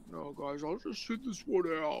 so I was like, no, guys, I'll just sit this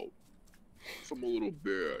one out. I'm a little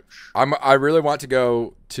bitch. I really want to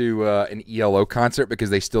go to an ELO concert because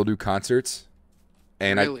they still do concerts.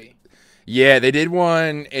 And really? Yeah, they did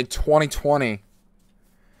one in 2020.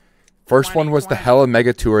 First one was the Hella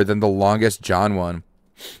Mega Tour, then the Longest John one.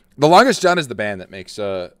 The Longest John is the band that makes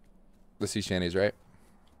the sea shanties, right?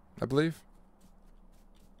 I believe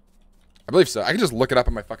so. I can just look it up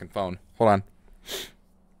on my fucking phone. Hold on.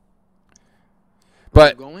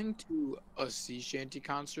 But going to a sea shanty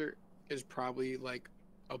concert is probably like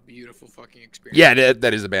a beautiful fucking experience. Yeah,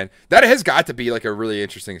 that is a band. That has got to be like a really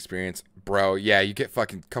interesting experience, bro. Yeah, you get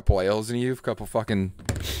fucking couple ales in you, couple fucking.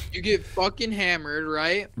 You get fucking hammered,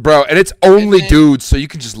 right? Bro, and it's only dudes, so you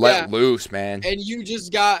can just let it loose, man. And you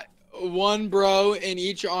just got one bro in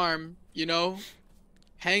each arm, you know,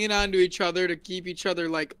 hanging on to each other to keep each other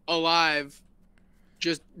like alive,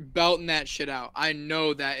 just belting that shit out. I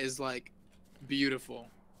know that is like beautiful.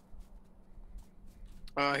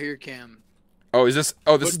 Here, Cam. Oh, is this?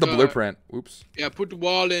 Oh, this is the blueprint. Oops. Yeah, put the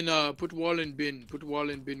wall in. Put the wall in bin. Put the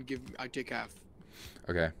wall in bin. I take half.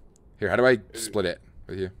 Okay. Here, how do I split it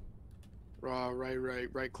with you?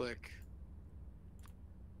 Right click.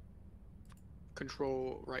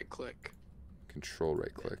 Control right click. Control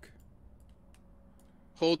right click.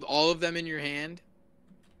 Hold all of them in your hand.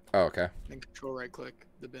 Oh, okay. Then control right click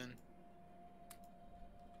the bin.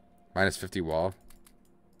 Minus 50 wall.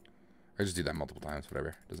 I just do that multiple times.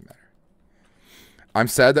 Whatever. Doesn't matter. I'm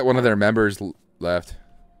sad that one of their members left.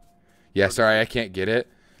 Yeah, sorry, I can't get it.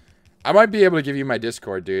 I might be able to give you my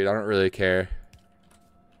Discord, dude. I don't really care.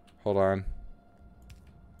 Hold on.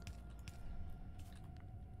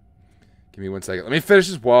 Give me 1 second. Let me finish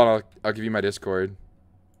this wall and I'll give you my Discord.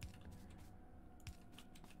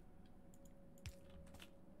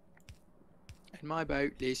 And my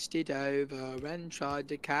boat listed over and tried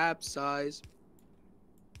to capsize.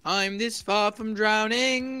 I'm this far from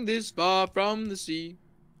drowning, this far from the sea.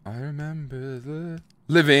 I remember the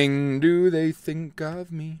living. Do they think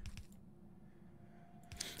of me?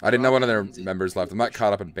 I didn't know one of their members left. I'm not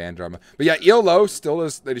caught up in band drama. But yeah, ELO still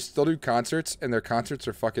is. They still do concerts, and their concerts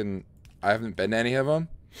are fucking. I haven't been to any of them,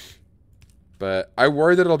 but I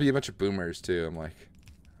worry that it'll be a bunch of boomers too. I'm like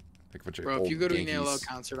a bunch of old if you go to an Yankees. ELO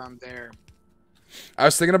concert, I'm there. I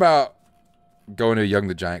was thinking about going to a Young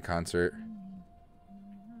the Giant concert.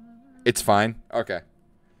 It's fine. Okay.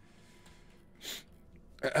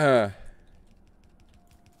 To a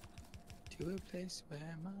place where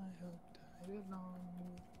my hope died along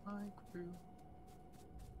with my crew.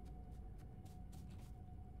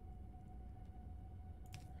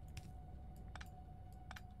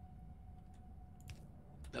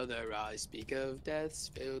 Though their eyes speak of deaths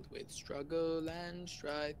filled with struggle and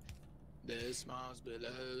strife, the smiles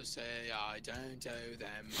below say I don't owe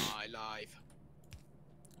them my life.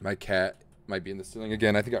 My cat might be in the ceiling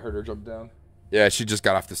again. I think I heard her jump down. Yeah, she just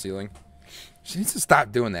got off the ceiling. She needs to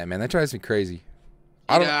stop doing that, man. That drives me crazy.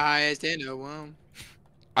 The highest in a womb.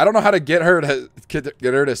 I don't know how to get her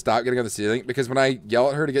to stop getting on the ceiling, because when I yell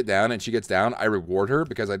at her to get down and she gets down, I reward her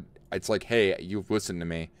because it's like, hey, you've listened to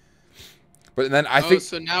me. But then I think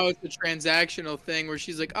so now it's a transactional thing where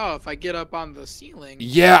she's like, oh, if I get up on the ceiling,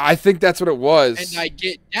 yeah, I think that's what it was. and I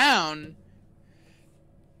get down,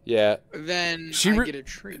 yeah, then I get a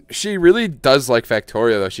treat. She really does like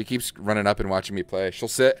Factorio though. She keeps running up and watching me play. She'll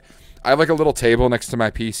sit. I have like a little table next to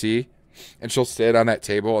my PC, and she'll sit on that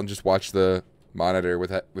table and just watch the monitor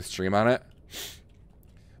with stream on it.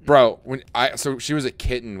 Bro, so she was a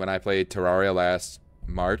kitten when I played Terraria last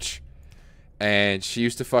March, and she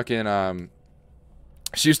used to fucking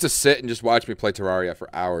she used to sit and just watch me play Terraria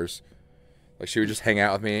for hours. Like, she would just hang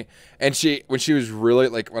out with me. And when she was really,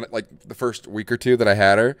 like, the first week or two that I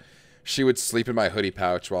had her, she would sleep in my hoodie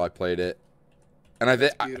pouch while I played it. And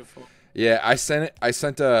That's beautiful. Yeah, I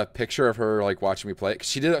sent a picture of her, like, watching me play it. 'Cause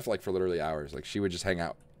she did it for literally hours. Like, she would just hang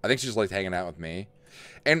out. I think she just liked hanging out with me.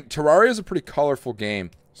 And Terraria is a pretty colorful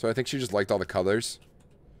game. So I think she just liked all the colors.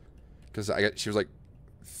 Because she was, like,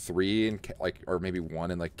 3 in, or maybe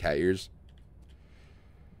 1 in, like, cat ears.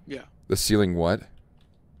 Yeah. The ceiling what?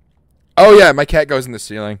 Oh yeah, my cat goes in the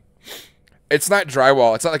ceiling. It's not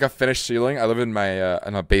drywall. It's not like a finished ceiling. I live in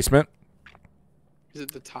in a basement. Is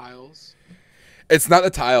it the tiles? It's not the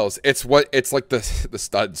tiles. It's like the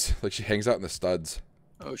studs. Like, she hangs out in the studs.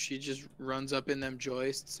 Oh, she just runs up in them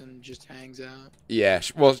joists and just hangs out. Yeah.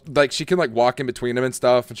 Well, like, she can like walk in between them and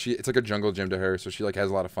stuff, and it's like a jungle gym to her, so she like has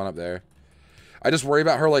a lot of fun up there. I just worry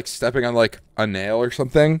about her like stepping on like a nail or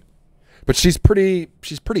something. But she's pretty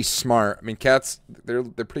smart. I mean, cats, they're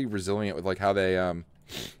pretty resilient with like how they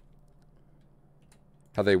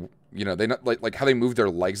they not like how they move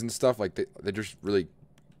their legs and stuff. Like they're just really,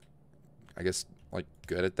 I guess, like,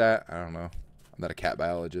 good at that. I don't know. I'm not a cat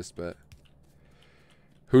biologist, but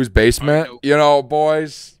whose basement? You know,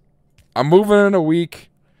 boys, I'm moving in a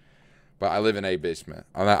week, but I live in a basement.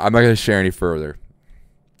 I'm not gonna share any further.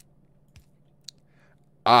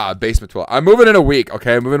 Basement 12. I'm moving in a week,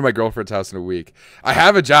 okay? I'm moving to my girlfriend's house in a week. I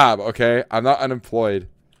have a job, okay? I'm not unemployed.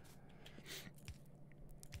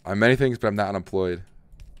 I'm many things, but I'm not unemployed.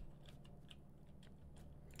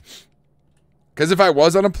 Because if I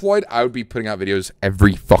was unemployed, I would be putting out videos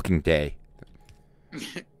every fucking day.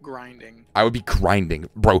 Grinding. I would be grinding.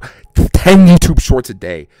 Bro, 10 YouTube shorts a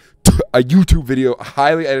day. A YouTube video, a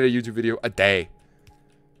highly edited YouTube video a day.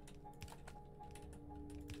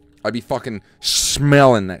 I'd be fucking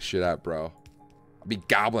smelling that shit out, bro. I'd be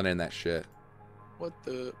gobbling in that shit. What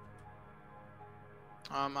the?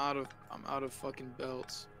 I'm out of fucking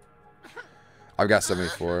belts. I've got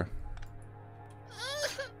 74.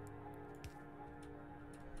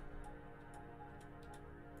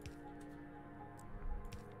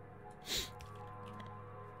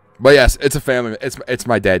 But yes, it's a family. It's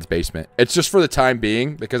my dad's basement. It's just for the time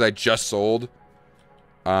being because I just sold.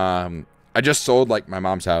 I just sold like my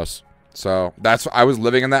mom's house, so I was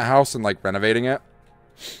living in that house and like renovating it.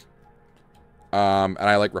 And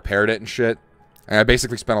I like repaired it and shit. And I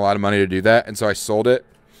basically spent a lot of money to do that, and so I sold it.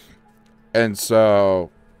 And so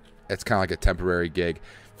it's kind of like a temporary gig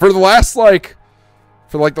for the last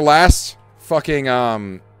the last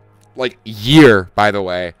fucking like year. By the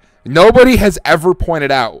way, nobody has ever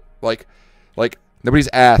pointed out like nobody's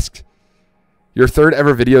asked. Your third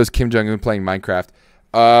ever video is Kim Jong-un playing Minecraft.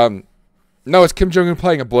 No, it's Kim Jong-un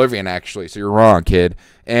playing Oblivion, actually, so you're wrong, kid.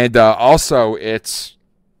 And also,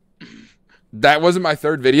 that wasn't my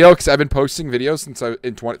third video, because I've been posting videos since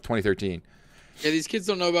in 2013. Yeah, these kids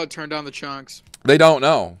don't know about Turn Down the Chunks. They don't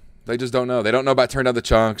know. They just don't know. They don't know about Turn Down the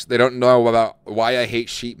Chunks. They don't know about Why I Hate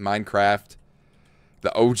Sheep Minecraft.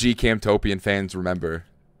 The OG Camtopian fans remember.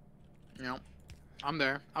 Yeah, I'm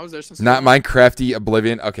there. I was there since... Not Minecrafty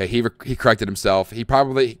Oblivion. Okay, he corrected himself. He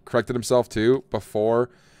probably corrected himself, too, before...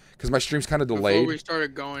 Because my stream's kind of delayed. Before we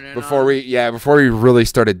started going in Before we really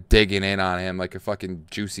started digging in on him like a fucking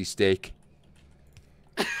juicy steak.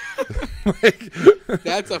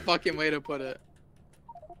 That's a fucking way to put it.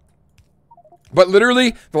 But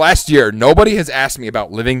literally, the last year, nobody has asked me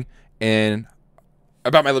about my living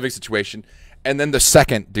situation. And then the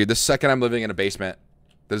second I'm living in a basement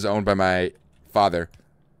that is owned by my father,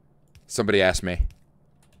 somebody asked me.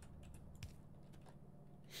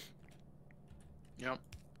 Yep.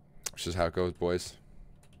 Which is how it goes, boys.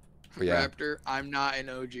 But yeah. Raptor, I'm not an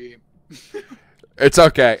OG. It's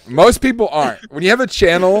okay. Most people aren't. When you have a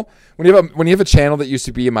channel, when you have a channel that used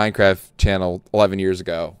to be a Minecraft channel 11 years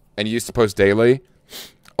ago, and you used to post daily,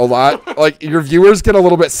 a lot like your viewers get a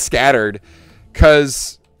little bit scattered,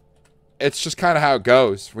 because it's just kind of how it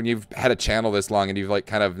goes when you've had a channel this long and you've like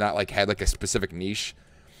kind of not like had like a specific niche,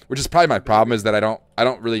 which is probably my problem, is that I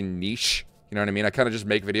don't really niche. You know what I mean? I kind of just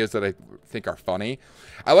make videos that I think are funny.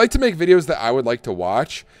 I like to make videos that I would like to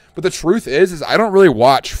watch, but the truth is I don't really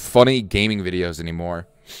watch funny gaming videos anymore,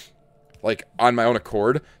 like on my own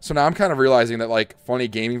accord. So now I'm kind of realizing that like funny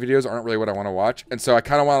gaming videos aren't really what I want to watch, and so I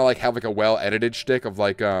kind of want to like have like a well-edited shtick of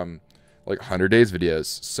like 100 days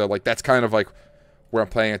videos. So like that's kind of like where I'm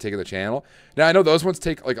planning on taking the channel. Now I know those ones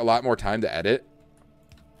take like a lot more time to edit,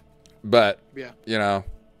 but Yeah. you know,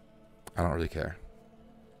 I don't really care.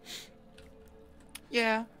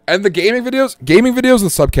 Yeah. And the gaming videos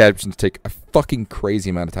with subcaptions take a fucking crazy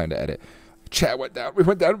amount of time to edit. Chat went down. We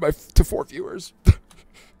went down to 4 viewers.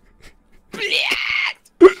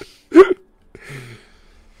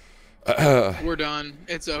 We're done.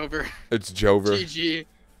 It's over. It's Jover. GG.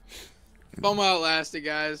 FOMO outlasted,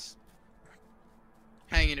 guys.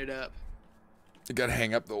 Hanging it up. You gotta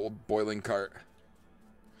hang up the old boiling cart.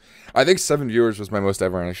 I think 7 viewers was my most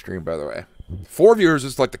ever on a stream, by the way. 4 viewers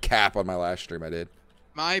was like the cap on my last stream I did.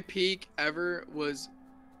 My peak ever was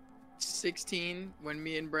 16 when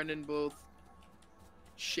me and Brendan both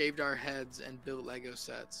shaved our heads and built Lego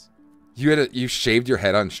sets. You shaved your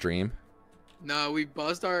head on stream? No, we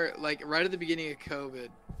buzzed our, like, right at the beginning of COVID.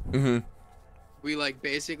 Mm-hmm. We, like,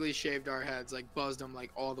 basically shaved our heads, like, buzzed them,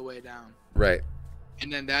 like, all the way down. Right.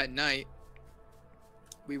 And then that night,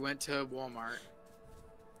 we went to Walmart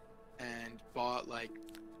and bought, like,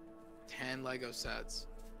 10 Lego sets.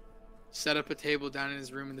 Set up a table down in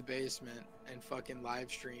his room in the basement and fucking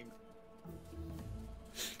live streamed.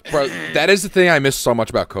 Bro, that is the thing I miss so much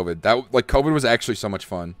about COVID. That like COVID was actually so much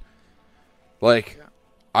fun. Like, yeah.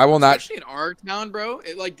 I will not. Especially in our town, bro,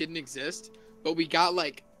 it like didn't exist, but we got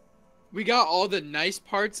all the nice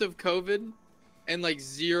parts of COVID, and like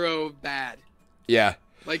zero bad. Yeah.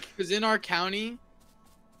 Like, cause in our county.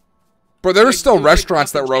 Bro, there were still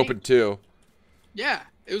restaurants that were open too. Yeah.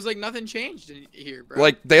 It was like nothing changed in here, bro.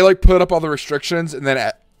 Like they like put up all the restrictions, and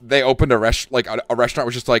then they opened a restaurant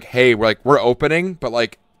was just like, hey, we're opening, but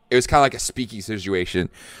like it was kind of like a speakeasy situation,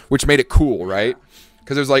 which made it cool, right?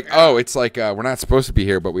 Because it was like, oh, it's like we're not supposed to be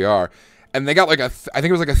here, but we are, and they got like I think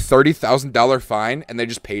it was like a $30,000 fine, and they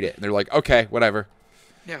just paid it, and they're like, okay, whatever.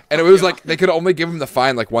 Yeah. And it was like they could only give them the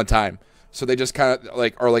fine like one time, so they just kind of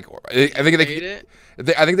like I think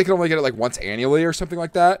I think they could only get it like once annually or something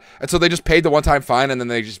like that. And so they just paid the one-time fine, and then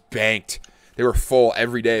they just banked. They were full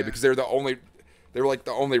every day because they were like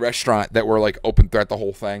the only restaurant that were like open throughout the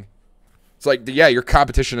whole thing. It's like, yeah, your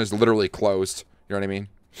competition is literally closed. You know what I mean?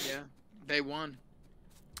 Yeah, they won.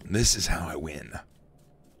 This is how I win.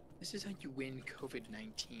 This is how you win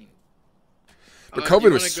COVID-19. But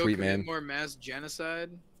COVID was sweet, man. More mass genocide.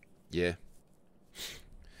 Yeah.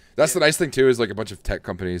 That's the nice thing too, is like a bunch of tech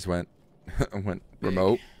companies went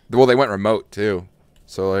remote. Well, they went remote too.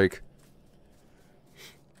 So like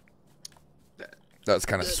that's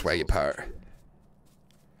kind of the swaggy part.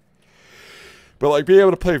 But like being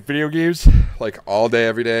able to play video games like all day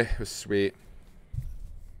every day was sweet.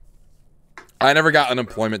 I never got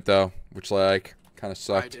unemployment though, which like kind of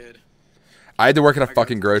sucked. I had to work at a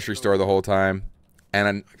fucking grocery store the whole time,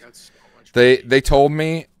 and they told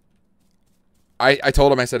me. I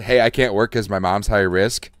told them, I said, hey, I can't work because my mom's high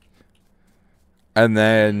risk. And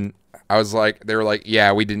then I was like, they were like,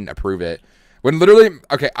 yeah, we didn't approve it. When literally,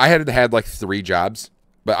 okay, I had like 3 jobs,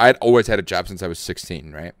 but I had always had a job since I was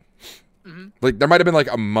 16, right? Mm-hmm. Like there might have been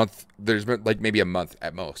like a month. There's been like maybe a month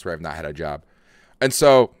at most where I've not had a job. And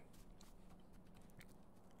so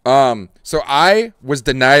I was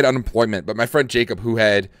denied unemployment, but my friend Jacob, who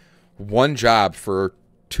had 1 job for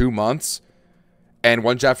 2 months and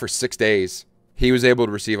 1 job for 6 days, he was able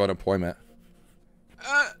to receive unemployment.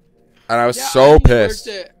 And I was so pissed.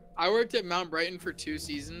 I worked at Mount Brighton for 2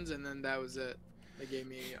 seasons, and then that was it. They gave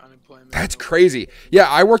me unemployment. That's crazy. Yeah,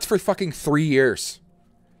 I worked for fucking 3 years,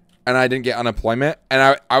 and I didn't get unemployment.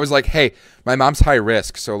 And I was like, hey, my mom's high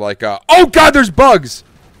risk, so like, oh god, there's bugs.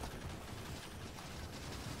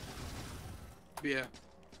 Yeah.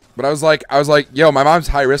 But I was like, yo, my mom's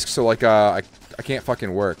high risk, so like, I can't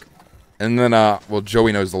fucking work. And then, well,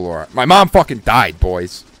 Joey knows the lore. My mom fucking died,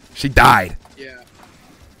 boys. She died. Yeah.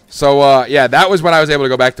 So, yeah, that was when I was able to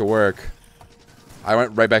go back to work. I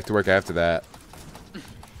went right back to work after that.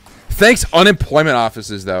 Thanks, unemployment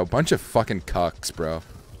offices, though. Bunch of fucking cucks, bro.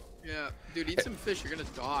 Yeah. Dude, eat some fish. You're gonna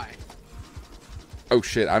die. Oh,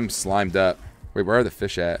 shit. I'm slimed up. Wait, where are the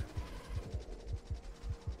fish at?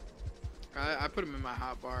 I put them in my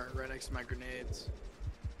hot bar right next to my grenades.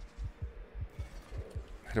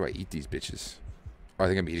 How do I eat these bitches? Oh, I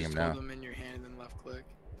think I'm eating them now. Hold them in your hand and then left click.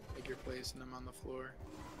 Like you're placing them on the floor.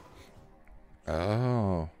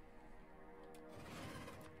 Oh.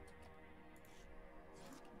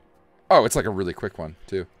 Oh, it's like a really quick one,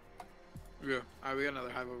 too. Yeah. Alright, we got another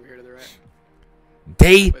hive over here to the right.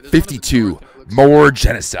 Day Wait, 52. More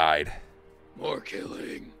genocide. More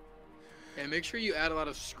killing. And make sure you add a lot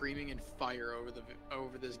of screaming and fire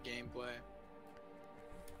over this gameplay.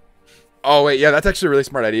 Oh, wait. Yeah, that's actually a really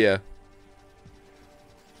smart idea.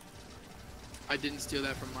 I didn't steal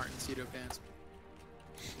that from Martin Cedo Pants.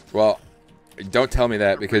 Well, don't tell me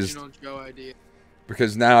that Original Joe idea.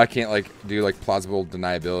 because now I can't like do like plausible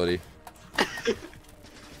deniability. Well,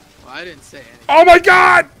 I didn't say anything. Oh my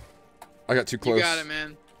god! I got too close. You got it,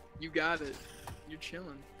 man. You got it. You're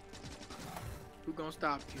chilling. Who gonna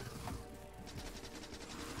stop you?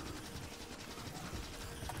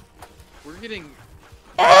 We're getting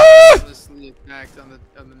endlessly attacked on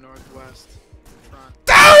the northwest front.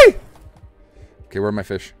 Die! Okay, where are my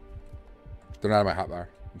fish? They're not in my hotbar.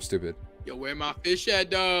 I'm stupid. Yo, where my fish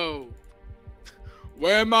at, though?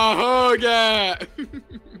 Where my hug at? Put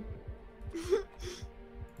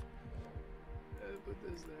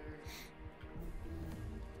this there.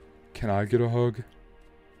 Can I get a hug?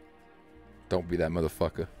 Don't be that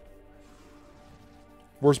motherfucker.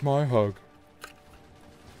 Where's my hug?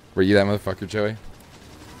 Were you that motherfucker, Joey?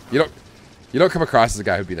 You don't come across as a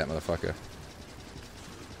guy who'd be that motherfucker.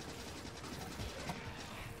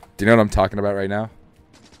 Do you know what I'm talking about right now?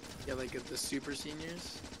 Yeah, like the super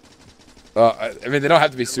seniors. I mean, they don't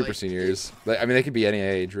have to be super like, seniors. I mean, they could be any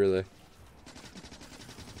age, really.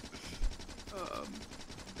 No,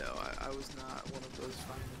 I was not one of those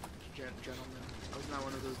fine gentlemen. I was not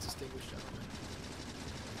one of those distinguished gentlemen.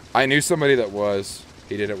 I knew somebody that was.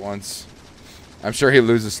 He did it once. I'm sure he'd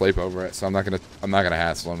lose his sleep over it, so I'm not gonna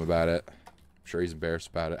hassle him about it. I'm sure he's embarrassed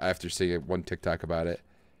about it. After seeing one TikTok about it.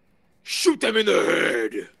 Shoot them in the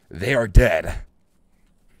head. They are dead.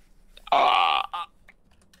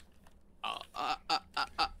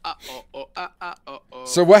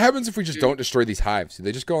 So what happens if we just don't destroy these hives? Do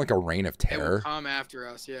they just go like a reign of They will terror? come after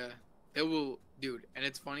us, yeah. They will, dude. And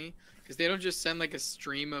it's funny because they don't just send like a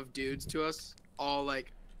stream of dudes to us, all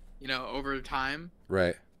like, you know, over time.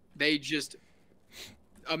 Right. They just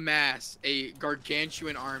amass a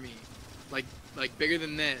gargantuan army, like bigger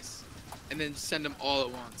than this, and then send them all at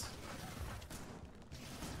once.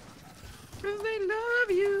 Cause they love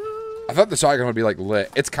you. I thought the shotgun would be like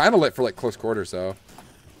lit. It's kind of lit for like close quarters though.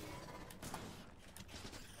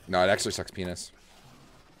 No, it actually sucks penis.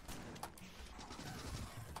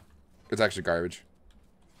 It's actually garbage.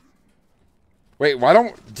 Wait, why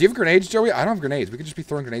don't... Do you have grenades, Joey? I don't have grenades. We could just be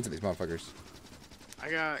throwing grenades at these motherfuckers. I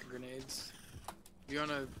got grenades. If you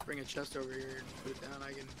want to bring a chest over here and put it down,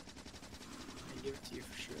 I can give it to you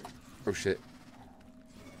for sure. Oh, shit.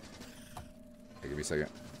 Hey, give me a second.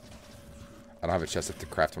 I don't have a chest. I have to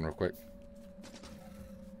craft one real quick.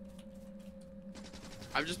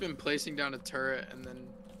 I've just been placing down a turret and then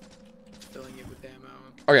filling it with ammo.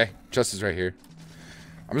 Okay, chest is right here.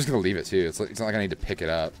 I'm just going to leave it, too. It's not like I need to pick it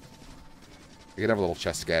up. We could have a little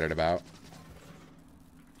chest scattered about.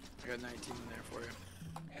 I got 19 in there for you.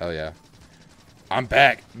 Hell yeah. I'm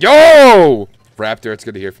back. Yo! Raptor, it's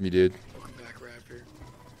good to hear from you, dude. Welcome back, Raptor.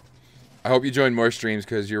 I hope you join more streams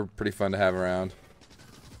because you're pretty fun to have around.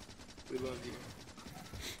 We love you.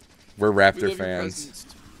 We're We Raptor love your fans. presence.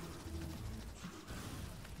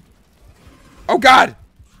 Oh, God!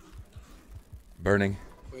 Burning.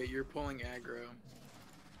 Wait, you're pulling aggro.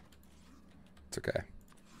 It's okay.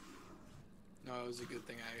 No, it was a good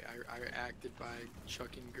thing I acted by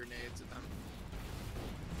chucking grenades at them.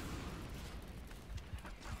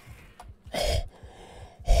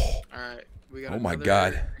 Alright, we got Oh my another-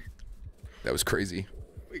 God. That was crazy.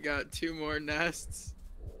 We got 2 more nests.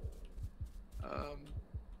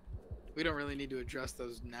 We don't really need to address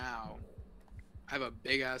those now. I have a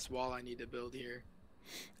big ass wall I need to build here.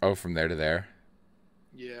 Oh, from there to there?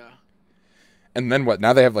 Yeah. And then what?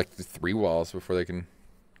 Now they have like the 3 walls before they can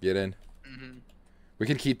get in. Mm-hmm. We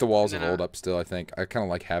can keep the walls And of then old up still, I think. I kind of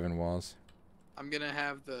like having walls. I'm gonna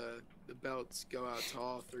have the belts go out to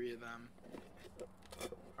all 3 of them.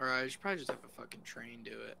 Or I should probably just have a fucking train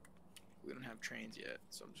do it. We don't have trains yet,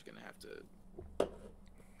 so I'm just gonna have to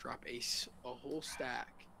drop a whole stack.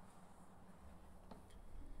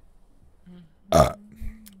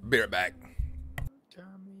 Be right back. Turn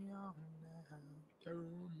me on now, turn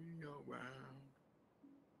me around.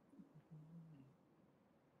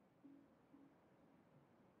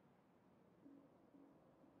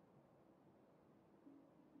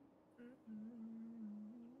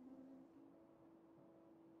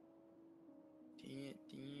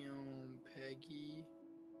 Damn, Peggy.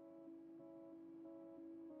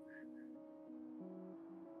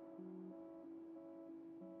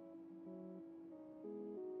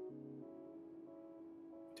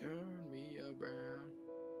 Turn me around.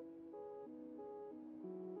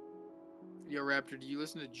 Yo, Raptor, do you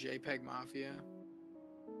listen to JPEG Mafia?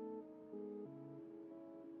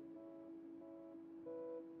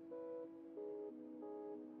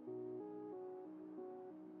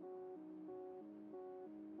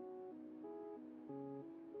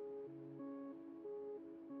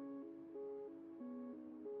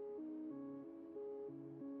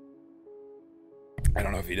 I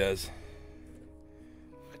don't know if he does.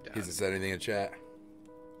 I doubt He hasn't it. said anything in chat.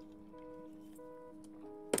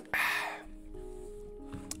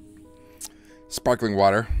 Sparkling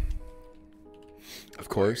water. Of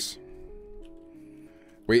course.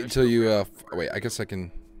 Wait until you, wait, I guess I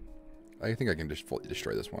can, I think I can just fully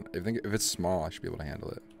destroy this one. If it's small, I should be able to handle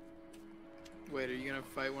it. Wait, are you gonna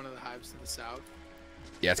fight one of the hives to the south?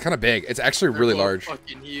 Yeah, it's kind of big. It's actually They're really both large.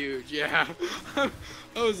 Fucking huge, yeah. I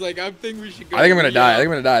was like, I think we should go. I think I'm gonna die. I think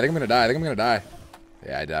I'm gonna die. I think I'm gonna die. I think I'm gonna die.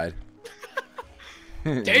 Yeah, I died.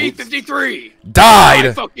 Day 53. I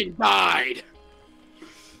Died! fucking died.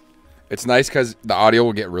 It's nice because the audio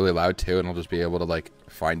will get really loud too, and I'll just be able to, like,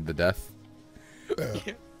 find the death. I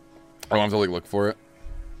don't have to, like, look for it.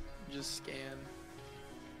 Just scan.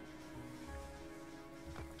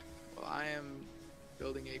 Well, I am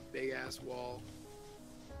building a big ass wall.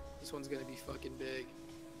 This one's gonna be fucking big.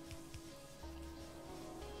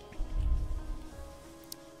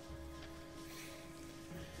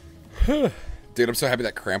 Dude, I'm so happy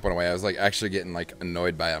that cramp went away. I was, like, actually getting, like,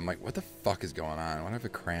 annoyed by it. I'm like, what the fuck is going on? Why do I have a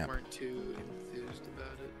cramp? Weren't too enthused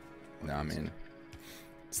about it. No, I mean,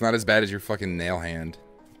 it's not as bad as your fucking nail hand,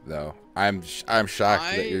 though. I'm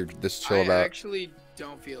shocked that you're this chill I about. actually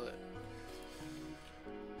don't feel it.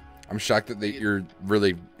 I'm shocked that you're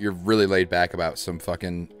really laid back about some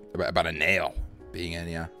fucking about a nail being in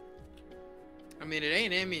ya. I mean, it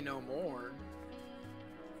ain't in me no more.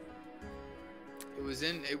 It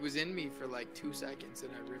was in me for like 2 seconds,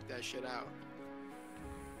 and I ripped that shit out.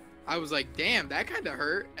 I was like, damn, that kind of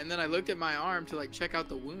hurt. And then I looked at my arm to like check out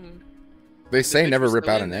the wound. They say never rip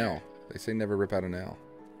out a in there. nail. They say never rip out a nail.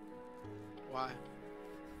 Why?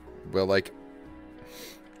 Well, like,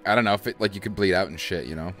 I don't know if it, like, you could bleed out and shit,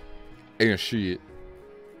 you know? And shit.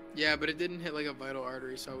 Yeah, but it didn't hit like a vital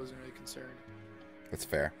artery, so I wasn't really concerned. That's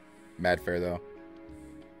fair. Mad fair though.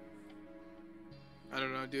 I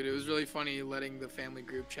don't know, dude. It was really funny letting the family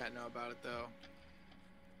group chat know about it, though.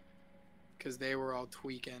 Because they were all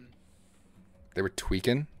tweaking. They were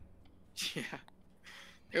tweaking? Yeah.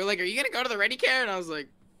 They were like, are you going to go to the ready care? And I was like,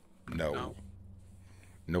 No. no.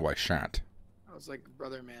 No, I shan't. I was like,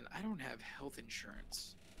 brother, man, I don't have health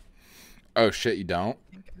insurance. Oh, shit, you don't?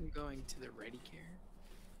 I think I'm going to the ready care.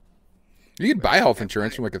 You can buy health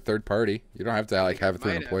insurance from, like, a third party. You don't have to, like, have it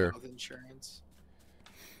through an Might have employer. health insurance.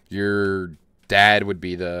 Your dad would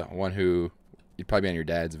be the one who... You'd probably be on your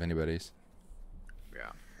dad's, if anybody's.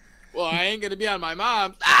 Yeah. Well, I ain't going to be on my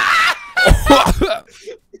mom's.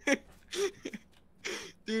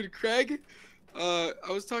 Dude, Craig, I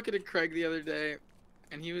was talking to Craig the other day,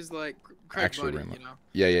 and he was like, Craig Actually, buddy, brainlet. you know?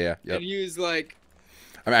 Yeah. Yep. And he was like,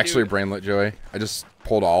 I'm actually dude. brainlet, Joey. I just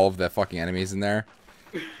pulled all of the fucking enemies in there.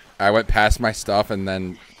 I went past my stuff and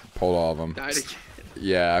then pulled all of them. died again.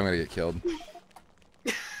 Yeah, I'm gonna get killed.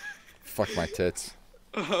 Fuck my tits.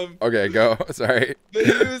 Okay, go. Sorry. But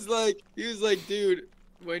he was like, dude,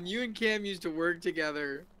 when you and Cam used to work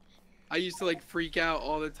together, I used to like freak out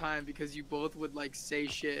all the time because you both would like say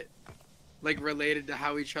shit like related to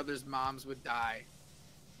how each other's moms would die.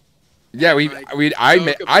 Yeah,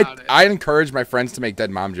 about it. I encourage my friends to make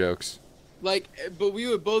dead mom jokes. Like, but we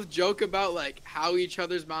would both joke about like how each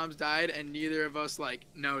other's moms died, and neither of us like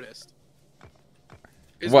noticed.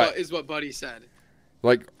 Is what Buddy said.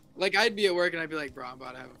 Like I'd be at work and I'd be like, bro, I'm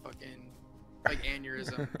about to have a fucking like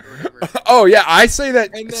aneurysm or whatever. Oh yeah, I say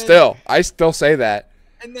that And then- still. I still say that.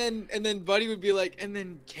 And then Buddy would be like, and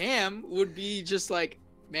then Cam would be just like,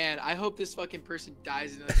 man, I hope this fucking person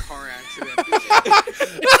dies in a car accident.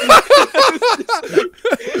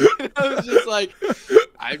 I was just like,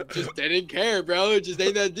 I just didn't care, bro. It just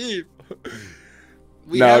ain't that deep.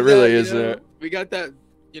 No, have it really that, isn't. you know, we got that,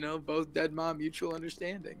 you know, both dead mom mutual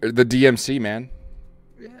understanding. The DMC, man.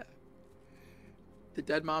 Yeah. The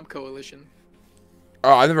Dead Mom Coalition.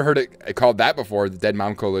 Oh, I never heard it called that before. The Dead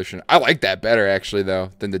Mom Coalition. I like that better actually,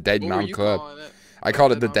 though, than the Dead What were Mom you Club. calling it? I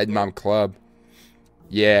called it the Dead Mom Club.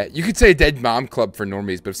 Yeah, you could say Dead Mom Club for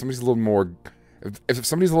normies, but if somebody's a little more If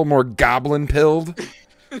somebody's a little more goblin pilled,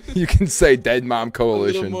 you can say Dead Mom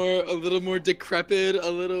Coalition. A little more decrepit, a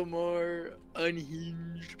little more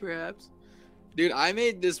unhinged, perhaps. Dude, I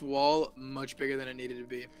made this wall much bigger than it needed to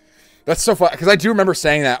be. That's so fun because I do remember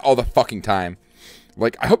saying that all the fucking time.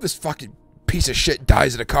 Like, I hope this fucking piece of shit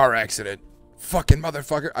dies in a car accident. Fucking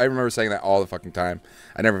motherfucker. I remember saying that all the fucking time.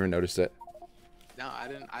 I never even noticed it. No, I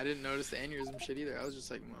didn't notice the aneurysm shit either. I was just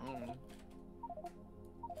like, oh.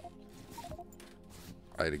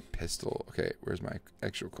 I had a pistol. Okay, where's my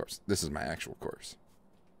actual corpse? This is my actual corpse.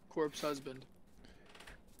 Corpse husband.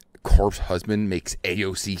 Corpse husband makes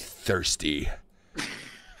AOC thirsty.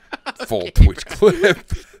 Full Twitch clip.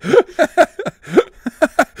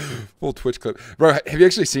 Full Twitch clip. Bro, have you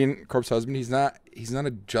actually seen Corpse husband? He's not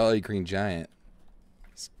a jolly green giant.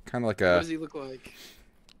 It's kind of like a... What does he look like?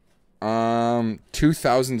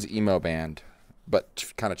 2000s emo band, but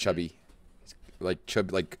kind of chubby. Like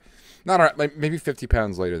chubby, like not like maybe 50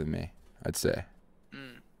 pounds lighter than me, I'd say.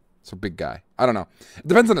 So big guy. I don't know. It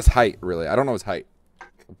depends on his height, really. I don't know his height,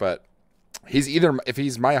 but he's either, if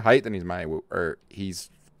he's my height, then he's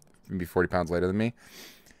maybe 40 pounds lighter than me.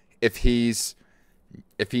 If he's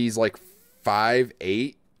like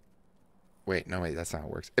 5'8", wait, that's not how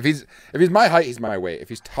it works. If he's my height, he's my weight. If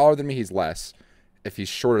he's taller than me, he's less. If he's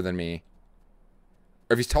shorter than me,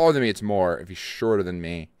 or if he's taller than me, it's more. If he's shorter than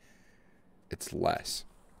me, it's less.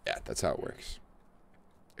 Yeah, that's how it works.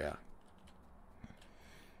 Yeah.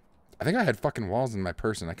 I think I had fucking walls in my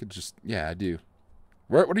person. I could just, yeah, I do.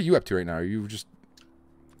 What are you up to right now? Are you just...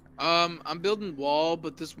 I'm building wall,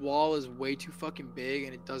 but this wall is way too fucking big,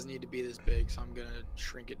 and it does need to be this big, so I'm gonna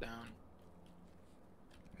shrink it down.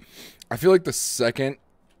 I feel like the second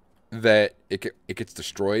that it gets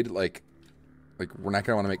destroyed, like we're not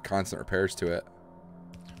gonna want to make constant repairs to it.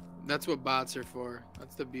 That's what bots are for.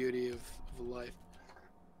 That's the beauty of life.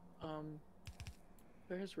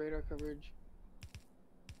 Where's radar coverage?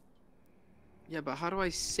 Yeah, but how do I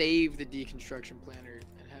save the deconstruction planner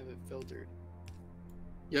and have it filtered?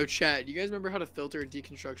 Yo, chat, do you guys remember how to filter a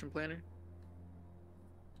deconstruction planner?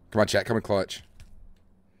 Come on, chat. Come on, clutch.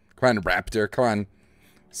 Come on, Raptor. Come on,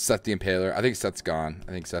 Seth the Impaler. I think Seth's gone.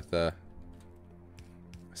 I think Seth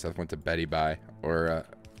went to Betty Bye or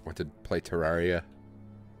went to play Terraria.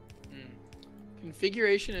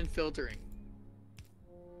 Configuration and filtering.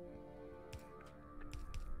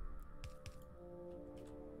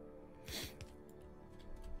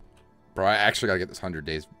 Bro, I actually gotta get this 100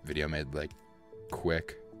 days video made like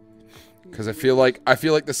quick, because I feel like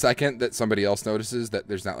the second that somebody else notices that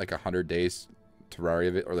there's not like 100 days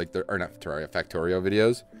Terraria or like or not Terraria Factorio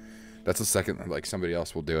videos, that's the second that like somebody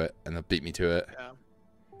else will do it and they'll beat me to it. Yeah.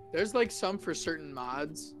 There's like some for certain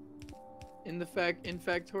mods in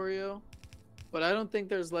Factorio, but I don't think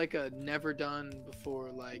there's like a never done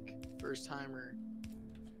before like first timer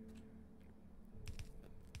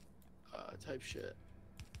type shit.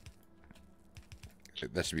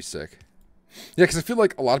 That should be sick. Yeah, because I feel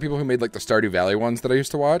like a lot of people who made like the Stardew Valley ones that I used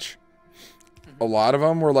to watch, a lot of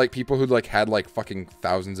them were like people who like had like fucking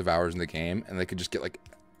thousands of hours in the game, and they could just get like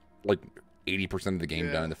 80% of the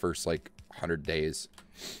game done in the first like 100 days.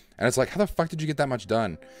 And it's like, how the fuck did you get that much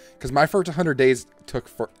done? Because my first 100 days took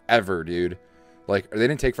forever, dude. Like, or they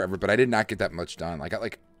didn't take forever, but I did not get that much done. I got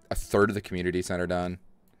like a third of the community center done.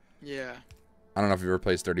 Yeah. I don't know if you've ever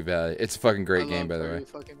played Stardew Valley. It's a fucking great game, by the way.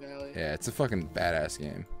 Fucking Valley. Yeah, it's a fucking badass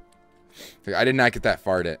game. Like, I did not get that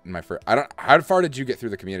far in my first. How far did you get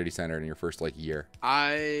through the community center in your first like year?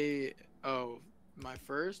 My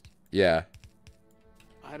first? Yeah.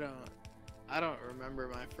 I don't remember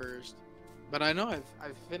my first, but I know I've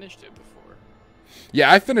finished it before.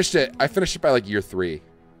 Yeah, I finished it. I finished it by like year 3.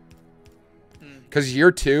 Because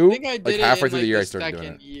year 2, I think I did like it halfway in, through like, the year, I the started doing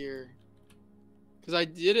second it. year. Because I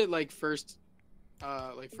did it like first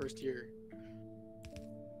year.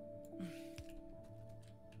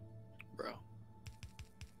 Bro,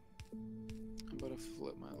 I'm about to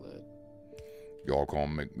flip my lid. Y'all gonna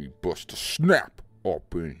make me bust a snap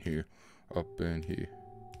up in here. Let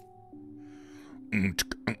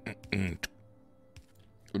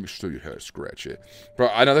me show you how to scratch it. Bro,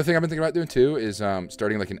 another thing I've been thinking about doing too is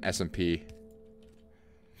starting like an SMP.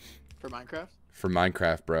 For Minecraft? For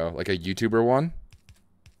Minecraft, bro. Like a YouTuber one.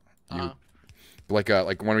 Like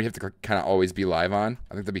one where you have to kind of always be live on.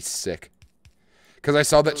 I think that'd be sick. Because I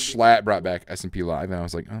saw that Schlatt brought back SMP Live, and I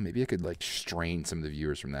was like, oh, maybe I could like strain some of the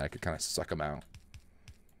viewers from that. I could kind of suck them out.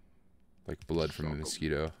 Like blood from a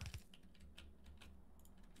mosquito.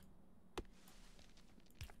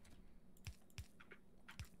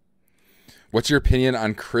 What's your opinion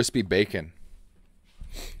on crispy bacon?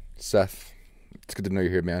 Seth, it's good to know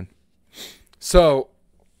you're here, man. So,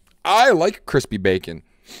 I like crispy bacon,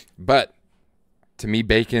 but to me,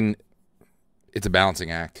 bacon, it's a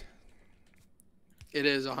balancing act. It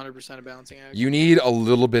is 100% a balancing act. You need a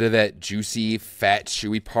little bit of that juicy, fat,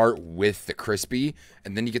 chewy part with the crispy,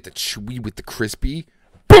 and then you get the chewy with the crispy.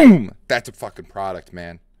 Boom! That's a fucking product,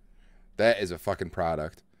 man. That is a fucking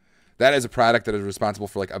product. That is a product that is responsible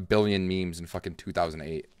for like 1 billion memes in fucking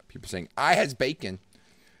 2008. People saying, I has bacon.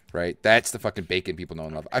 Right? That's the fucking bacon people know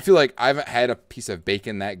and love. I feel like I haven't had a piece of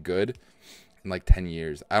bacon that good in like 10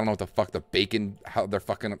 years. I don't know what the fuck the bacon, how they're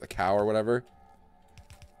fucking up the cow or whatever.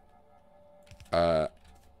 I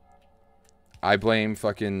blame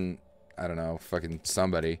fucking, I don't know, fucking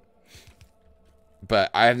somebody.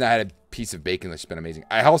 But I have not had a piece of bacon that's been amazing.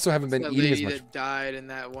 I also haven't been eating as much. That died and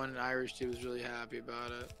that one Irish dude was really happy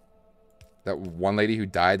about it. That one lady who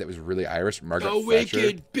died that was really Irish, Margaret The Thatcher.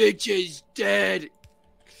 wicked bitch is dead.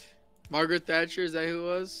 Margaret Thatcher, is that who it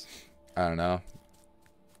was? I don't know.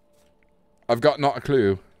 I've got not a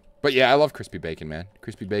clue. But yeah, I love crispy bacon, man.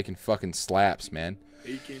 Crispy bacon fucking slaps, man.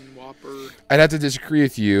 Bacon Whopper. I'd have to disagree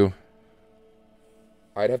with you.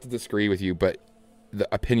 But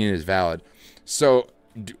the opinion is valid. So,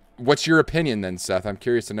 what's your opinion then, Seth? I'm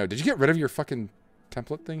curious to know. Did you get rid of your fucking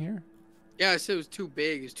template thing here? Yeah, I said it was too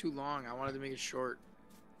big. It's too long. I wanted to make it short.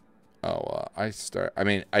 Oh, I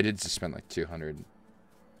mean, I did just spend like 200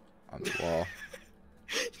 on the wall.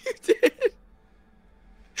 You did?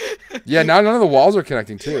 Yeah, now none of the walls are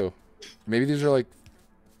connecting too. Maybe these are like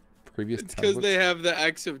previous templates. Because they have the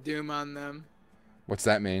X of Doom on them. What's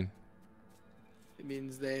that mean? It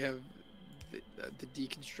means they have the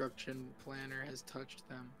deconstruction planner has touched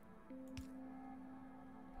them.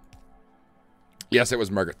 Yes, it was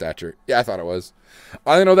Margaret Thatcher. Yeah, I thought it was.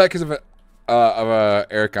 I only know that because of a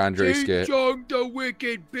Eric Andre skit. The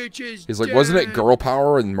wicked bitches. He's like, wasn't it girl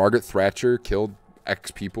power and Margaret Thatcher killed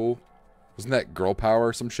X people? Wasn't that girl power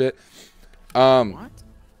or some shit? What?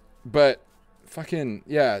 But fucking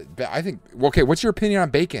yeah, I think. Okay, what's your opinion on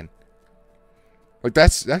bacon? Like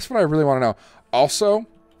that's what I really want to know. Also,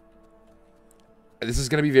 this is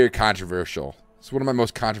gonna be very controversial. It's one of my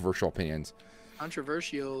most controversial opinions.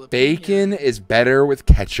 Controversial. Bacon is better with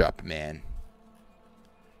ketchup, man.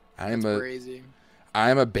 That's crazy.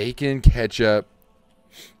 I'm a bacon ketchup.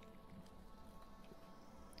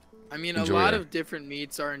 I mean, a lot of different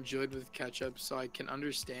meats are enjoyed with ketchup, so I can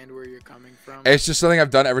understand where you're coming from. It's just something I've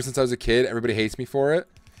done ever since I was a kid. Everybody hates me for it.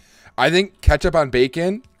 I think ketchup on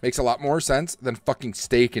bacon makes a lot more sense than fucking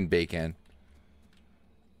steak and bacon.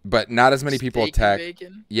 But not as many people attack.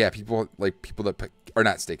 Bacon? Yeah, people that put, or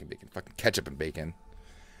not steak and bacon, fucking ketchup and bacon.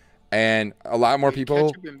 And a lot more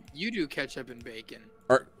people. You do ketchup and bacon.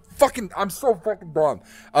 Or fucking, I'm so fucking dumb.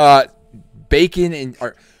 Bacon and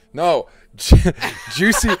no,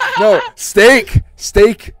 juicy, no steak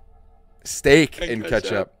and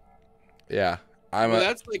ketchup. Yeah,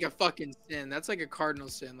 that's like a fucking sin. That's like a cardinal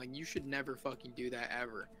sin. Like you should never fucking do that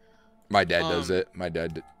ever. My dad does it. My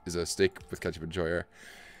dad is a steak with ketchup enjoyer.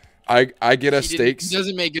 I get a steaks. He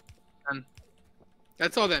doesn't make it.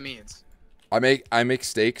 That's all that means. I make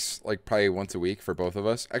steaks like probably once a week for both of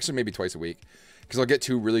us. Actually, maybe twice a week, because I'll get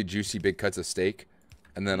 2 really juicy big cuts of steak,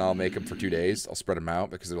 and then I'll make them for 2 days. I'll spread them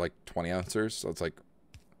out because they're like 20 ounces, so it's like,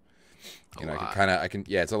 you know, I can.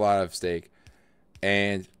 Yeah, it's a lot of steak,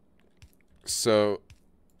 and so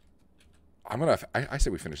I say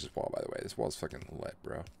we finish this wall. By the way, this wall's fucking lit,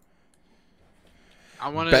 bro.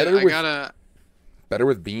 Better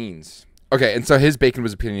with beans. Okay, and so his bacon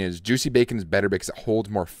opinion is juicy bacon is better because it holds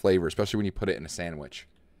more flavor, especially when you put it in a sandwich.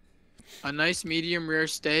 A nice medium rare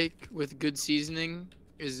steak with good seasoning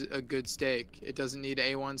is a good steak. It doesn't need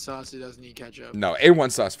A1 sauce. It doesn't need ketchup. No,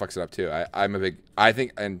 A1 sauce fucks it up too. I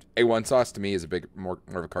think and A1 sauce to me is a big more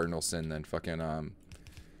of a cardinal sin than fucking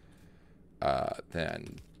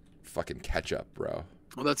ketchup, bro.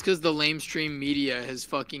 Well, that's because the lamestream media has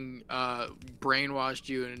fucking brainwashed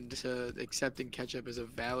you into accepting ketchup as a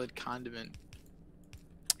valid condiment.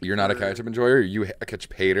 You're not a ketchup enjoyer? Are you a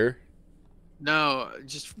ketchup hater? No,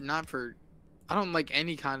 just not for... I don't like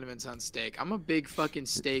any condiments on steak. I'm a big fucking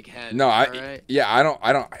steak head. No, right? Yeah, I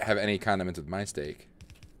don't have any condiments with my steak.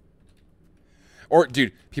 Or,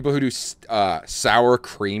 dude, people who do sour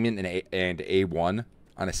cream and A1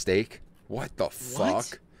 on a steak. What the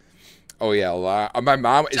fuck? Oh yeah, a lot. My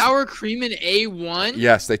mom is sour cream and A1.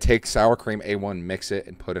 Yes, they take sour cream A1, mix it,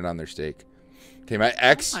 and put it on their steak. Okay, my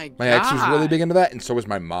ex was really big into that, and so was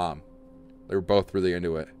my mom. They were both really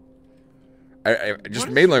into it. I just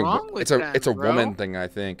mainly it's a woman thing, I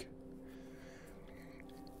think.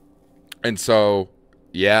 And so,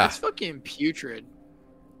 yeah, it's fucking putrid.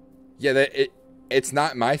 Yeah, it's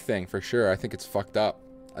not my thing for sure. I think it's fucked up.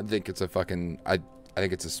 I think it's a fucking I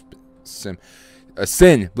think it's a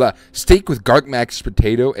sin. Blah. Steak with garlic mashed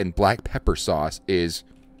potato and black pepper sauce is,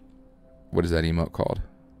 what is that emote called?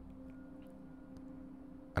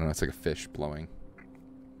 I don't know. It's like a fish blowing.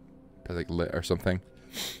 Like lit or something.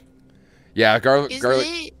 Yeah,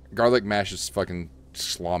 garlic mash is fucking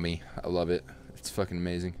slimy. I love it. It's fucking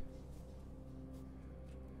amazing.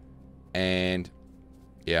 And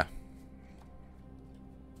yeah.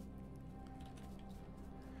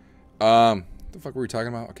 What the fuck were we talking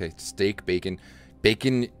about? Okay, steak, bacon.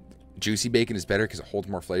 Bacon, juicy bacon is better because it holds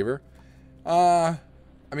more flavor. I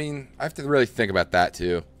mean, I have to really think about that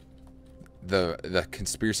too. The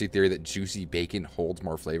conspiracy theory that juicy bacon holds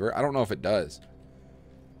more flavor. I don't know if it does.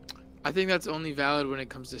 I think that's only valid when it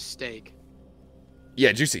comes to steak.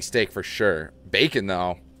 Yeah, juicy steak for sure. Bacon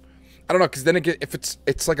though, I don't know, because then if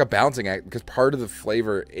it's like a balancing act, because part of the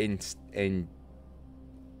flavor in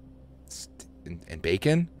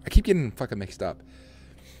bacon, I keep getting fucking mixed up.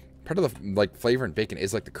 Part of the like flavor in bacon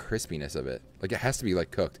is like the crispiness of it. Like it has to be like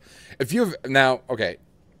cooked. If you have now, okay,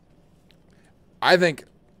 I think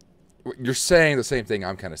you're saying the same thing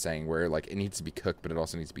I'm kind of saying, where like it needs to be cooked, but it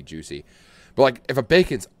also needs to be juicy. But like if a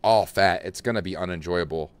bacon's all fat, it's gonna be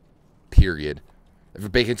unenjoyable. Period. If a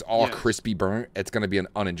bacon's all crispy burnt, it's gonna be an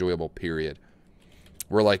unenjoyable. Period.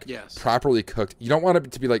 Where like properly cooked, you don't want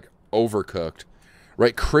it to be like overcooked,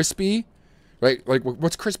 right? Crispy, right? Like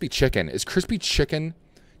what's crispy chicken? Is crispy chicken,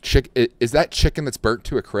 is that chicken that's burnt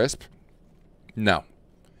to a crisp? No.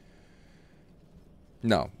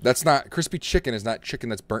 No, that's not. Crispy chicken is not chicken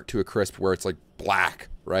that's burnt to a crisp where it's like black,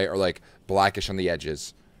 right? Or like blackish on the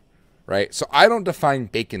edges, right? So I don't define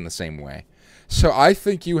bacon the same way. So I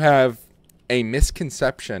think you have a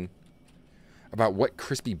misconception about what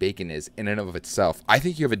crispy bacon is in and of itself. I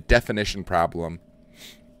think you have a definition problem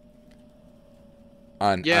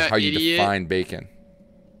on how you define bacon.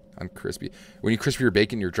 On crispy. When you crispy your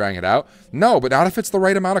bacon, you're drying it out? No, but not if it's the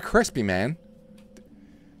right amount of crispy, man.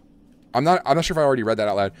 I'm not sure if I already read that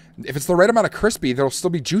out loud. If it's the right amount of crispy, there'll still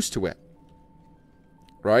be juice to it.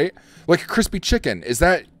 Right? Like a crispy chicken. Is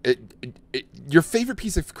that your favorite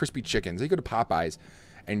piece of crispy chicken? So you go to Popeyes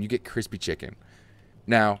and you get crispy chicken.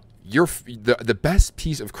 Now, the best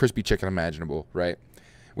piece of crispy chicken imaginable, right?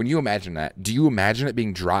 When you imagine that, do you imagine it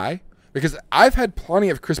being dry? Because I've had plenty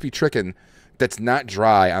of crispy chicken that's not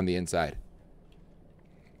dry on the inside.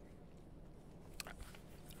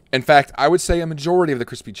 In fact, I would say a majority of the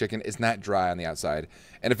crispy chicken is not dry on the outside.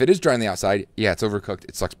 And if it is dry on the outside, yeah, it's overcooked.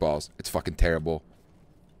 It sucks balls. It's fucking terrible.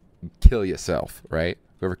 Kill yourself, right?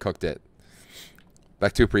 Whoever cooked it.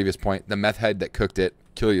 Back to a previous point, the meth head that cooked it,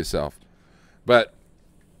 kill yourself. But,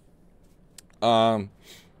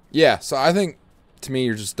 yeah, so I think, to me,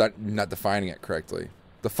 you're just not defining it correctly.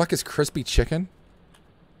 The fuck is crispy chicken?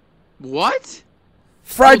 What?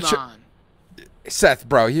 Fried chicken. Seth,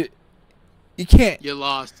 bro, you can't. You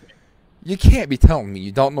lost me. You can't be telling me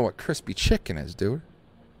you don't know what crispy chicken is, dude.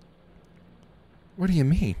 What do you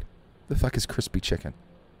mean? The fuck is crispy chicken?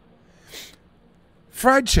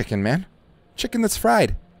 Fried chicken, man. Chicken that's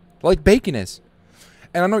fried. Like bacon is.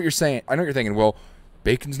 And I know what you're saying. I know what you're thinking, well,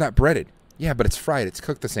 bacon's not breaded. Yeah, but it's fried. It's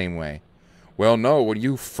cooked the same way. Well, no, when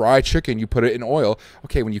you fry chicken, you put it in oil.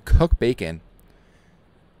 Okay, when you cook bacon,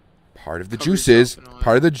 part of the juices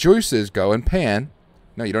go in pan.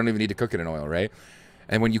 No, you don't even need to cook it in oil, right?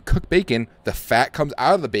 And when you cook bacon, the fat comes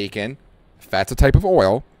out of the bacon. Fat's a type of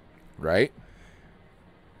oil, right?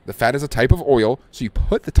 The fat is a type of oil. So you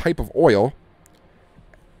put the type of oil.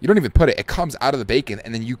 You don't even put it. It comes out of the bacon,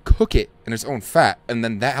 and then you cook it in its own fat, and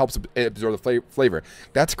then that helps it absorb the flavor.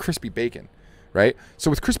 That's crispy bacon, right? So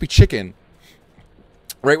with crispy chicken,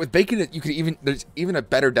 right, with bacon, you could there's even a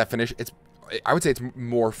better definition. I would say it's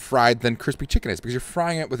more fried than crispy chicken is because you're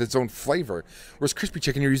frying it with its own flavor. Whereas crispy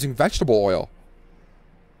chicken, you're using vegetable oil.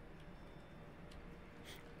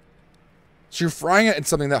 So you're frying it in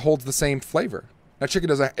something that holds the same flavor. Now, chicken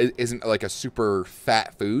isn't like a super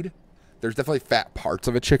fat food. There's definitely fat parts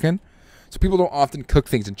of a chicken. So people don't often cook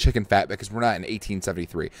things in chicken fat because we're not in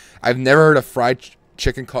 1873. I've never heard of fried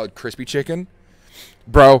chicken called crispy chicken.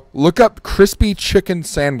 Bro, look up crispy chicken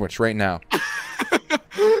sandwich right now.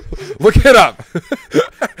 Look it up.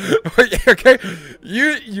 Okay,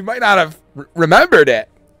 you might not have remembered it,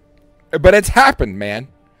 but it's happened, man.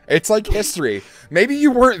 It's like history. Maybe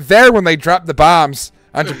you weren't there when they dropped the bombs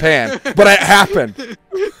on Japan, but it happened.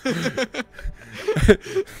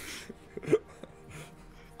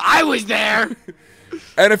 I was there.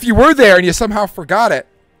 And if you were there and you somehow forgot it,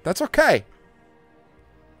 that's okay.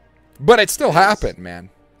 But it still happened, man.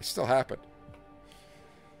 It still happened.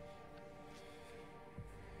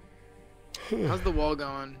 How's the wall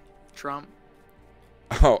going, Trump?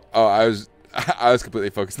 I was I was completely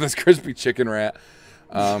focused on this crispy chicken rat.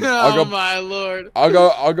 Oh my lord.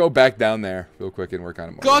 I'll go back down there real quick and work on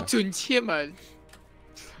it more. 哥准切们.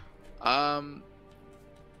 I'm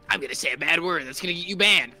gonna say a bad word that's gonna get you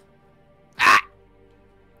banned. Ah!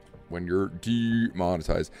 When you're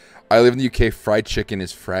demonetized. I live in the UK. Fried chicken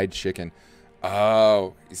is fried chicken.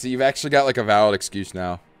 Oh, see, you've actually got like a valid excuse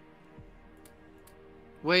now.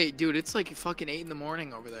 Wait, dude, it's like fucking 8 in the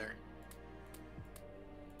morning over there.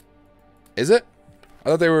 Is it? I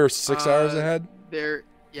thought they were 6 hours ahead. They're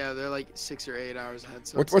like 6 or 8 hours ahead.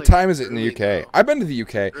 So what like time is it in the UK? though. I've been to the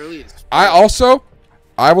UK. Early as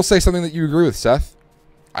I will say something that you agree with, Seth.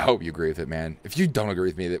 I hope you agree with it, man. If you don't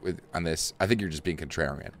agree with me on this, I think you're just being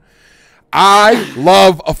contrarian. I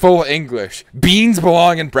love a full English. Beans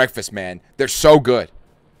belong in breakfast, man. They're so good.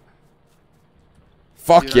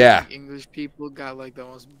 Fuck Dude, yeah. English people got like the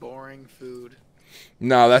most boring food.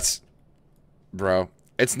 No, that's... Bro,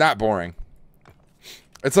 it's not boring.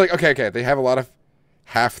 It's like, okay. They have a lot of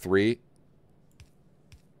 3:30.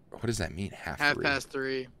 What does that mean, 3:30?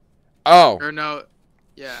 3:30. Oh. Or no.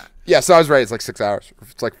 Yeah. Yeah, so I was right. It's like 6 hours.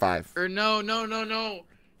 It's like 5. Or no.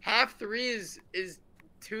 3:30 is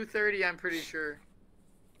 2:30, I'm pretty sure.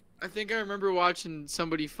 I think I remember watching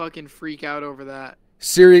somebody fucking freak out over that.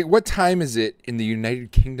 Siri, what time is it in the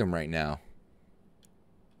United Kingdom right now?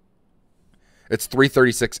 It's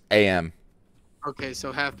 3:36 a.m. Okay,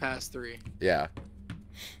 so 3:30 Yeah.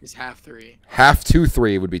 is 3:30.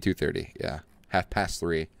 2:30 would be 2:30. Yeah.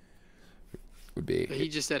 3:30 would be. But he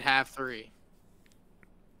just said 3:30.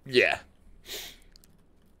 Yeah.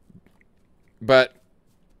 But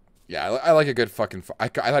yeah, I like a good fucking. I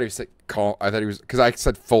thought he was like I thought he was because I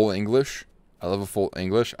said full English. I love a full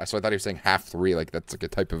English. So I thought he was saying 3:30. Like that's like a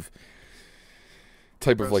type of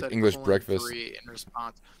like English breakfast. In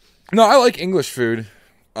response. No, I like English food.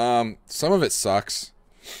 Some of it sucks,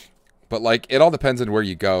 but like it all depends on where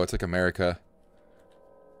you go. It's like America.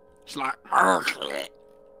 It's like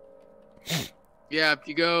yeah, if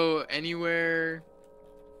you go anywhere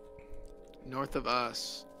north of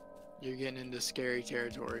us, you're getting into scary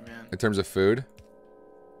territory, man. In terms of food?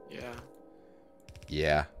 Yeah.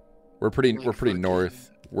 Yeah. We're pretty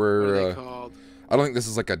north. What are We're they called? I don't think this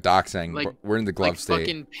is like a doxing. Like, We're in the glove state.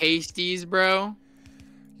 Fucking pasties, bro.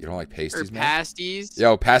 You don't like pasties, or man? pasties?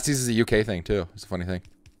 Yo, pasties is a UK thing too. It's a funny thing.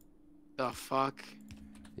 The fuck?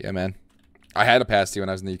 Yeah, man. I had a pasty when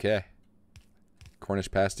I was in the UK. Cornish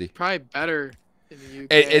pasty. Probably better in the UK.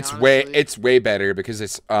 It's way better because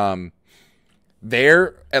it's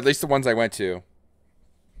there, at least the ones I went to,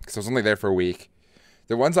 because I was only there for a week.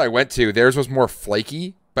 The ones I went to, theirs was more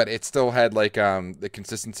flaky, but it still had like the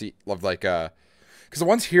consistency of like because the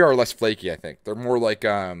ones here are less flaky. I think they're more like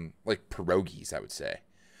pierogies, I would say.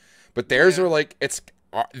 But theirs are like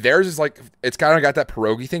theirs is like it's kind of got that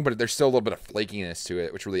pierogi thing, but there's still a little bit of flakiness to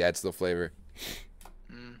it, which really adds to the flavor.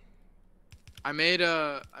 I made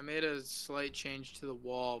a slight change to the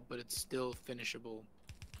wall, but it's still finishable.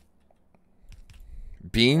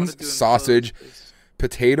 Beans, sausage,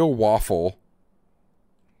 potato waffle,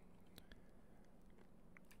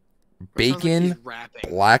 bacon,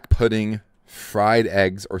 black pudding, fried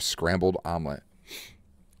eggs, or scrambled omelet.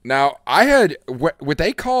 Now, I had what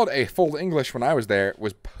they called a full English when I was there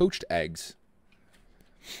was poached eggs.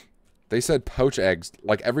 They said poached eggs.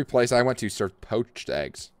 Like every place I went to served poached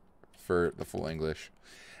eggs for the full English.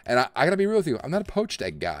 And I gotta be real with you, I'm not a poached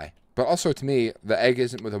egg guy. But also to me, the egg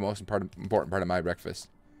isn't the most important part of my breakfast.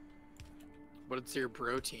 What's your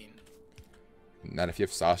protein? Not if you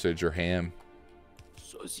have sausage or ham.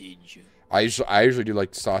 Sausage. I usually do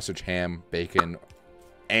like sausage, ham, bacon,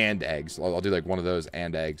 and eggs. I'll do like one of those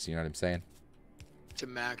and eggs. You know what I'm saying? To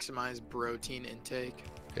maximize protein intake.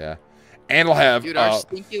 Yeah, and I'll have dude, our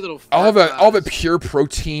stinky little. I'll have a pure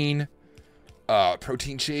protein,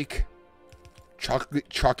 protein shake,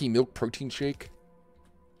 chalky milk protein shake.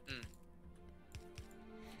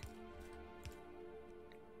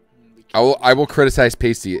 I will criticize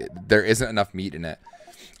pasty. There isn't enough meat in it.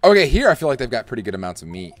 Okay, here I feel like they've got pretty good amounts of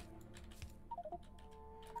meat.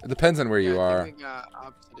 It depends on where you are. I think we got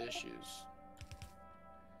opposite issues.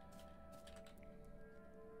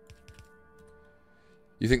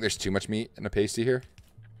 You think there's too much meat in a pasty here?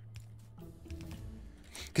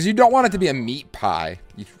 Because you don't want it to be a meat pie.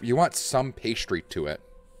 You want some pastry to it.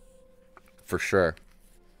 For sure.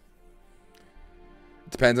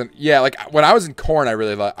 Depends on like when I was in Corn, I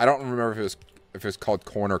really I don't remember if it was called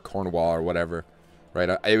Corn or Cornwall or whatever, right?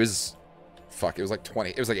 It was it was like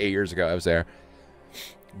 8 years ago I was there,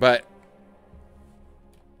 but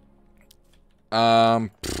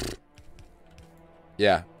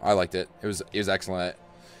yeah, I liked it. It was excellent.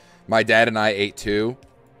 My dad and I ate too.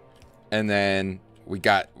 and then we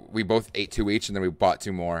both ate 2 each, and then we bought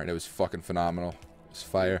 2 more, and it was fucking phenomenal. It was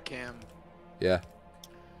fire. Cam, Yeah.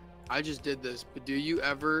 I just did this, but do you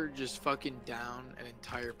ever just fucking down an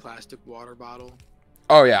entire plastic water bottle?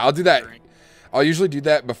 Oh yeah, I'll do that. Drink? I'll usually do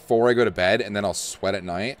that before I go to bed, and then I'll sweat at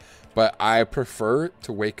night. But I prefer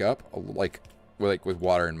to wake up like with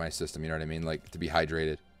water in my system. You know what I mean? Like to be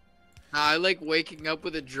hydrated. Nah, I like waking up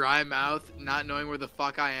with a dry mouth, not knowing where the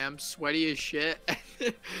fuck I am, sweaty as shit,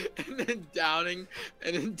 and then downing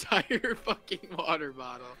an entire fucking water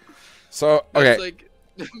bottle. So okay. That's like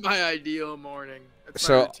my ideal morning. That's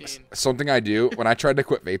my routine. Something I do when I tried to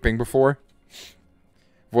quit vaping before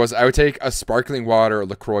was I would take a sparkling water, or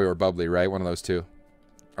LaCroix, or bubbly, right? One of those 2,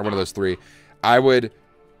 or one of those 3. I would,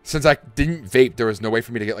 since I didn't vape, there was no way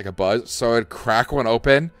for me to get like a buzz, so I'd crack one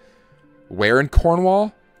open. Where in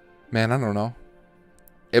Cornwall? Man, I don't know.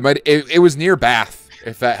 It was near Bath,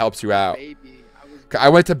 if that helps you out. Baby, I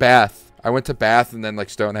went to Bath. I went to Bath and then like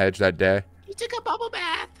Stonehenge that day. You took a bubble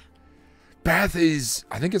bath. Bath is,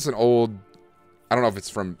 I think it's an old, I don't know if it's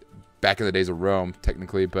from back in the days of Rome,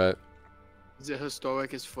 technically, but is it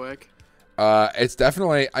historic as fuck? it's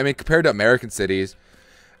definitely, I mean, compared to American cities,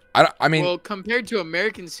 I mean, well, compared to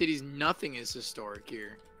American cities, nothing is historic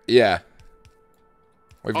here. yeah.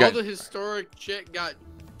 All the historic shit got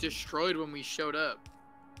destroyed when we showed up.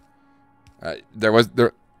 There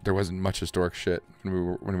wasn't much historic shit when we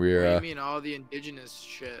were. What do you mean all the indigenous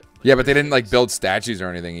shit? Yeah, but they didn't like build statues or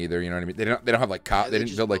anything either. You know what I mean? They don't have like they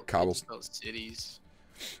didn't build like cobbles. Cities.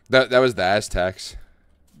 That was the Aztecs.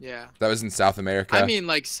 Yeah. That was in South America. I mean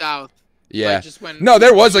like South. Yeah. Like just when no,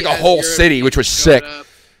 there was like a whole city which was sick. Up.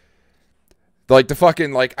 Like the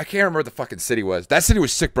fucking I can't remember what the fucking city was. That city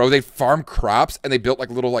was sick, bro. They farmed crops and they built like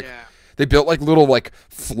little they built like little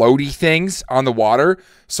floaty things on the water.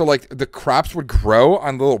 So like the crops would grow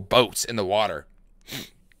on little boats in the water.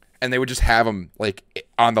 And they would just have them like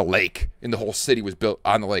on the lake. And the whole city was built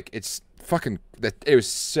on the lake. It's fucking it was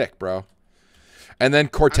sick, bro. And then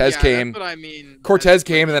Cortez came. That's what I mean. Cortez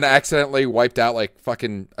came and then accidentally wiped out like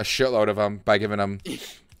fucking a shitload of them by giving them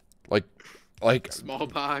like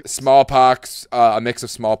smallpox, a mix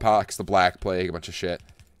of smallpox, the Black Plague, a bunch of shit.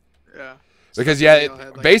 Yeah. Because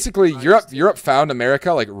basically Europe found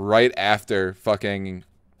America like right after a third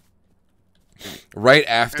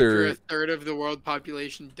of the world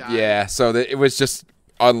population died. Yeah, so it was just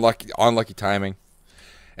unlucky timing.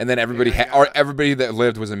 And then everybody everybody that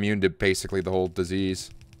lived was immune to basically the whole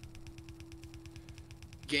disease.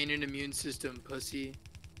 Gain an immune system, pussy.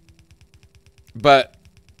 But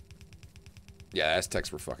yeah,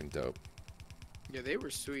 Aztecs were fucking dope. Yeah, they were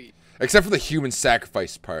sweet. Except for the human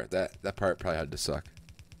sacrifice part. That part probably had to suck.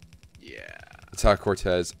 Yeah. That's how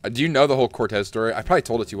Cortez. Do you know the whole Cortez story? I probably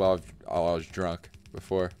told it to you while I was drunk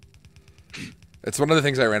before. It's one of the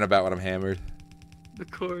things I ran about when I'm hammered.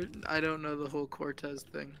 I don't know the whole Cortez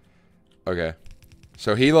thing. Okay.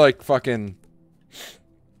 So he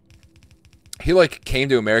came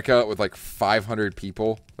to America with like 500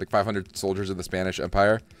 people, like 500 soldiers of the Spanish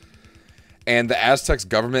Empire. And the Aztecs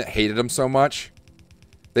government hated him so much.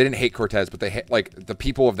 They didn't hate Cortez, but they the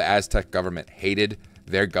people of the Aztec government hated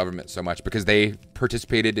their government so much because they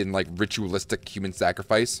participated in like ritualistic human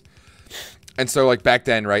sacrifice. And so like back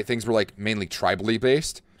then, right, things were like mainly tribally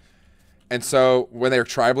based. And so when they were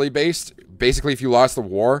tribally based, basically if you lost the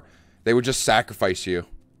war, they would just sacrifice you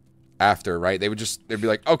after, right? They'd be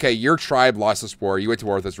like, okay, your tribe lost this war. You went to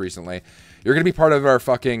war with us recently. You're going to be part of our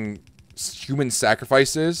fucking human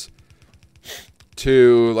sacrifices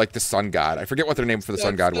to like the sun god. I forget what their name for the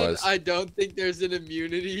sun god was. I don't think there's an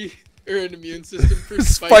immunity or an immune system for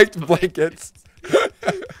spiked blankets.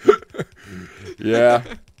 Yeah.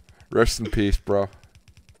 Rest in peace, bro.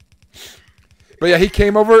 But yeah, he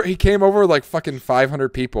came over like fucking 500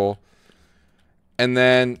 people. And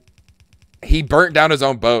then he burnt down his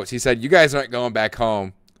own boats. He said, "You guys aren't going back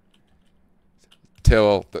home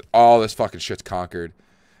till all this fucking shit's conquered."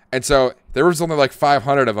 And so there was only like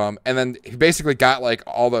 500 of them. And then he basically got like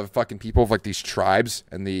all the fucking people of like these tribes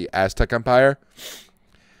in the Aztec Empire.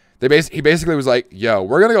 He basically was like, "Yo,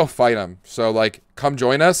 we're gonna go fight them. So like, come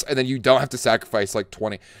join us, and then you don't have to sacrifice like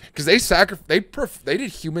 20, because they did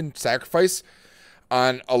human sacrifice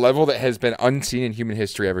on a level that has been unseen in human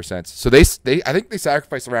history ever since. So I think they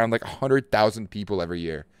sacrifice around like 100,000 people every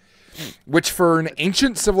year, which for an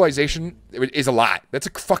ancient civilization is a lot. That's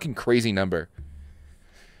a fucking crazy number.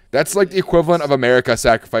 That's like the equivalent of America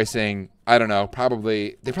sacrificing, I don't know, they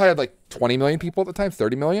probably had like 20 million people at the time,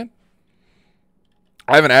 30 million.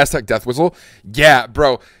 I have an Aztec death whistle. Yeah,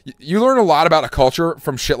 bro. You learn a lot about a culture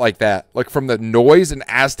from shit like that. Like from the noise an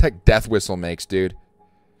Aztec death whistle makes, dude.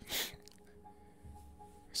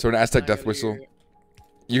 So an Aztec I death gotta whistle. hear it.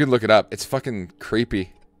 You can look it up. It's fucking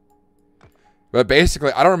creepy. But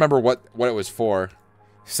basically, I don't remember what it was for.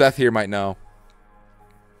 Seth here might know.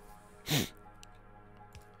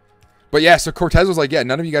 But yeah, so Cortez was like, yeah,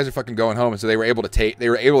 none of you guys are fucking going home. And so they were able to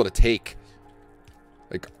take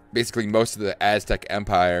like basically most of the Aztec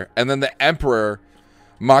Empire. And then the Emperor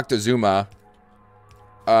Moctezuma,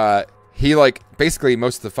 he like basically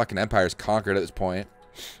most of the fucking empire is conquered at this point.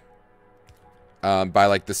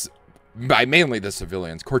 By mainly the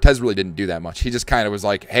civilians. Cortez really didn't do that much. He just kind of was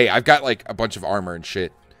like, hey, I've got like a bunch of armor and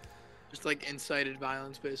shit. Just like incited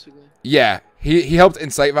violence, basically. Yeah, he helped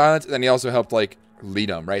incite violence, and then he also helped like lead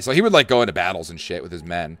them, right? So he would like go into battles and shit with his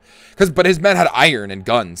men, but his men had iron and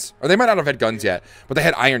guns, or they might not have had guns yet, but they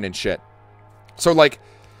had iron and shit. So like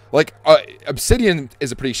obsidian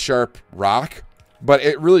is a pretty sharp rock, but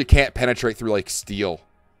it really can't penetrate through like steel.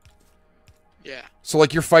 Yeah. So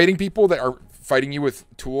like you're fighting people that are fighting you with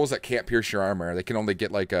tools that can't pierce your armor. They can only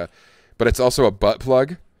get like but it's also a butt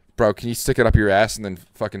plug. Bro, can you stick it up your ass and then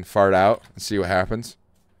fucking fart out and see what happens?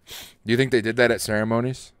 Do you think they did that at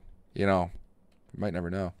ceremonies? You know, you might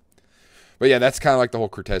never know. But yeah, that's kind of like the whole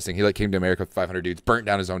Cortez thing. He like came to America with 500 dudes, burnt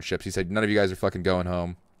down his own ships. He said, none of you guys are fucking going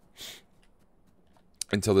home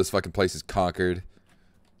until this fucking place is conquered.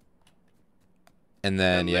 And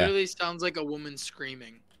then, That literally sounds like a woman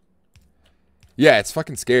screaming. Yeah, it's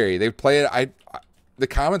fucking scary. They play it. The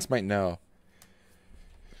comments might know.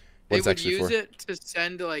 They would use it to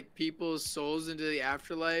send like people's souls into the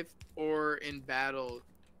afterlife, or in battle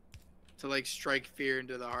to like strike fear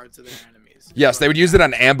into the hearts of their enemies. Yes, they would use it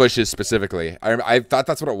on ambushes specifically. I thought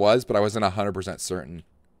that's what it was, but I wasn't 100% certain.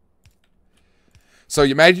 So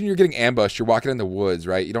you imagine you're getting ambushed. You're walking in the woods,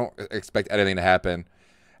 right? You don't expect anything to happen,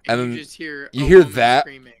 and then you just hear that.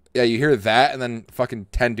 Screaming. Yeah, you hear that, and then fucking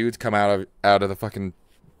 10 dudes come out of the fucking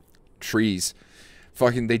trees.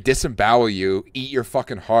 Fucking, they disembowel you, eat your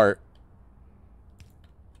fucking heart.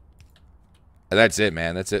 And that's it,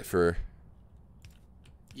 man. That's it for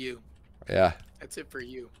you. Yeah. That's it for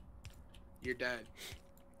you. You're dead.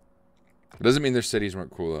 It doesn't mean their cities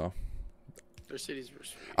weren't cool, though. Their cities were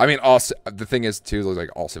sweet. I mean, the thing is, too, like,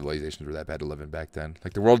 all civilizations were that bad to live in back then.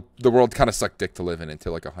 Like, the world kind of sucked dick to live in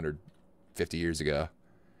until, like, 150 years ago.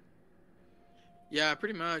 Yeah,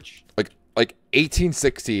 pretty much. Like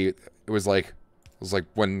 1860, it was like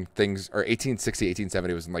when things, or 1860,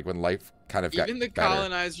 1870 was like when life kind of got Even the better.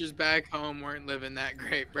 colonizers back home weren't living that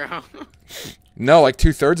great, bro. No, like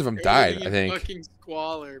 2/3 of them died, I think. Fucking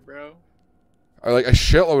squalor, bro. Or like a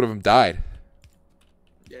shitload of them died.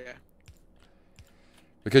 Yeah.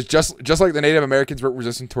 Because just like the Native Americans weren't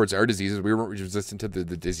resistant towards our diseases, we weren't resistant to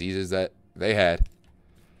the diseases that they had.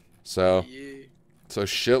 So, yeah. So a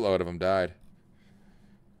shitload of them died.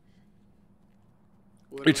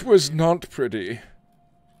 What It was not pretty.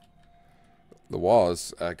 The wall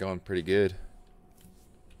is going pretty good.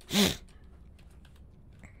 Fire.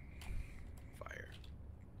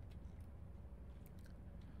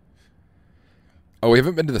 Oh, we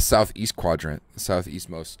haven't been to the southeast quadrant. The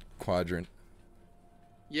southeastmost quadrant.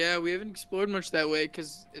 Yeah, we haven't explored much that way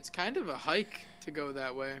because it's kind of a hike to go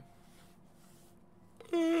that way.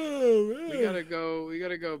 Oh, man. We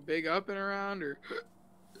gotta go big up and around, or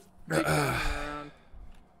big down and around.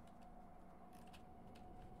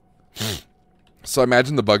 So I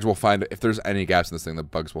imagine the bugs will find it. If there's any gaps in this thing, the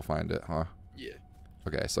bugs will find it, huh? Yeah.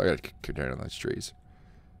 Okay, so I gotta keep turning on those trees.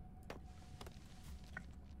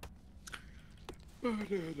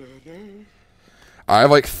 I have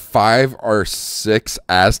like 5 or 6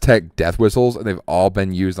 Aztec death whistles, and they've all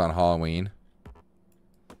been used on Halloween.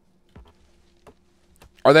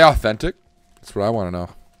 Are they authentic? That's what I want to know.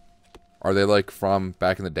 Are they like from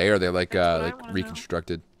back in the day? Or are they like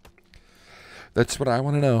reconstructed? That's what I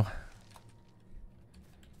want to know.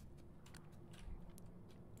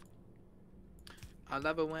 I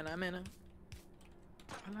love it when I'm in a.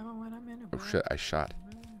 I love it when I'm in a. Oh shit! I shot.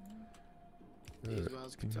 These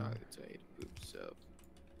walls can talk. It's a poop so.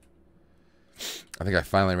 I think I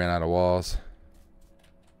finally ran out of walls.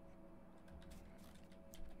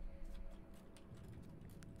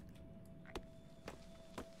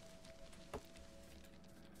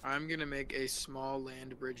 I'm gonna make a small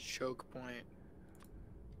land bridge choke point.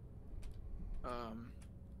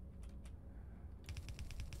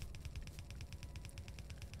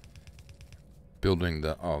 Building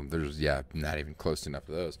the there's not even close enough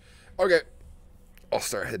of those. Okay, I'll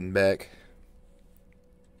start heading back.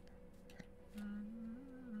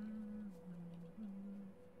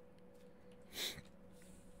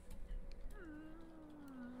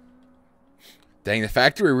 Dang, the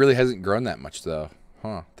factory really hasn't grown that much though,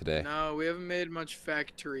 huh? Today. No, we haven't made much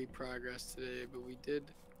factory progress today, but we did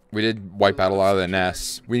We did wipe out a lot of the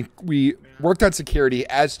nests. We worked on security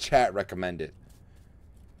as chat recommended.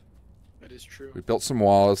 That is true. We built some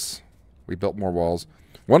walls. We built more walls.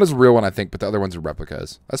 One is a real one, I think, but the other ones are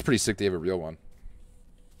replicas. That's pretty sick to have a real one.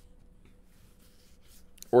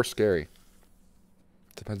 Or scary.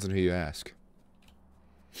 Depends on who you ask.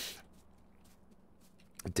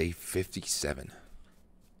 Day 57.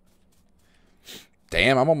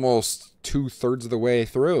 Damn, I'm almost 2/3 of the way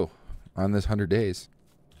through on this 100 days.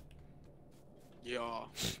 Yeah.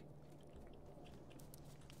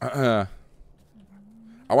 I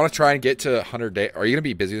want to try and get to 100 days. Are you going to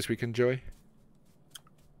be busy this weekend, Joey?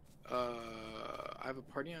 I have a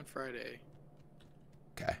party on Friday.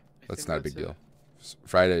 Okay. That's not a big deal.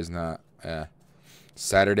 Friday's not. Yeah.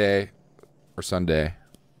 Saturday or Sunday.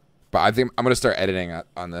 But I think I'm going to start editing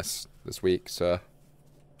on this week. So,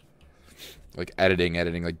 like editing,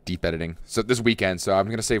 like deep editing. So this weekend. So I'm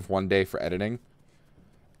going to save one day for editing.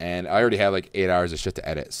 And I already have like 8 hours of shit to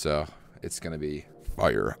edit. So it's going to be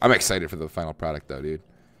fire. I'm excited for the final product though, dude.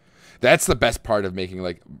 That's the best part of making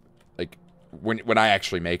like when I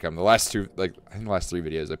actually make them. The last two, like I think the last 3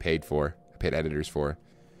 videos I paid editors for.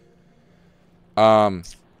 But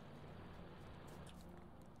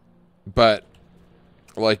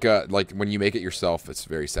like when you make it yourself, it's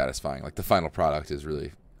very satisfying. Like the final product is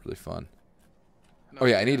really, really fun. Oh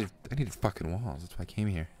yeah, I needed fucking walls. That's why I came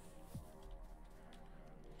here.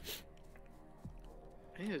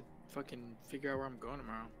 I need to fucking figure out where I'm going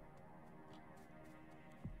tomorrow.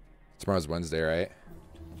 Tomorrow's Wednesday, right?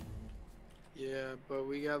 Yeah, but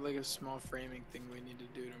we got like a small framing thing we need to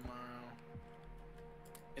do tomorrow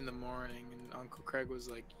in the morning, and Uncle Craig was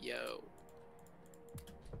like, yo,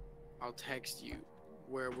 I'll text you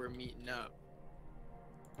where we're meeting up,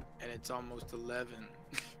 and it's almost 11.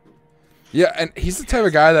 Yeah, and he's the type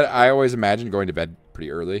of guy that I always imagine going to bed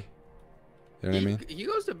pretty early. You know what I mean? He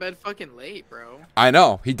goes to bed fucking late, bro. I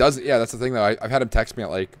know. He does. Yeah, that's the thing, though. I've had him text me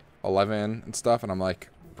at like 11 and stuff, and I'm like,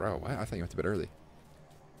 bro, what? I thought you went to bed early.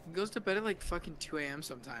 He goes to bed at like fucking 2 a.m.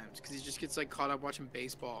 sometimes because he just gets like caught up watching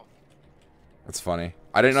baseball. That's funny.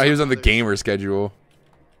 I didn't know he was on the gamer schedule.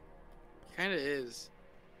 Kind of is.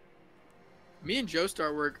 Me and Joe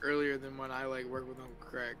start work earlier than when I like work with Uncle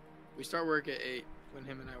Craig. We start work at 8 when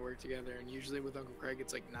him and I work together, and usually with Uncle Craig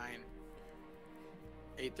it's like 9.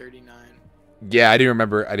 8:39. Yeah, I do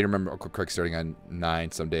remember Uncle Craig starting on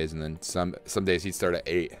 9 some days, and then some days he'd start at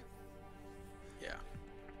 8. Yeah.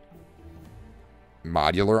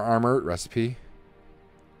 Modular armor recipe.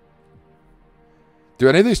 Do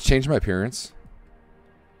any of these change my appearance?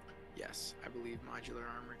 Yes, I believe modular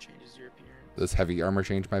armor changes your appearance. Does heavy armor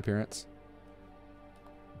change my appearance?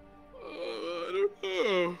 I don't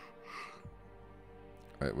know.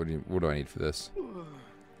 Alright, what do I need for this?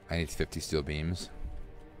 I need 50 steel beams.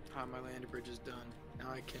 My landing bridge is done.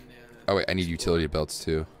 Now I can. Oh wait, I need utility belts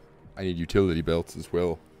too. I need utility belts as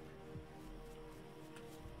well.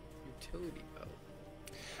 Utility belt.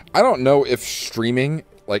 I don't know if streaming,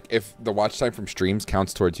 like if the watch time from streams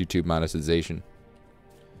counts towards YouTube monetization.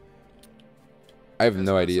 I have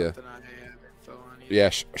no idea.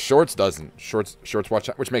 Yeah, shorts doesn't. Shorts watch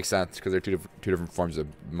time, which makes sense because they're two different forms of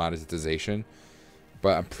monetization.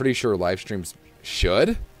 But I'm pretty sure live streams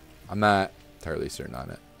should. I'm not entirely certain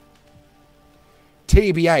on it.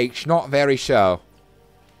 TBH, not very sure.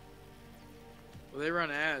 Well, they run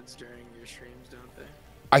ads during your streams, don't they?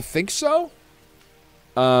 I think so.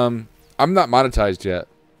 I'm not monetized yet,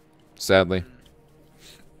 sadly.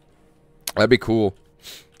 That'd be cool.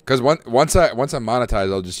 Because once I'm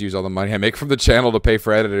monetized, I'll just use all the money I make from the channel to pay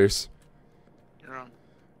for editors. Yeah.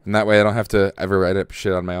 And that way, I don't have to ever edit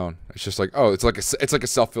shit on my own. It's just like, oh, it's like a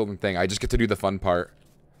self-fulfilling thing. I just get to do the fun part.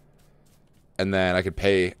 And then I could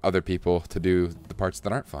pay other people to do the parts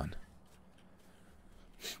that aren't fun.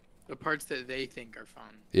 The parts that they think are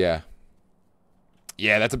fun. Yeah.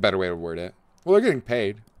 Yeah, that's a better way to word it. Well, they're getting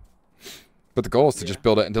paid. But the goal is to just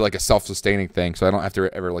build it into like a self-sustaining thing, so I don't have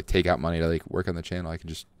to ever like take out money to like work on the channel. I can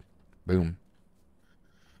just, boom.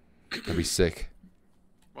 That'd be sick.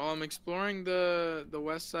 Well, I'm exploring the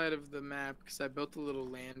west side of the map because I built a little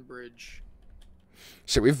land bridge.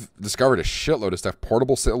 Shit, we've discovered a shitload of stuff.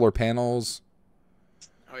 Portable solar panels.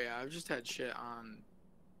 Oh yeah, I've just had shit on.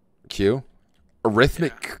 Q.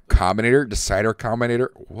 Arithmetic combinator, decider combinator.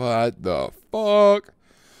 What the fuck?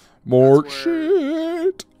 More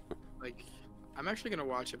shit. Like, I'm actually gonna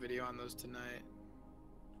watch a video on those tonight.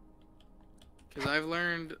 Because I've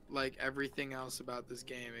learned like everything else about this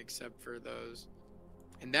game except for those.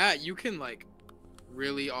 And that you can like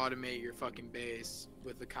really automate your fucking base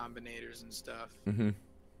with the combinators and stuff. Mm-hmm.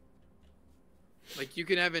 Like you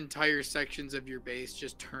can have entire sections of your base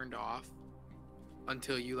just turned off.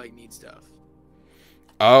 until you like need stuff.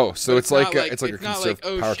 Oh, so But it's like it's a not like, conserved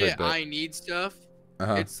oh power shit, type bit. I need stuff.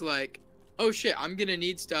 Uh-huh. It's like, oh shit, I'm gonna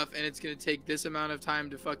need stuff, and it's gonna take this amount of time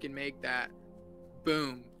to fucking make that.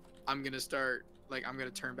 Boom, I'm gonna start like I'm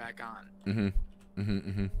gonna turn back on. Mm-hmm. Mm-hmm.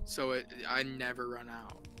 Mm-hmm. So I never run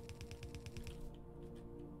out.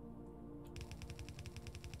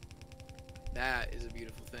 That is a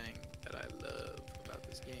beautiful thing that I love about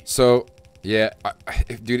this game. So yeah,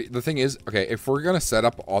 dude, the thing is, okay, if we're gonna set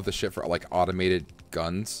up all the shit for like automated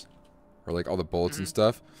guns, or like all the bullets and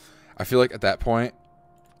stuff, I feel like at that point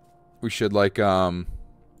we should like have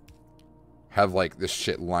like this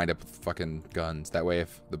shit lined up with fucking guns. That way,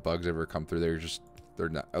 if the bugs ever come through, they're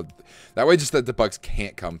not. That way, just that the bugs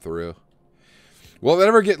can't come through. Will it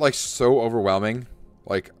ever get like so overwhelming?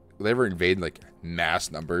 Like, will they ever invade like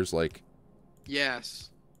mass numbers? Like, Yes.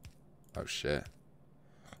 oh shit.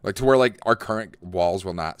 Like to where like our current walls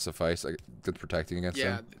will not suffice like to protecting against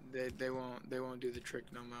them. Yeah, they won't do the trick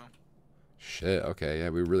no more. Shit. Okay. Yeah,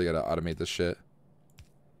 we really gotta automate this shit.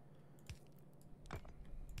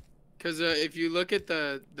 Because if you look at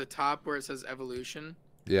the top where it says evolution,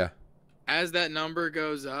 Yeah. as that number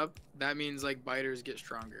goes up, that means like biters get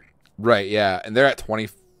stronger. Right. Yeah, and they're at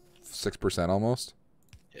 26% almost.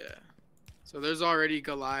 Yeah. So there's already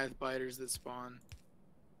Goliath biters that spawn.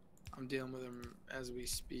 I'm dealing with them as we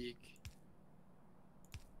speak.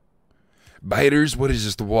 Biters, what is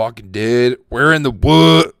this, The Walking Dead? We're in the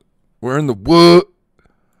wood. We're in the wood.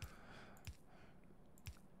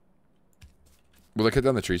 Will they cut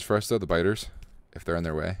down the trees for us, though, the biters? If they're in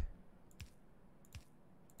their way?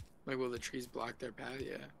 Like, will the trees block their path?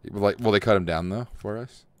 Yeah. Will they cut them down, though, for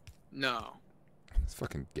us? No. It's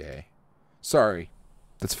fucking gay. Sorry.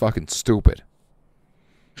 That's fucking stupid.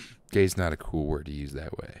 Gay's not a cool word to use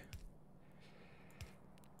that way.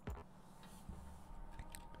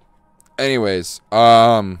 Anyways,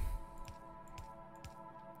 fucking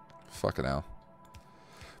hell.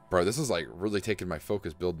 Bro, this is like really taking my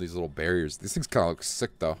focus building these little barriers. These things kind of look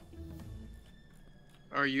sick though.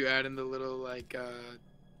 Are you adding the little like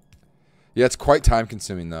Yeah, it's quite time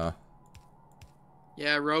consuming though.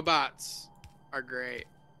 Yeah, robots are great.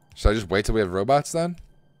 Should I just wait till we have robots then?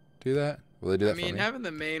 Do that? Will they do that I mean, for me? having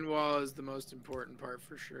the main wall is the most important part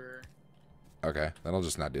for sure. Okay, then I'll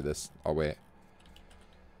just not do this. I'll wait.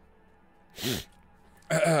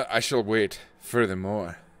 I shall wait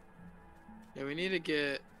furthermore. Yeah, we need to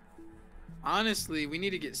get... Honestly, we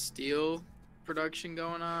need to get steel production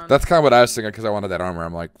going on. That's kind of what I was thinking because I wanted that armor.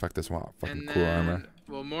 I'm like, fuck this one. Fucking and cool then, armor.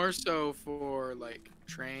 Well, more so for, like,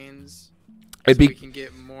 trains. It'd so be, we can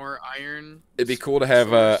get more iron. it'd be cool to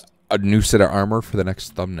have a new set of armor for the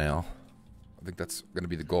next thumbnail. I think that's going to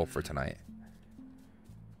be the goal for tonight.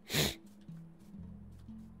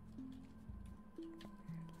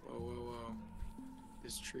 Whoa, whoa, whoa.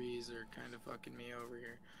 These trees are kind of fucking me over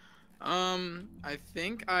here. I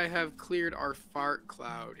think I have cleared our fart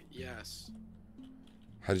cloud. Yes.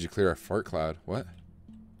 How did you clear our fart cloud? What?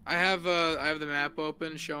 I have the map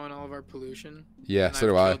open showing all of our pollution. Yeah, and so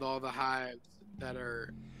do I've I. killed all the hives that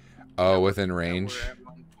are... Oh, within range. that were at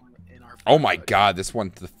one point in our Oh my flood. god, this one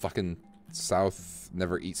to the fucking south,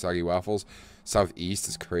 never eat soggy waffles. Southeast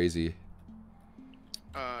is crazy.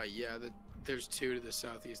 Yeah, there's two to the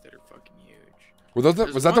southeast that are fucking huge. Was that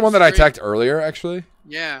There's the one one that I straight- attacked earlier, actually?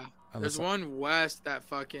 Yeah, Oh, there's that's- one west that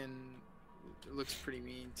fucking looks pretty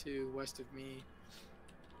mean too, west of me.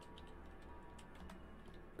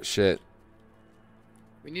 Shit.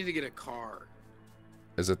 We need to get a car.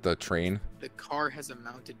 Is it the train? The car has a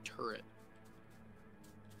mounted turret.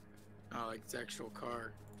 Oh, like it's actual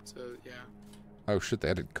car. So yeah, Oh shit, they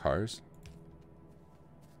added cars?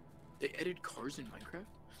 they added cars in Minecraft.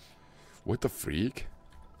 What the freak?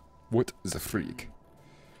 What the freak?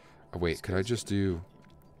 Oh wait, could I just do...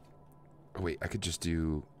 Oh wait, I could just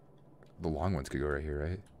do... The long ones could go right here,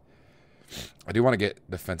 right? I do want to get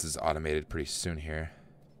the fences automated pretty soon here.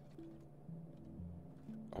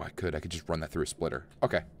 Oh, I could just run that through a splitter.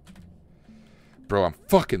 Okay. Bro, I'm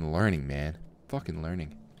fucking learning, man. Fucking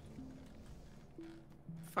learning.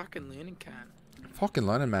 Fucking landing can. Fucking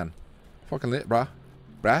learning, man. Fucking lit, brah.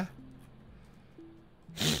 Brah.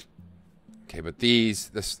 Okay, but the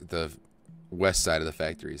west side of the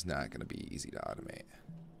factory is not going to be easy to automate.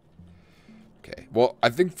 Okay. Well, I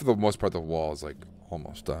think for the most part, the wall is like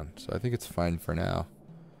almost done. So I think it's fine for now.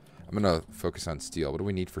 I'm going to focus on steel. What do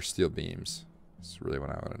we need for steel beams? That's really what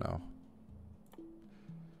I want to know.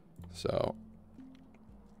 So,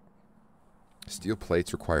 steel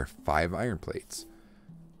plates require 5 iron plates.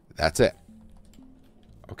 That's it.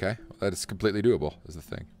 Okay. Well, that is completely doable, is the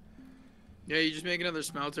thing. Yeah, you just make another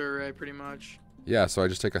smelter array, pretty much. Yeah, so I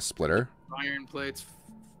just take a splitter. Iron plates.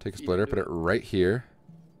 Take a feed splitter, into put it right here.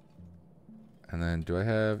 And then do I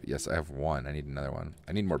have... Yes, I have one. I need another one.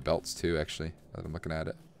 I need more belts too, actually, now that I'm looking at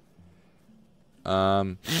it.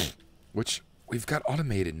 Which we've got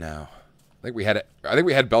automated now. I think we had it. I think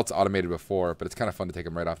we had belts automated before, but it's kind of fun to take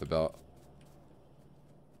them right off the belt.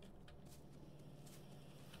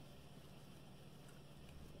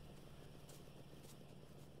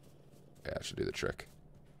 Yeah, that should do the trick.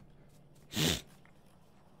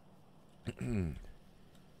 And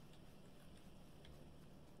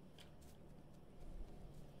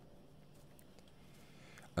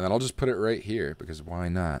then I'll just put it right here, because why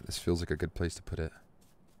not? This feels like a good place to put it.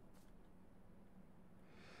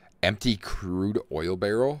 Empty crude oil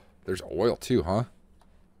barrel? There's oil too, huh?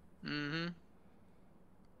 Mm-hmm.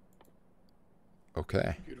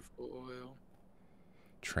 Okay. Beautiful oil.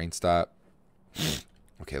 Train stop.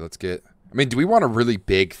 Okay, let's get... I mean, do we want a really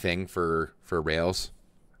big thing for rails?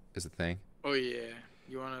 Is the thing? Oh yeah.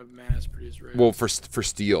 You want to mass produce rails? Well, for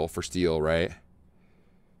steel, right?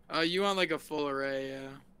 You want like a full array, yeah.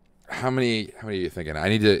 How many are you thinking? I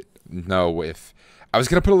need to know if I was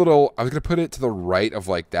gonna put it to the right of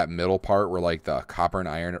like that middle part where like the copper and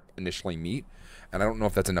iron initially meet, and I don't know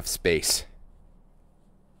if that's enough space.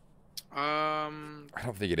 I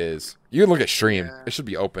don't think it is. You can look at stream. Yeah. It should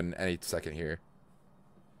be open any second here.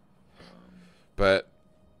 But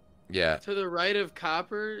yeah. To the right of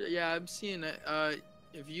copper, yeah, I'm seeing it.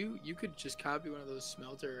 If you could just copy one of those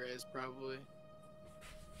smelter arrays, probably.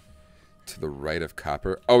 To the right of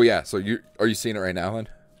copper. Oh yeah. So are you seeing it right now, Len?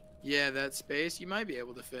 Yeah, that space, you might be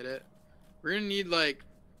able to fit it. We're gonna need like.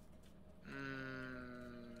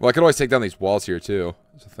 Well, I could always take down these walls here too.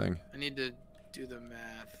 That's the thing. I need to do the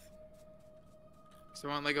math. So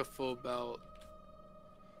I want like a full belt,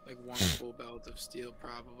 like one full belt of steel,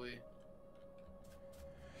 probably.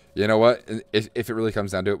 You know what? If it really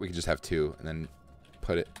comes down to it, we could just have two and then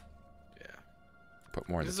put it. Yeah. Put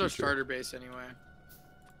more in the This is our future. starter base anyway.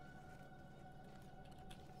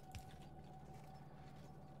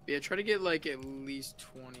 Yeah, try to get like at least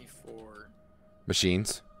 24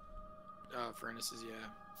 Machines. furnaces. Yeah.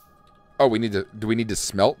 Oh, we need to. Do we need to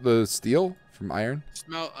smelt the steel from iron?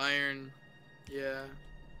 Smelt iron. Yeah.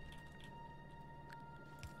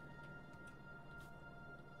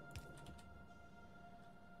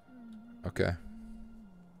 Okay.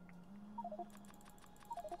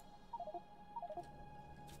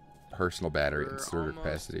 Personal battery inserter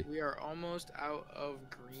capacity. We are almost out of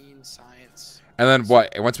green science. And then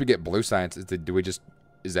what? Once we get blue science, do we just?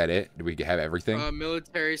 Is that it? Do we have everything?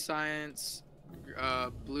 Military science,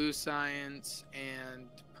 blue science, and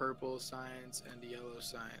purple science, and yellow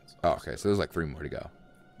science. Oh, okay. So there's like 3 more to go.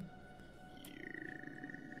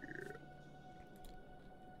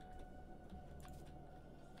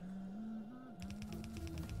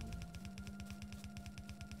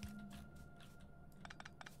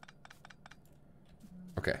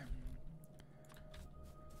 Okay.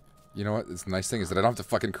 You know what? The nice thing is that I don't have to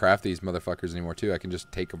fucking craft these motherfuckers anymore, too. I can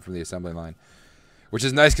just take them from the assembly line. Which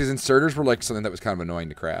is nice, because inserters were, like, something that was kind of annoying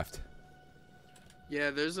to craft.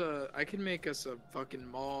 Yeah, I can make us a fucking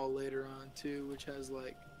mall later on, too, which has,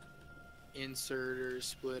 like, inserters,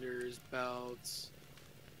 splitters, belts,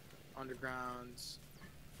 undergrounds,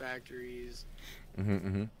 factories.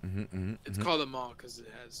 It's called a mall because it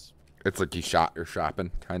has... It's like you're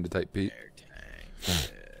shopping kind of type beat.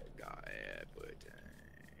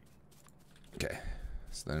 Okay,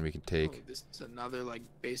 so then we can take. Oh, this is another like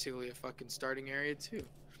basically a fucking starting area too.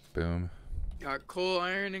 Boom. Got coal,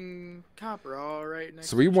 iron, and copper all right next.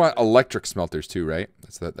 So we want electric smelters too, right?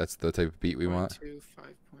 That's the type of beat we want. 5.23.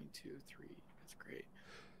 That's great.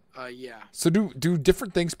 Yeah. So do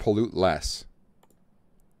different things pollute less?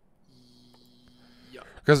 Yeah.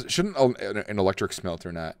 Because shouldn't an electric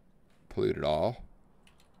smelter not pollute at all?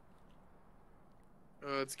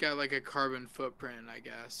 It's got like a carbon footprint, I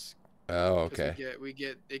guess. Oh, okay.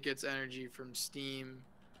 It gets energy from steam.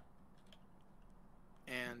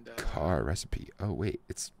 And car recipe. Oh wait,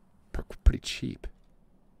 it's pretty cheap.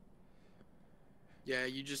 Yeah,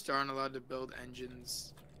 you just aren't allowed to build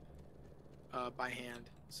engines by hand.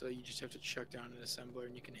 So you just have to chuck down an assembler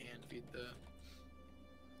and you can hand feed the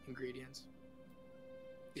ingredients.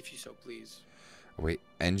 If you so please. Wait,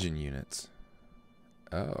 engine units.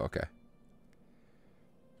 Oh, okay.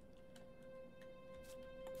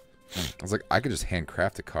 I was like, I could just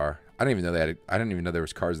handcraft a car. I didn't even know I didn't even know there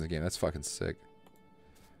was cars in the game. That's fucking sick.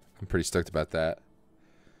 I'm pretty stoked about that.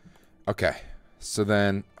 Okay, so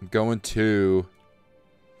then I'm going to.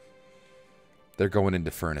 They're going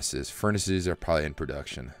into furnaces. Furnaces are probably in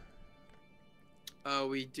production.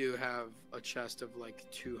 We do have a chest of like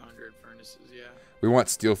 200 furnaces, yeah. We want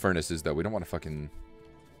steel furnaces, though. We don't want to fucking...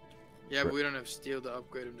 Yeah, but we don't have steel to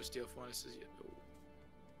upgrade them to steel furnaces yet.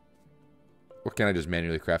 What, can I just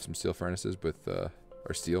manually craft some steel furnaces with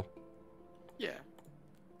our steel? Yeah.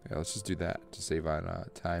 Yeah, let's just do that to save on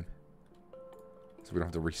time. So we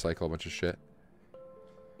don't have to recycle a bunch of shit.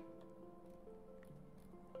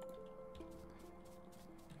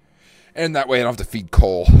 And that way I don't have to feed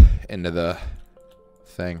coal into the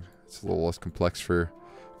thing. It's a little less complex for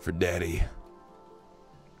daddy.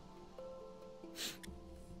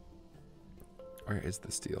 Where is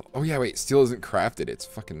the steel? Oh yeah, wait, steel isn't crafted. It's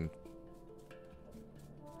fucking...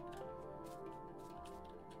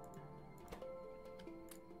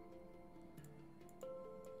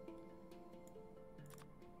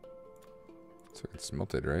 So it's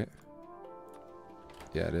smelted, right?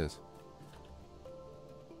 Yeah, it is.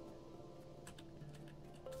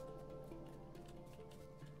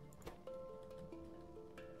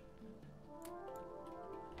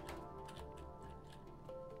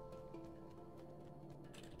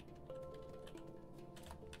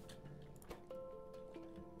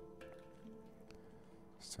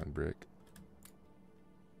 Sun brick.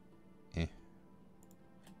 Eh.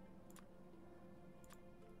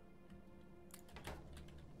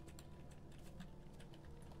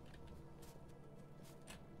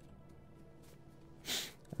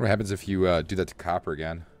 What happens if you do that to copper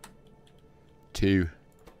again? 2.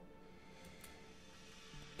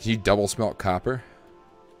 Can you double smelt copper?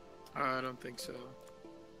 I don't think so.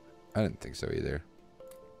 I didn't think so either.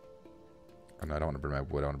 Oh no, I don't want to burn my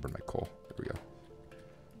wood. I want to burn my coal. There we go.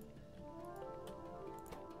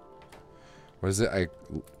 What is it? I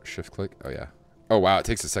shift click? Oh yeah. Oh wow, it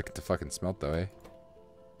takes a second to fucking smelt though, eh?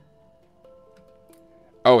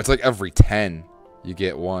 Oh, it's like every 10 you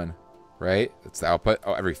get 1, right? That's the output.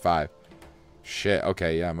 Oh, every 5. Shit.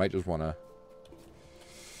 Okay, yeah, I might just want to...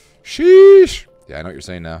 Sheesh! Yeah, I know what you're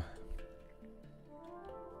saying now.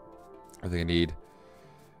 I think I need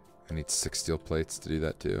 6 steel plates to do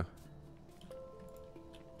that too.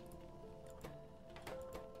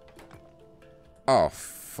 Oh,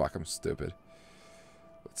 fuck, I'm stupid.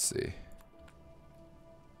 Let's see.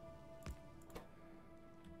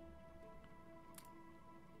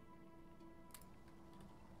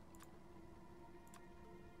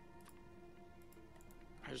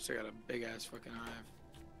 I just got a big ass fucking hive.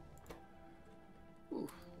 Ooh,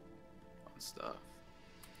 fun stuff.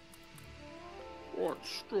 What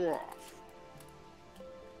stuff?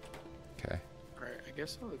 Okay. Alright, I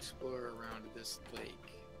guess I'll explore around this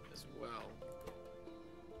lake as well.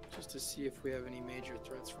 Just to see if we have any major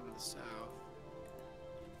threats from the south.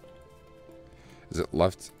 Is it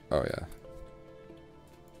left? Oh, yeah.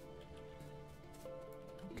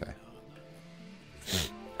 Okay.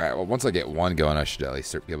 Alright, well, once I get 1 going, I should at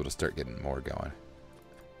least be able to start getting more going.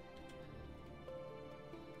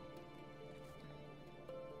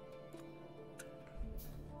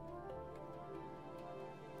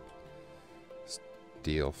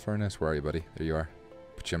 Steel furnace. Where are you, buddy? There you are.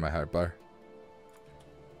 Put you in my hot bar.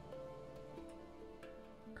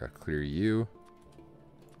 Gotta clear you.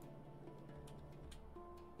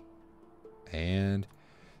 And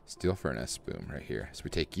steel furnace. Boom, right here. So we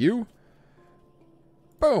take you.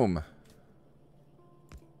 Boom.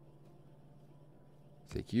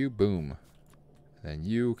 Take you. Boom. And then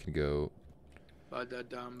you can go.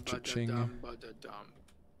 Ba-da-dum, Cha-ching. ba-da-dum, ba-da-dum.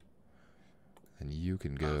 And you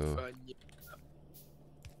can go.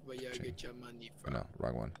 Where you Cha-ching. get your money Oh, from? no,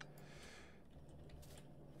 wrong one.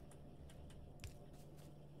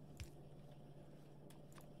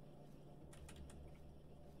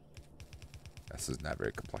 This is not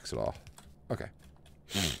very complex at all. Okay.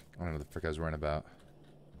 I don't know what the frick I was worrying about.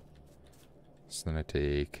 So then I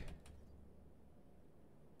take...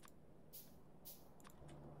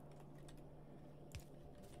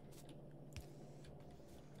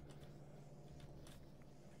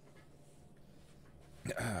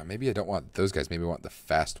 maybe I don't want those guys. Maybe I want the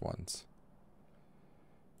fast ones.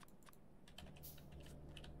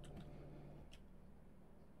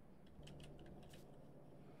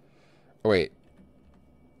 Oh, wait.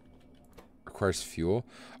 Requires fuel?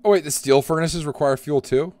 Oh, wait. The steel furnaces require fuel,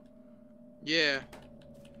 too? Yeah.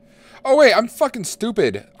 Oh, wait. I'm fucking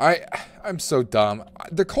stupid. I'm so dumb.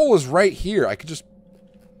 The coal is right here. I could just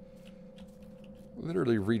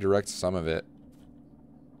literally redirect some of it.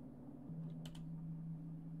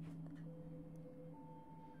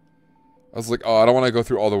 I was like, oh, I don't want to go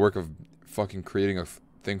through all the work of fucking creating a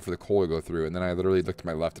thing for the coal to go through. And then I literally looked to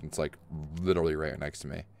my left and it's like literally right next to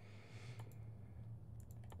me.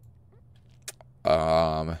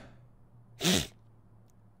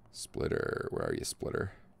 Split Splitter. Where are you,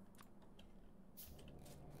 Splitter?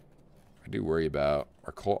 I do worry about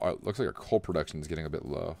our coal. Looks like our coal production is getting a bit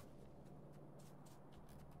low.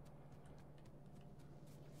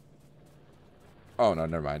 Oh, no,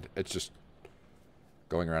 never mind. It's just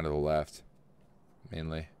going around to the left,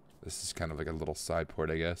 mainly. This is kind of like a little side port,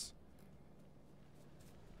 I guess.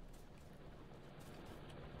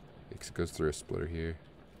 It goes through a splitter here.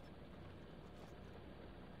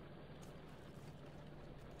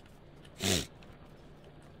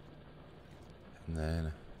 And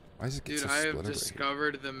then, why is it get Dude, so I split have over here?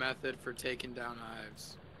 discovered the method for taking down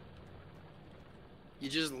hives. You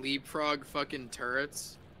just leapfrog fucking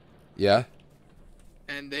turrets, Yeah?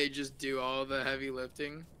 and they just do all the heavy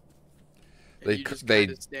lifting. And They you just they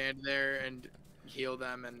kind of stand there and heal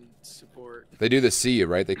them and support. they do the C,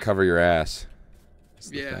 right? They cover your ass. That's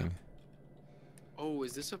the Yeah. thing. Oh,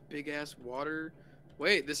 is this a big ass water?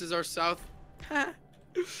 Wait, this is our south.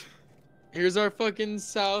 Here's our fucking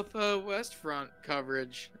south west front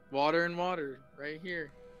coverage. Water and water right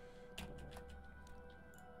here.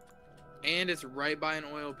 And it's right by an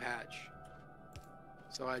oil patch.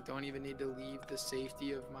 So I don't even need to leave the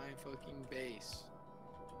safety of my fucking base.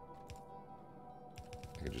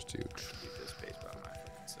 I can just do Leave this base by my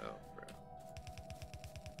fucking self, bro.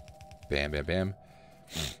 bam, bam, bam.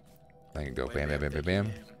 I can go bam, bam, bam, bam,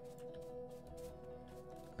 bam.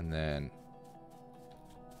 And then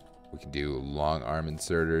we can do long arm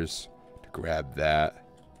inserters to grab that.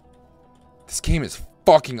 This game is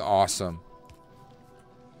fucking awesome.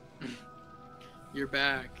 You're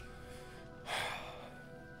back.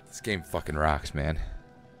 This game fucking rocks, man.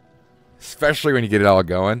 Especially when you get it all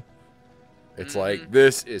going. It's like,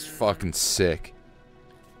 this is fucking sick.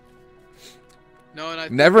 No, and I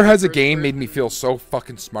think Never the has a first game made me person- feel so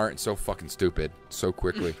fucking smart and so fucking stupid so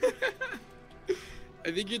quickly.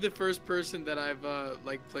 I think you're the first person that I've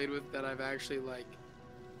like played with that I've actually like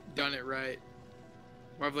done it right.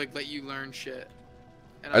 Where I've like let you learn shit,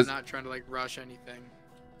 and I'm not trying to like rush anything.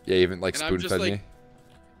 Yeah, even like And I'm spoon just fed like, me.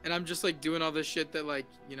 and I'm just like doing all this shit that like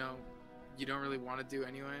you know, you don't really want to do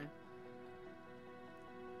anyway.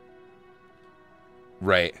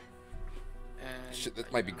 Right. And Shit, that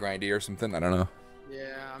you might be know, grindy or something. I don't know.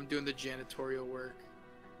 Yeah, I'm doing the janitorial work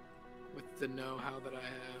with the know-how that I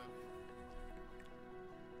have.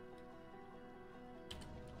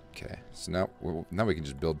 Okay, so now we can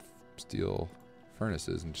just build steel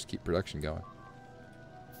furnaces and just keep production going.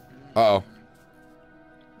 Uh-oh.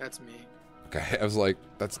 That's me. Okay, I was like,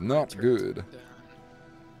 that's not Turrets good. down.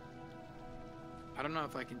 I don't know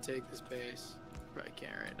if I can take this base. Probably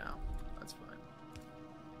can't right now. That's fine.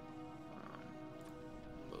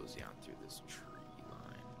 Mosey on through this tree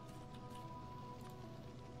line.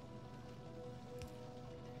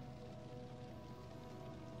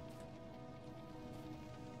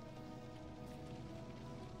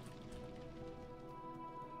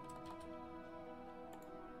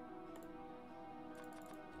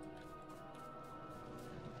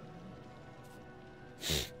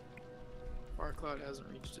 Far Cloud hasn't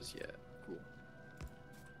reached us yet. Cool.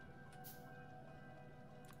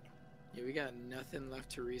 Yeah, we got nothing left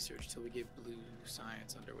to research till we get blue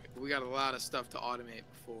science underway. But we got a lot of stuff to automate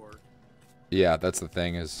before. Yeah, that's the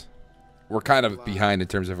thing is, we're kind of behind in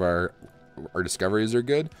terms of our discoveries are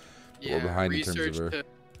good. But Yeah, we're behind in terms research of our. to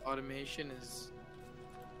automation is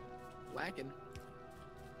lacking.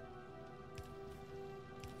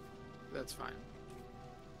 That's fine.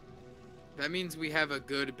 That means we have a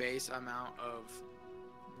good base amount of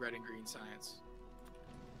red and green science.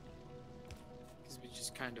 Because we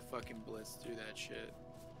just kind of fucking blitz through that shit.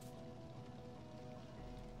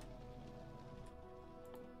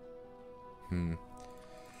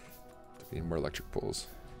 Need more electric poles.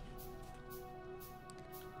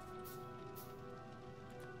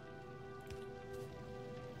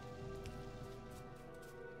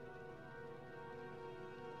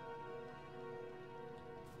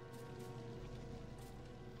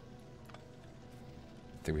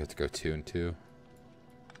 I think we have to go 2 and 2.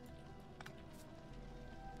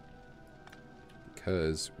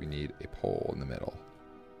 Because we need a pole in the middle.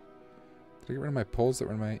 Did I get rid of my poles that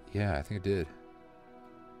were in my... Yeah, I think I did.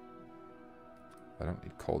 I don't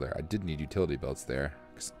need coal there. I did need utility belts there.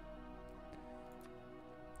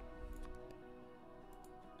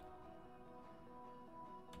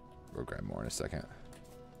 We'll grab more in a second.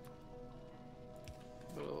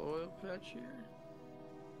 Little oil patch here.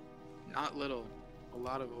 Not little. A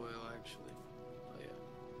lot of oil, actually. Oh, yeah.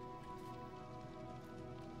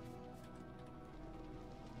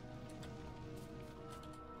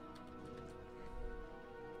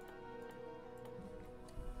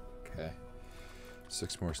 Okay.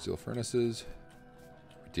 6 more steel furnaces.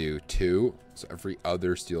 do 2. So every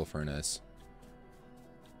other steel furnace.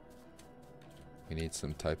 We need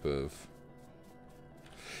some type of...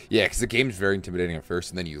 Yeah, because the game's very intimidating at first,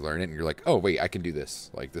 and then you learn it, and you're like, oh, wait, I can do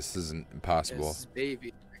this. Like, this isn't impossible. Yes,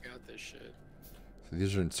 baby. I got this shit. So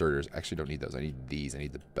these are inserters. I actually don't need those. I need these. I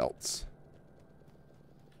need the belts.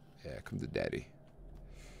 Yeah, come to daddy.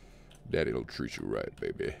 Daddy'll treat you right,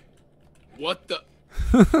 baby. What the?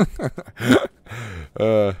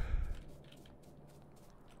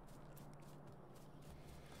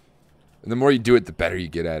 And the more you do it, the better you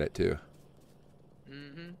get at it, too.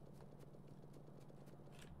 Mm-hmm.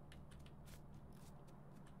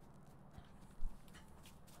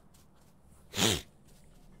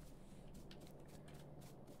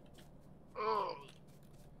 Oh.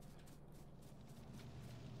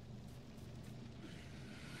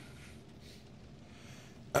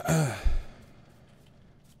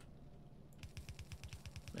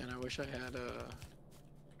 Man, I wish I had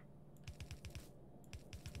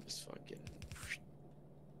this fucking,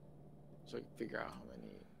 so I can figure out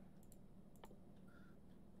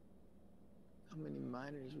how many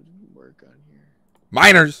miners would work on here.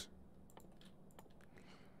 Miners!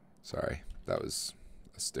 Sorry, that was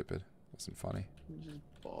stupid. Wasn't funny. Let me just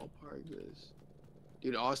ballpark this.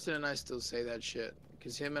 Dude, Austin and I still say that shit.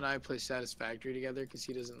 Because him and I play Satisfactory together because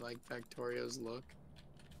he doesn't like Factorio's look.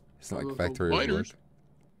 It's not like Factorio's look.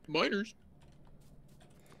 Miners.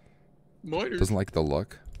 Doesn't like the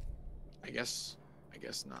look. I guess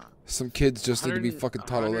not. Some kids just need to be 100 fucking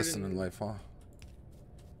taught a lesson in life, huh?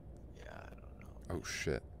 Yeah, I don't know. Oh,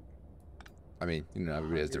 shit. I mean, you know,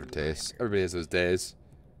 everybody has different tastes. Everybody has those days.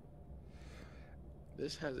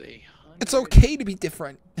 This has 100. It's okay to be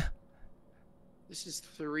different. This is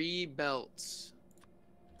 3 belts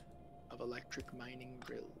of electric mining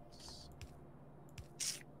drills.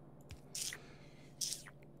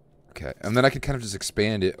 Okay, and then I can kind of just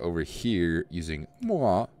expand it over here using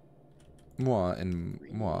moi, and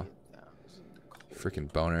moi.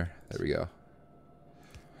 Freaking boner. There we go.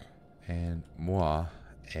 And moi,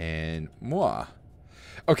 and moi.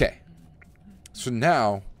 Okay, so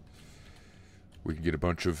now we can get a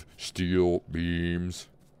bunch of steel beams.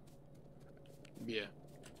 Yeah.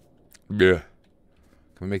 Yeah.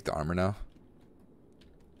 Can we make the armor now?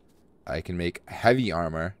 I can make heavy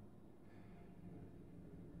armor.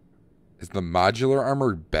 Is the modular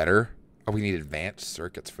armor better? Oh, we need advanced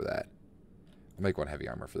circuits for that. I'll make one heavy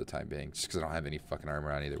armor for the time being, just because I don't have any fucking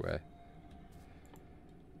armor on either way.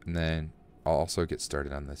 And then I'll also get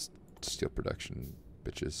started on this steel production,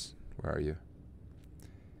 bitches. Where are you?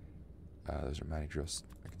 Those are mining drills.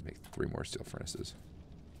 I can make 3 more steel furnaces.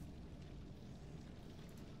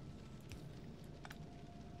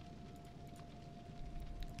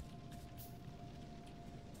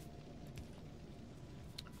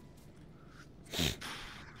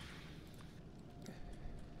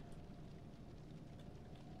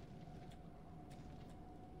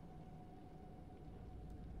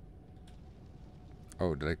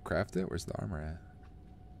 Oh, did I craft it? Where's the armor at?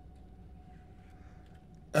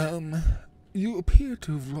 You appear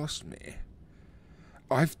to have lost me.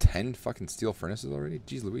 Oh, I have 10 fucking steel furnaces already?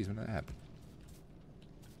 Jeez Louise, when did that happen?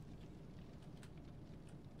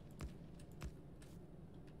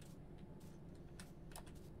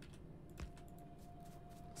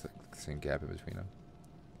 It's like the same gap in between them.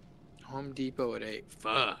 Home Depot at 8.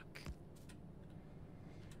 Fuck.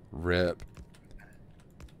 Rip.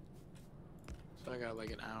 So I got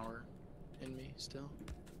like an hour in me still.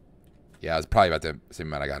 Yeah, it's probably about the same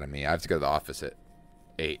amount I got in me. I have to go to the office at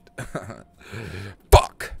 8.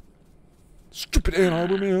 Fuck! Stupid Ann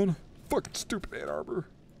Arbor, man. Fucking stupid Ann Arbor.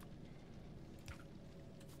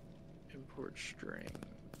 Import string.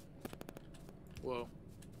 Whoa.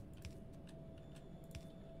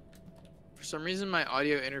 For some reason, my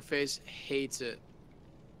audio interface hates it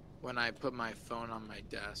when I put my phone on my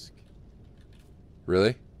desk.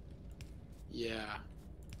 Really? Yeah.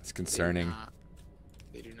 It's concerning.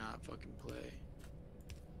 They do not fucking play.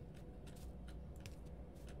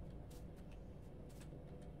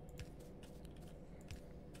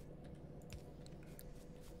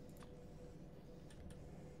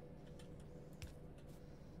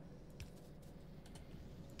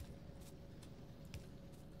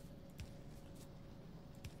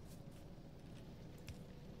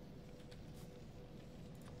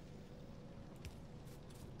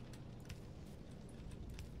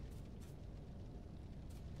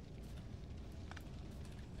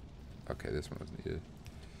 Okay, this one was needed.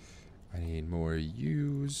 I need more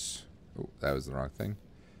U's. Oh, that was the wrong thing.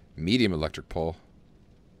 Medium electric pole.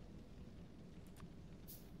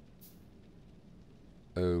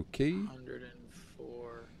 Okay.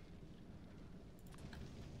 104.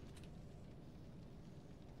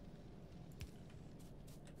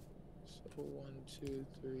 2,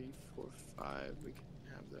 3, 4, 5. We can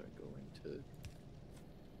have that go into.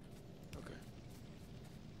 Okay.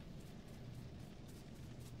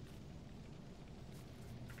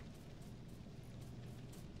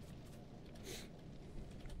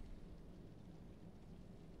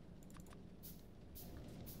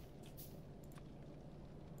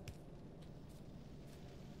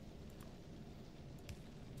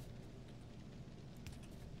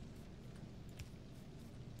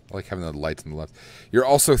 I like having the lights on the left. You're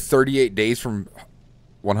also 38 days from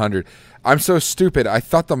 100. I'm so stupid. I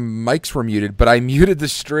thought the mics were muted, but I muted the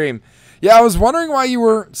stream. Yeah, I was wondering why you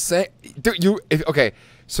were saying... Okay,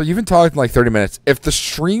 so you've been talking like 30 minutes. If the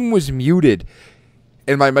stream was muted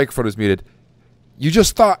and my microphone was muted, you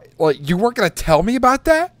just thought... Like, you weren't going to tell me about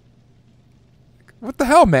that? What the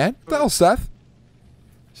hell, man? What the hell, Seth?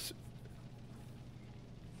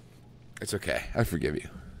 It's okay. I forgive you.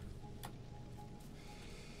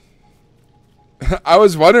 I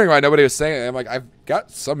was wondering why nobody was saying it. I'm like, I've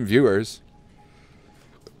got some viewers.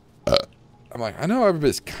 I'm like, I know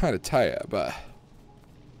everybody's kind of tired, but...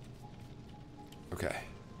 Okay.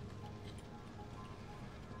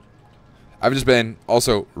 I've just been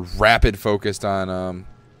also rapid focused on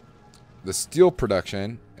the steel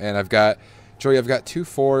production. And I've got... Joey, I've got 2,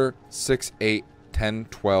 4, 6, 8, 10,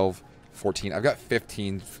 12, 14. I've got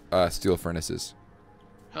 15 steel furnaces.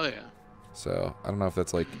 Hell yeah. So, I don't know if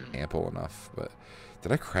that's, like, ample enough, but...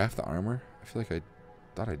 Did I craft the armor? I feel like I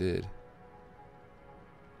thought I did.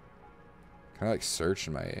 Can I, like, search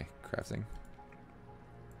in my crafting?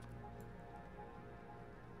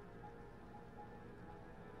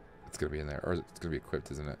 It's gonna be in there. Or it's gonna be equipped,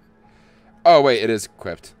 isn't it? Oh, wait, it is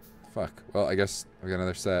equipped. Fuck. Well, I guess I got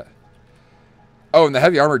another set. Oh, and the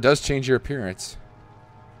heavy armor does change your appearance.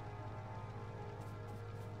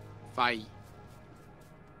 Fight.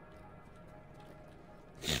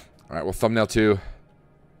 Alright, well, thumbnail 2.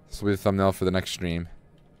 This will be the thumbnail for the next stream.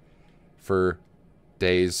 For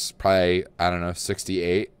days, probably, I don't know,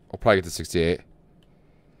 68. I'll probably get to 68.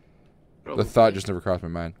 Probably. The thought just never crossed my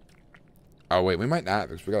mind. Oh, wait, we might not,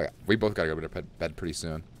 because we both gotta go to bed pretty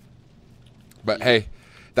soon. But yeah. Hey,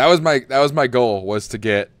 that was my goal, was to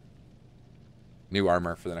get new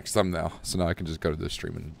armor for the next thumbnail. So now I can just go to the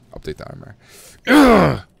stream and update the armor.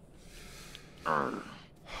 I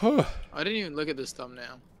didn't even look at this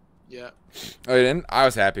thumbnail. Yeah. Oh, you didn't? I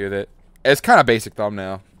was happy with it. It's kind of basic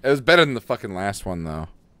thumbnail. It was better than the fucking last one, though.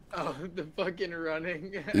 Oh, the fucking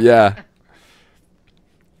running. Yeah.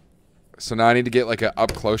 So now I need to get like an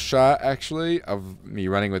up close shot, actually, of me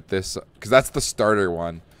running with this, because that's the starter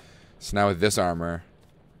one. So now with this armor,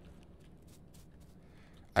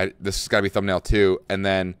 this has got to be thumbnail 2, and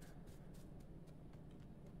then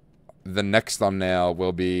the next thumbnail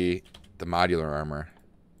will be the modular armor,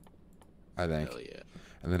 I think. Hell yeah.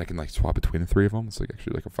 And then I can like swap between the 3 of them. It's like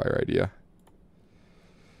actually like a fire idea.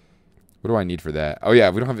 What do I need for that? Oh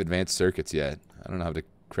yeah, we don't have advanced circuits yet. I don't know how to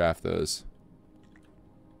craft those.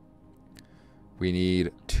 We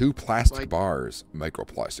need 2 plastic bars.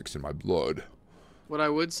 Microplastics in my blood. What I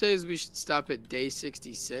would say is we should stop at day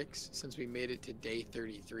 66 since we made it to day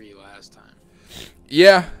 33 last time.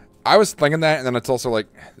 Yeah, I was thinking that, and then it's also like,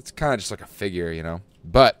 it's kind of just like a figure, you know?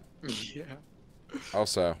 But, yeah.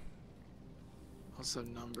 Also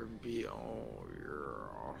number B. Oh,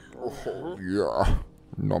 yeah. Oh, yeah.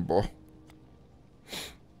 Number.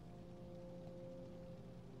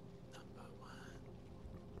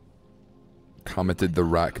 Commented the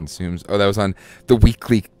rat consumes. Oh, that was on the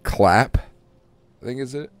weekly clap. I think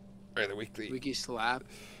is it? Or the weekly. Wiki slap.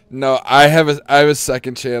 No, I have a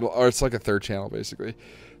second channel, or it's like a third channel basically,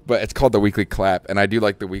 but it's called the weekly clap, and I do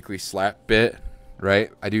like the weekly slap bit,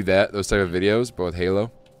 right? I do those type of videos, but with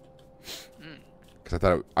Halo,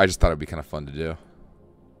 because I just thought it'd be kind of fun to do.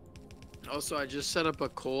 Also, I just set up a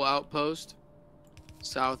coal outpost,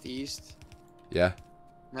 southeast. Yeah.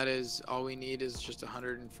 That is, all we need is just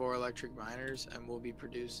 104 electric miners, and we'll be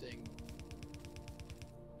producing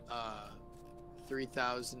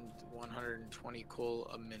 3,120 coal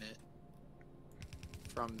a minute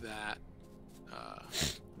from that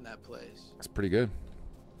place. That's pretty good.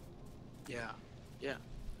 Yeah, yeah.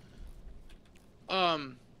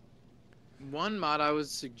 One mod I would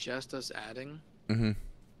suggest us adding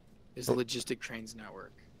is Logistic Trains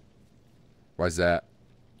Network. Why's that?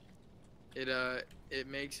 It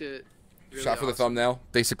makes it really Shot for the awesome. thumbnail.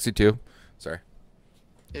 Day 62. Sorry.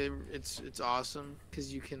 It's awesome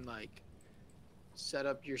because you can like set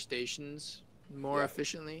up your stations more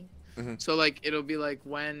efficiently. So like it'll be like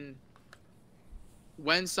when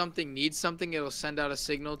something needs something, it'll send out a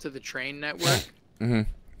signal to the train network,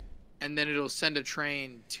 and then it'll send a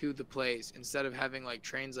train to the place instead of having like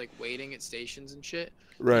trains like waiting at stations and shit.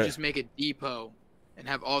 Right. You just make a depot and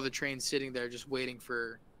have all the trains sitting there just waiting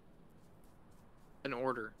for an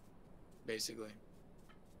order, basically.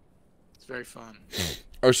 It's very fun.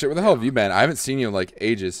 Oh shit, where the hell have you been? I haven't seen you in like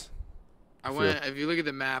ages. I went. If you look at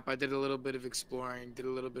the map, I did a little bit of exploring. Did a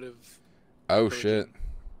little bit of. Oh approaching. shit.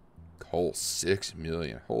 Whole 6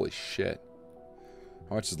 million. Holy shit.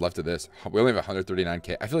 How much is left of this? We only have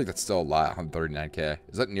 139k. I feel like that's still a lot. 139k.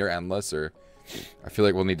 Is that near endless, or I feel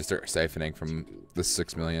like we'll need to start siphoning from the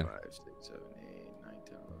 6 million. 5, 6, 7, 8, 9,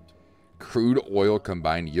 10, 11, 12. Crude oil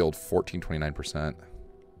combined yield 14.29%.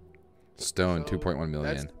 Stone So 2.1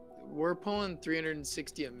 million. We're pulling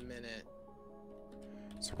 360 a minute.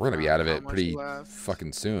 So we're gonna be out of How it much pretty left?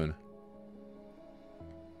 fucking soon.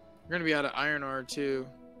 We're gonna be out of iron ore too,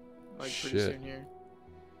 like pretty Shit. soon here.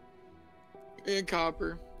 And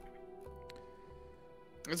copper.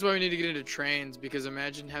 That's why we need to get into trains, because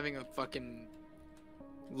imagine having a fucking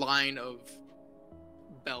line of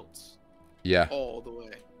belts Yeah. all the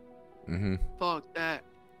way. Mm-hmm. Fuck that.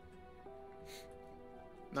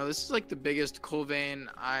 No, this is like the biggest coal vein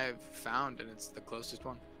I've found, and it's the closest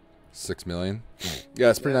one. 6 million. Yeah,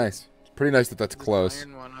 it's pretty nice. It's pretty nice that that's The close.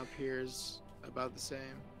 iron one up here is about the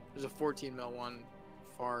same. There's a 14 mil one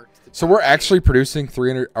far to the So top we're of it. actually producing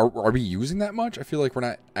 300. Are we using that much? I feel like we're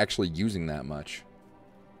not actually using that much.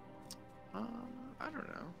 I don't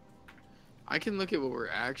know. I can look at what we're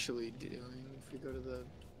actually doing if we go to the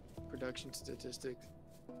production statistics.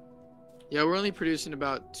 Yeah, we're only producing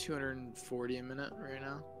about 240 a minute right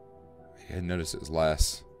now. I noticed it was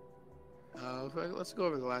less. Let's go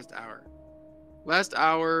over the last hour. Last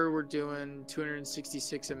hour, we're doing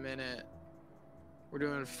 266 a minute. We're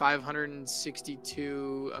doing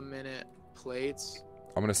 562 a minute plates.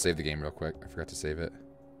 I'm gonna save the game real quick. I forgot to save it.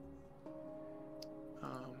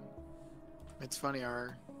 It's funny,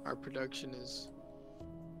 our production is...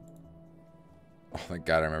 Oh, thank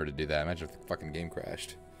God I remember to do that. Imagine if the fucking game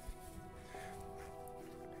crashed.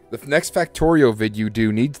 The next Factorio vid you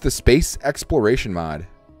do needs the space exploration mod.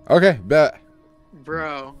 Okay, bet.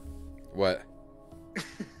 Bro. What?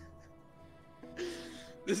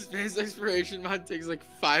 This space exploration mod takes like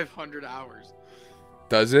 500 hours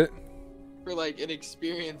Does it? for like an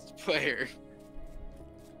experienced player.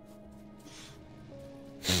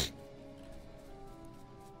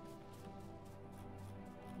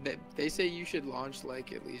 They say you should launch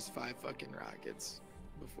like at least 5 fucking rockets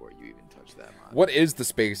before you even touch that mod. What is the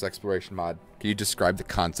space exploration mod? Can you describe the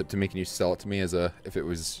concept to me? Can you sell it to me as a if it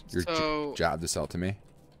was your job to sell it to me?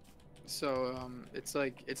 So it's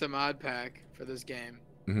like it's a mod pack for this game.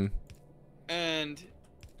 Mm-hmm. And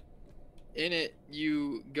in it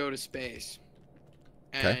you go to space.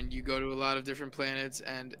 Okay. And you go to a lot of different planets,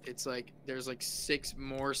 and it's like there's like 6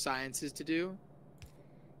 more sciences to do.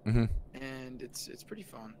 Mm-hmm. And it's pretty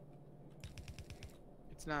fun.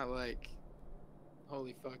 It's not like,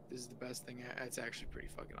 holy fuck, this is the best thing. It's actually pretty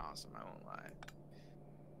fucking awesome, I won't lie.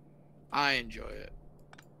 I enjoy it.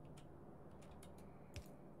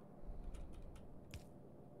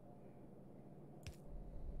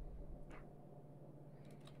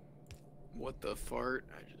 What the fart?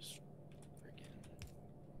 I just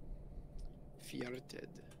freaking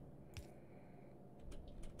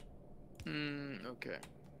farted. Okay.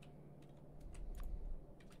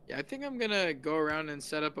 Yeah, I think I'm gonna go around and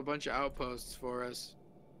set up a bunch of outposts for us.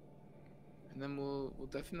 And then we'll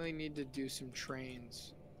definitely need to do some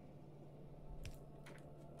trains.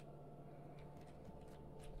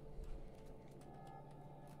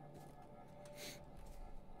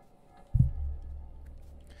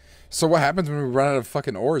 So what happens when we run out of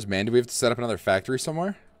fucking ores, man? Do we have to set up another factory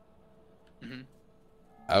somewhere? Mm-hmm.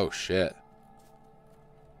 Oh shit.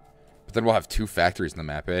 But then we'll have 2 factories in the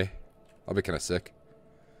map, eh? I'll be kind of sick.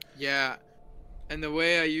 Yeah, and the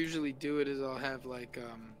way I usually do it is I'll have like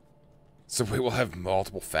So we will have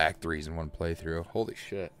multiple factories in one playthrough. Holy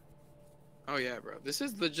shit. Oh yeah, bro. This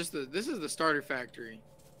is the starter factory.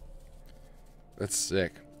 That's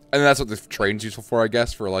sick. And that's what the train's useful for, I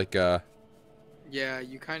guess, for like Yeah,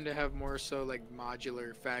 you kind of have more so like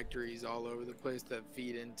modular factories all over the place that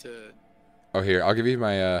feed into. Oh, here, I'll give you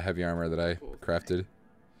my heavy armor that I crafted.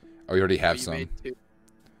 Oh, you already have some. Made 2. Yeah,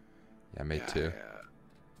 I made Yeah, 2. yeah.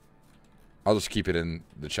 I'll just keep it in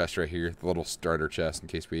the chest right here, the little starter chest, in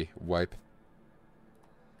case we wipe.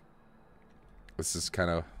 This is kind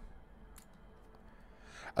of...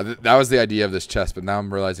 that was the idea of this chest, but now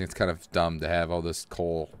I'm realizing it's kind of dumb to have all this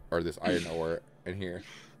coal, or this iron ore in here.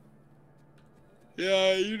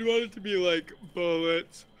 Yeah, you'd want it to be like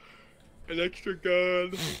bullets, an extra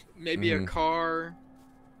gun, maybe a car.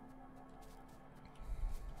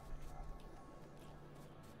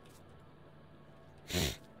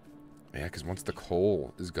 yeah, because once the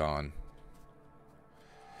coal is gone,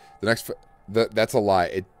 the next that's a lie.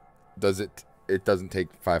 It doesn't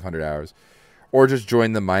take 500 hours, or just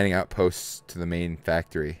join the mining outposts to the main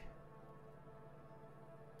factory.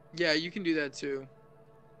 Yeah, you can do that too.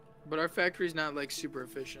 But our factory's not like super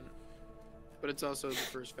efficient. But it's also the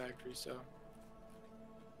first factory, so.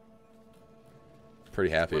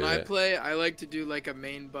 Pretty happy When with I it. play, I like to do like a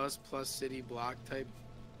main bus plus city block type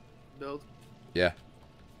build. Yeah.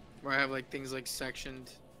 Where I have like things like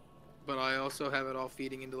sectioned, but I also have it all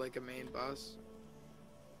feeding into like a main bus.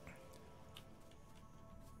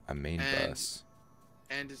 A main bus.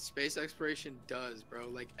 And space exploration does, bro.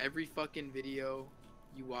 Like every fucking video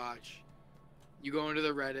you watch, you go into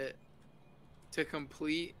the Reddit to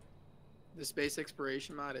complete the space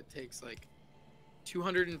exploration mod, it takes like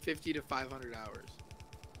 250 to 500 hours.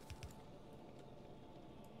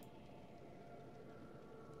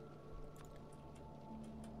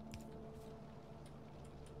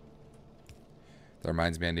 That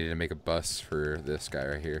reminds me, I need to make a bus for this guy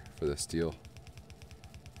right here, for the steel.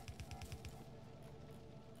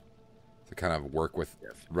 To kind of work with,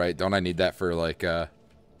 right? Don't I need that for like the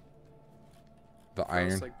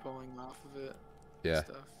iron? Just like pulling off of it. Yeah.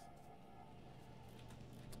 Stuff.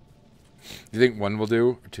 Do you think one will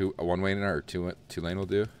do? A one lane or two lane will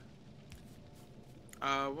do?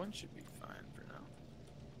 One should be fine for now.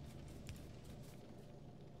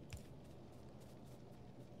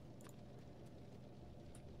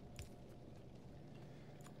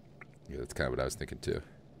 Yeah, that's kind of what I was thinking too.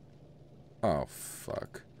 Oh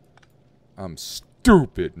fuck. I'm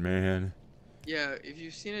stupid, man. Yeah, if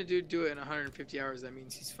you've seen a dude do it in 150 hours, that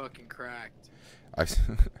means he's fucking cracked.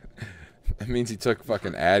 That means he took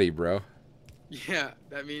fucking Addy, bro. Yeah,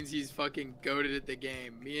 that means he's fucking goated at the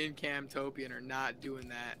game. Me and Camtopian are not doing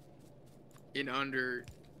that in under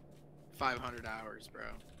 500 hours, bro.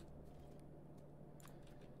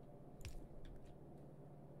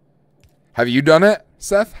 Have you done it,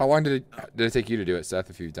 Seth? How long did it take you to do it, Seth,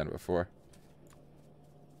 if you've done it before?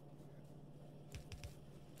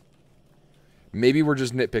 Maybe we're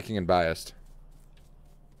just nitpicking and biased.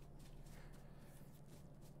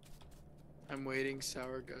 I'm waiting,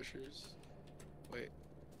 Sour Gushers. Wait,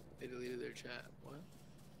 they deleted their chat. What?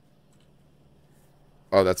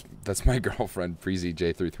 Oh, that's my girlfriend. Breezy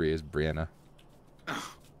J33 is Brianna.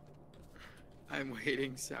 Oh. I'm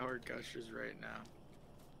waiting, Sour Gushers right now.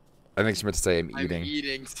 I think she meant to say I'm eating. I'm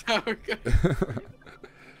eating Sour Gushers.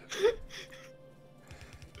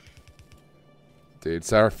 Dude,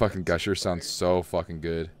 sour fucking gusher sounds so fucking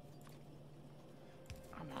good.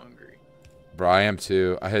 I'm hungry. Bro, I am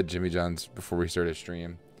too. I had Jimmy John's before we started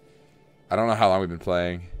stream. I don't know how long we've been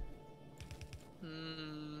playing.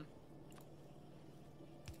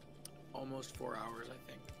 Almost 4 hours, I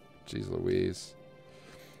think. Jeez Louise.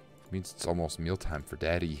 Means it's almost mealtime for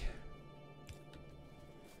Daddy.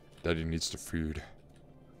 Daddy needs to feed.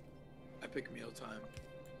 Epic mealtime.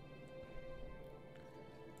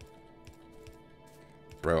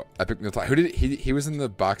 Bro, epic mealtime. Who did he was in the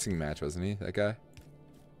boxing match, wasn't he? That guy?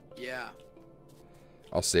 Yeah.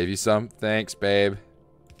 I'll save you some. Thanks, babe.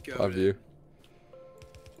 Love you.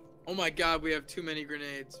 Oh my god, we have too many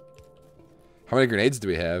grenades. How many grenades do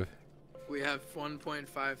we have? We have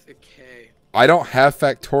 1.5 to K. I don't have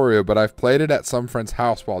Factorio, but I've played it at some friend's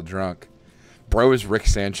house while drunk. Bro is Rick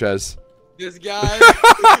Sanchez. This guy,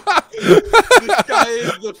 this guy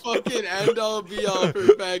is the fucking end all be all for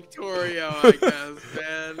Factorio, I guess,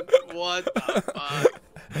 man. What the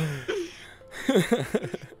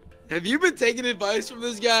fuck? Have you been taking advice from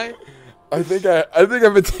this guy? I think I've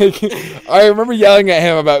been taking. I remember yelling at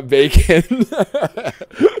him about bacon.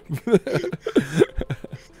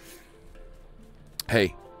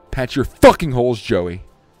 Hey, patch your fucking holes, Joey.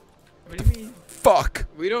 What do you mean? Fuck.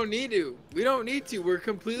 We don't need to. We don't need to. We're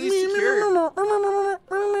completely secured.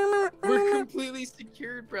 We're completely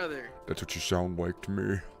secured, brother. That's what you sound like to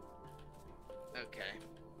me. Okay.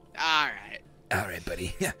 All right. All right,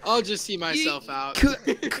 buddy. I'll just see myself out.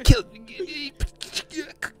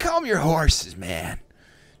 Calm your horses, man.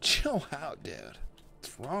 Chill out, dude.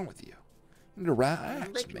 What's wrong with you? You need to relax,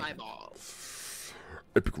 Lick man. my balls.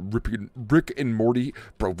 Epic Rick and Morty,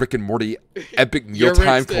 bro. Rick and Morty, epic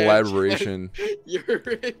mealtime collaboration. You're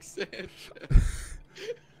Rick Sanchez.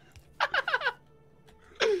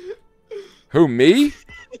 Who, me?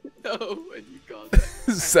 No, when you called that.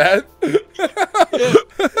 Seth?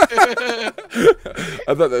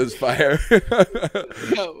 I thought that was fire.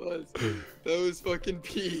 That was fucking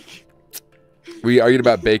peak. We argued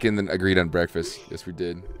about bacon, then agreed on breakfast. Yes, we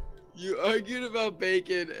did. You argued about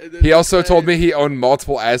bacon, and then He also told me he owned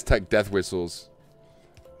multiple Aztec death whistles.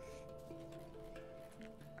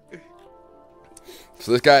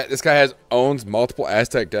 So this guy owns multiple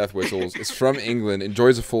Aztec death whistles. Is from England.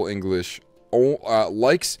 Enjoys a full English.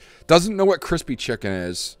 Doesn't know what crispy chicken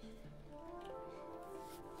is.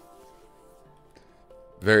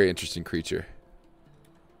 Very interesting creature.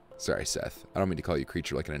 Sorry, Seth. I don't mean to call you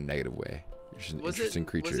creature like in a negative way. You're just an interesting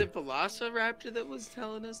creature. Was it Velociraptor that was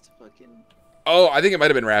telling us to fucking? Oh, I think it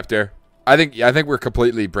might have been Raptor. I think we're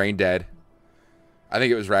completely brain dead. I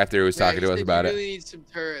think it was Raptor who was talking to us about it. Really need some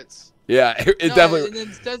turrets. Yeah, it definitely. And then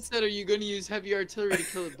instead said, "Are you going to use heavy artillery to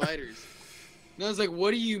kill the biters?" And I was like,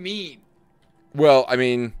 "What do you mean?" Well, I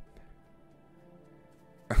mean,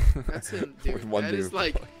 that's dude. That is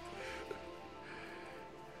like.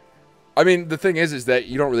 I mean, the thing is that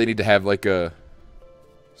you don't really need to have like a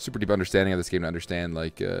super deep understanding of this game to understand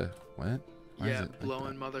like what? Why yeah,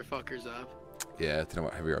 blowing motherfuckers up. Yeah, to know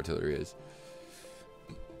what heavy artillery is.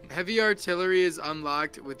 Heavy artillery is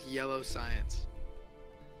unlocked with yellow science.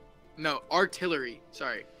 No, artillery.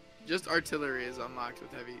 Sorry, just artillery is unlocked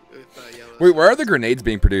with yellow. Wait, where are the grenades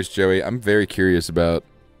being produced, Joey? I'm very curious about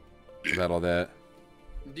all that.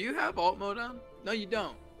 Do you have alt mode on? No, you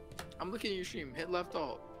don't. I'm looking at your stream. Hit left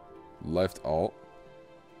alt. Left alt.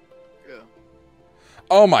 Yeah.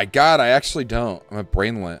 Oh my god, I actually don't. I'm a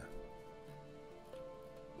brainlet.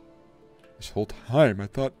 This whole time I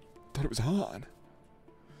thought it was on.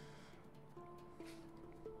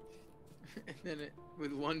 And then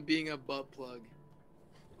with one being a butt plug.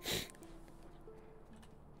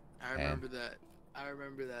 I remember that. I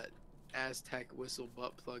remember that Aztec whistle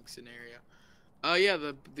butt plug scenario. Oh yeah,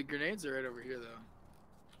 the grenades are right over here though.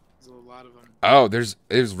 There's a lot of them. Oh, it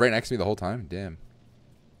was right next to me the whole time. Damn.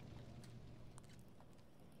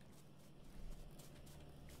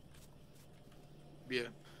 Yeah.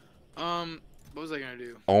 What was I gonna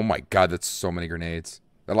do? Oh my god, that's so many grenades.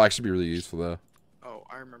 That'll actually be really useful though. Oh,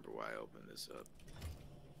 I remember why I opened this up.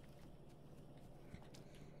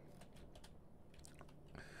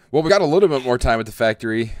 Well, we got a little bit more time at the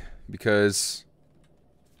factory because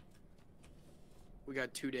we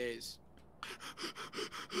got 2 days.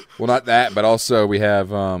 Well, not that, but also we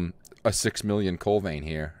have a 6 million coal vein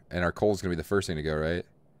here, and our coal is gonna be the first thing to go, right?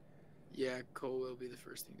 Yeah, coal will be the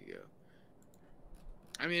first thing to go.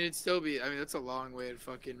 I mean, it'd still be. I mean, that's a long way to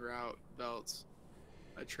fucking route belts.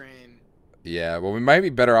 A train. Yeah, well, we might be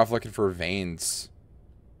better off looking for veins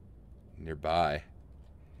nearby.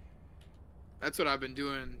 That's what I've been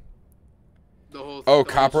doing. The whole. Oh,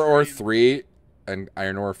 copper ore 3 and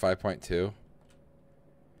iron ore 5.2.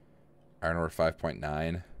 Iron ore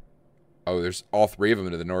 5.9. Oh, there's all 3 of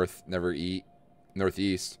them to the northeast.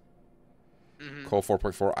 Mm-hmm. Coal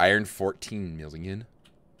 4.4. Iron 14 million.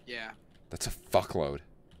 Yeah. That's a fuckload.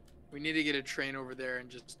 We need to get a train over there and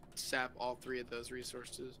just sap all 3 of those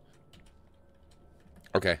resources.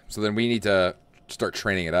 Okay, so then we need to start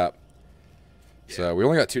training it up. Yeah. So we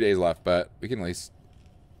only got 2 days left, but we can at least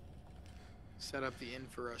set up the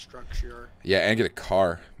infrastructure. Yeah, and get a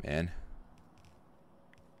car, man.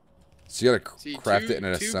 So you gotta craft it in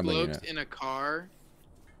an assembly unit. In a car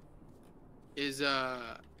is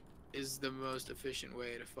the most efficient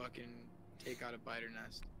way to fucking take out a biter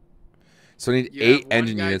nest. So we need 8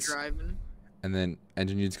 engine units. Driving. And then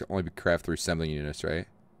engine units can only be crafted through assembly units, right?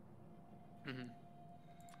 Mm-hmm.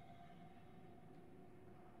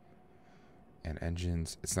 And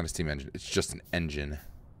engines, it's not a steam engine, it's just an engine.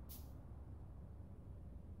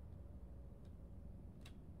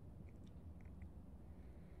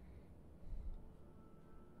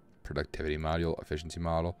 Productivity module, efficiency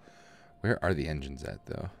model. Where are the engines at,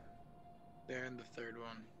 though? They're in the 3rd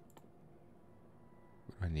one.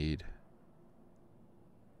 What do I need?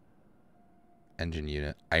 Engine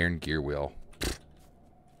unit. Iron gear wheel.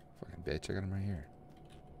 Fucking bitch, I got them right here.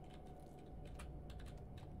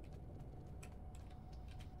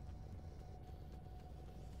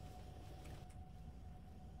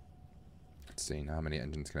 Let's see, now how many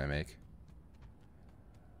engines can I make?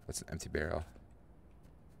 What's an empty barrel?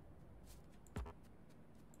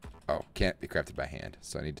 Oh, can't be crafted by hand.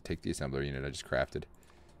 So I need to take the assembler unit I just crafted.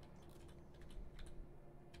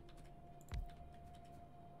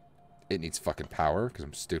 It needs fucking power because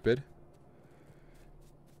I'm stupid.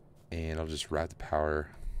 And I'll just route the power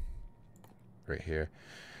right here.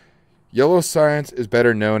 Yellow science is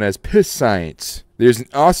better known as piss science. There's an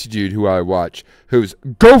Aussie dude who I watch who's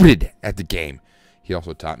goated at the game. He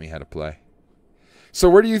also taught me how to play. So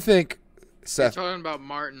where do you think, Seth? You're talking about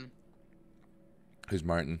Martin. Who's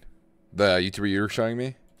Martin? The YouTuber you were showing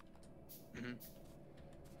me? Mm-hmm.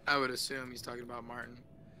 I would assume he's talking about Martin.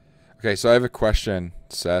 Okay, so I have a question,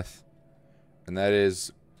 Seth. And that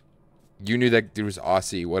is, you knew that dude was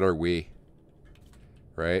Aussie. What are we?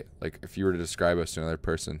 Right? Like, if you were to describe us to another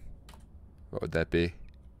person, What would that be?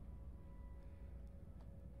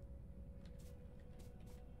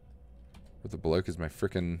 What the bloke is my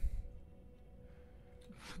frickin'...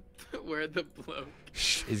 Where the bloke?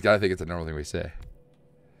 Shh, he's gotta think it's a normal thing we say.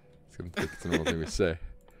 He's gonna think it's a normal thing we say.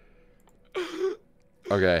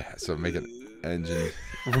 Okay, so make an engine.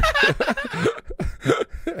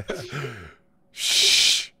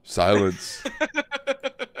 Shh! Silence.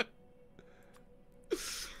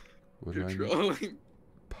 What do I need?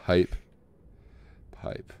 Pipe.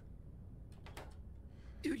 Pipe.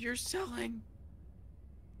 Dude, you're selling.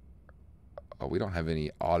 Oh, we don't have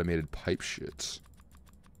any automated pipe shits.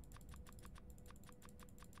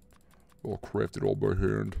 All crafted all by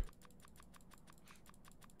hand.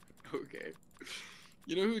 Okay.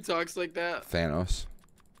 You know who talks like that? Thanos.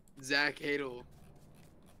 Zach Hadel.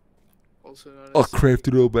 Also known as... All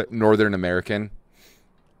crafted all by... Northern American.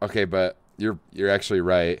 Okay, but you're actually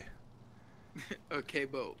right. Okay,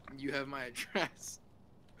 but you have my address.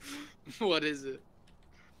 What is it?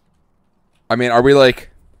 I mean, are we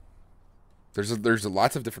like... There's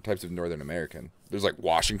lots of different types of Northern American. There's like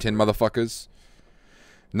Washington motherfuckers.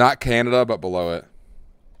 Not Canada, but below it.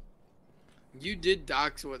 You did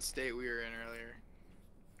dox what state we were in earlier.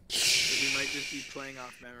 So we might just be playing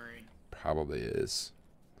off memory. Probably is.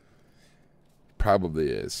 Probably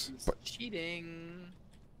is. He's But cheating.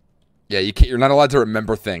 yeah, you're not allowed to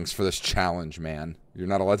remember things for this challenge, man. You're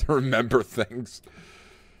not allowed to remember things.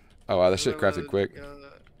 Oh wow, that shit crafted quick.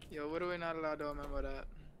 Yo, what are we not allowed to remember that?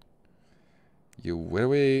 You what are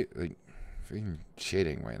we like freaking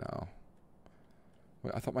cheating right now?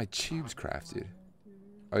 Wait, I thought my tubes crafted.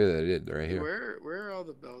 Oh yeah, they did. They're right here. Where are all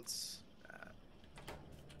the belts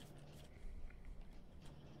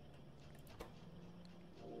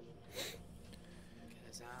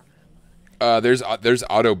at? There's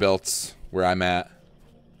auto belts where I'm at.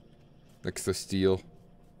 Next to steel.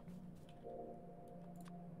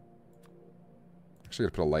 Actually,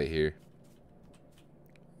 gotta put a light here.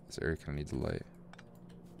 This area kind of needs a light.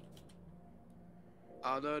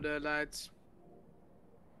 Auto the lights.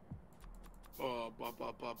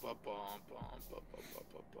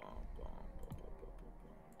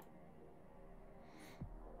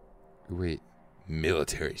 Wait,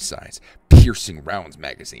 military science, piercing rounds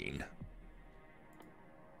magazine.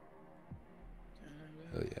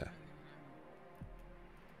 Oh yeah.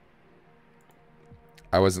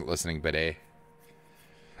 I wasn't listening, but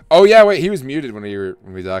oh yeah, wait, he was muted when we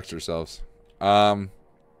doxed ourselves.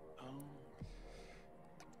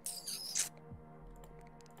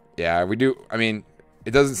 Yeah, we do. I mean,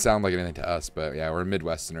 it doesn't sound like anything to us, but yeah, we're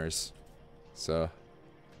Midwesterners, so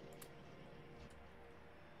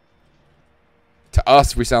to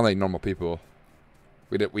us, we sound like normal people.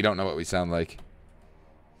 We don't know what we sound like.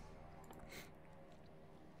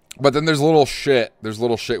 But then there's little shit. There's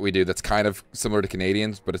little shit we do that's kind of similar to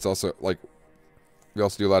Canadians, but it's also like we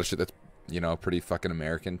also do a lot of shit that's pretty fucking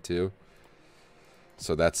American too.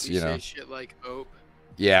 So that's you say shit like ope.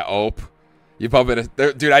 Yeah, ope. You pump it,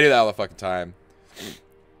 dude. I do that all the fucking time.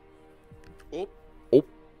 Ope. Ope.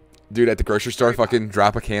 Dude, at the grocery store, fucking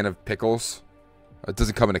drop a can of pickles. It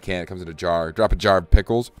doesn't come in a can; it comes in a jar. Drop a jar of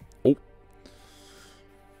pickles. Oh.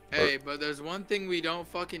 Hey, but there's one thing we don't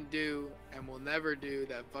fucking do, and we'll never do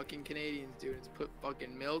that fucking Canadians do. Is put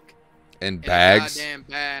fucking milk in bags. A goddamn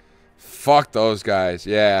bag. Fuck those guys.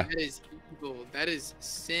 Yeah. That is evil. That is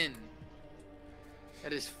sin.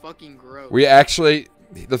 That is fucking gross. We actually.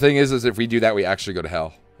 The thing is if we do that, we actually go to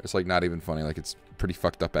hell. It's like not even funny. Like it's pretty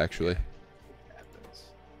fucked up, actually. It happens.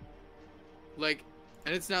 Like,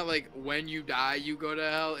 and it's not like when you die you go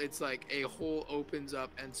to hell. It's like a hole opens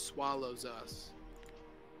up and swallows us.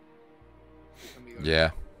 Yeah,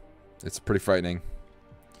 it's pretty frightening.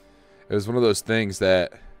 It was one of those things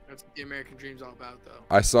that. That's what the American dream's all about, though.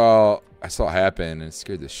 I saw it happen, and it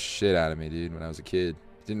scared the shit out of me, dude. When I was a kid,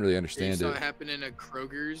 didn't really understand it. You saw it happen in a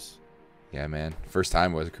Kroger's. Yeah, man. First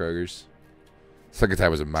time was at Kroger's. Second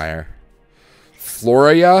time was at Meijer.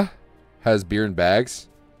 Florida has beer in bags.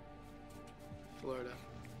 Florida.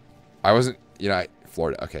 I wasn't,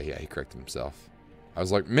 Florida. Okay, yeah, he corrected himself. I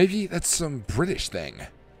was like, maybe that's some British thing.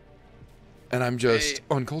 And I'm just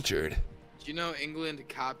uncultured. Do you know England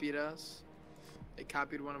copied us? They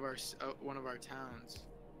copied one of our towns.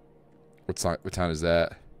 What town is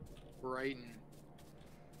that? Brighton.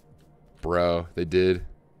 Bro, they did.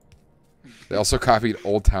 They also copied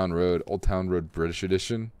Old Town Road British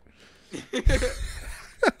edition.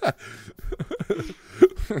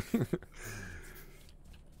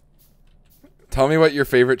 Tell me what your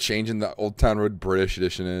favorite change in the Old Town Road British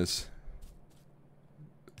edition is.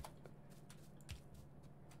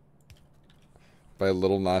 By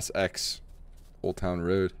Little Nas X, Old Town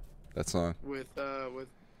Road. That song. with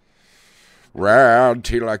Round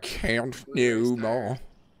till I can't no Race more.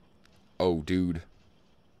 Oh, dude.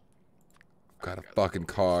 Got a fucking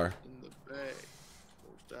car. in the back.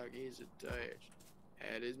 Stock is attached.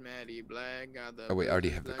 Hat is Matty Black. Got the Oh, wait, I already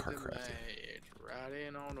have the black car to crafted. match.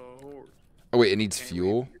 Riding on a horse. Oh, wait, it needs Can't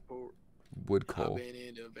fuel? wait to report. Wood I've coal. been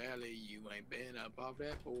in the valley. You ain't been up off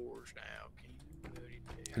that porch now. Can you really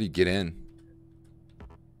How do you get in?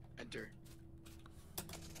 enter?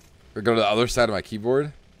 Or go to the other side of my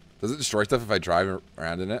keyboard? Does it destroy stuff if I drive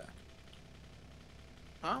around in it?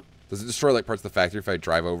 Huh? Does it destroy like parts of the factory if I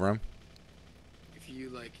drive over them? If you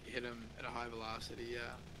like hit them at a high velocity, yeah.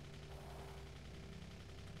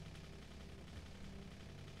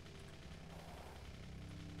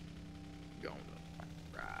 Gonna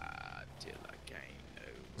ride till I can't no.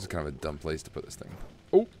 This is kind of a dumb place to put this thing.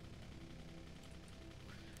 Oh,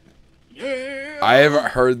 Yeah. I haven't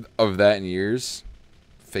heard of that in years.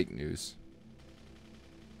 Fake news.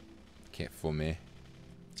 Can't fool me.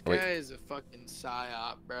 This Wait. guy is a fucking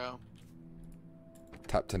psyop, bro.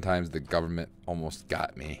 Top 10 times the government almost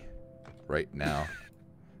got me. Right now.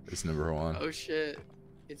 It's number 1. Oh shit.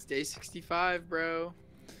 It's day 65, bro.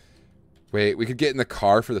 Wait, we could get in the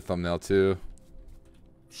car for the thumbnail too.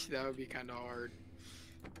 That would be kind of hard.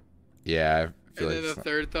 Yeah, I feel And like then it's the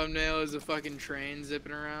third thumbnail is a fucking train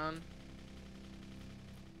zipping around.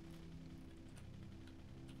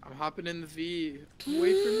 I'm hopping in the V. Wait for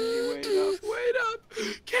me. Wait up. Wait up.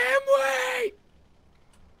 Can't wait.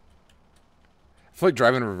 I feel like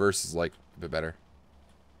driving in reverse is like a bit better.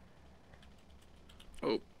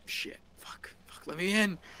 Oh, shit. Fuck. Fuck. Let me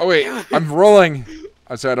in. Oh wait, I'm rolling.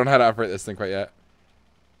 I'm sorry, I don't know how to operate this thing quite yet.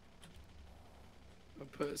 I'll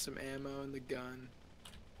put some ammo in the gun.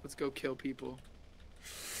 Let's go kill people.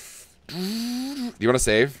 Do you want to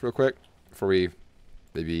save real quick before we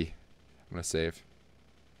maybe? I'm gonna save.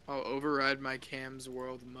 I'll override my Cam's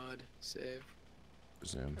World mud save.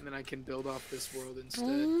 Resume. And then I can build off this world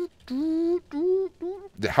instead.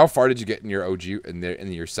 How far did you get in your OG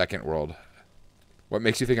in your second world? What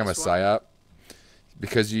makes you think I'm a This one? psyop?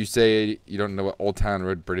 Because you say you don't know what Old Town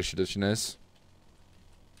Road British Edition is.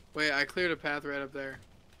 Wait, I cleared a path right up there.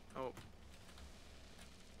 Oh.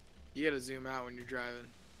 You gotta zoom out when you're driving.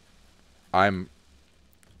 I'm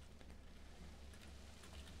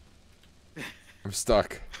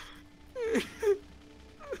stuck.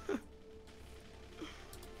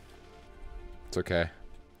 It's okay.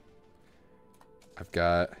 I've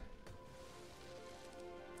got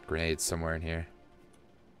grenades somewhere in here.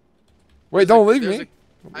 Wait, don't leave me.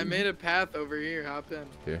 I made a path over here. Hop in.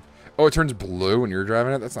 Here. Oh, it turns blue when you're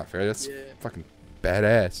driving it? That's not fair. That's Yeah. fucking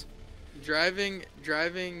badass. Driving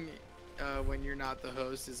when you're not the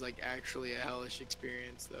host is like actually a hellish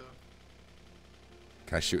experience, though.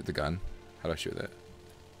 Can I shoot with the gun? How do I shoot with it?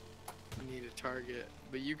 You need a target,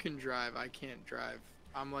 but you can drive. I can't drive.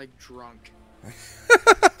 I'm like drunk.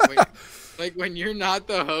 Like when you're not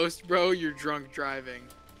the host, bro, you're drunk driving.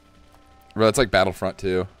 Bro, that's like Battlefront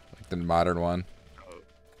 2, like the modern one. Oh.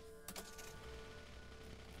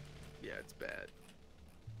 Yeah, it's bad.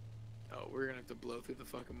 Oh, we're gonna have to blow through the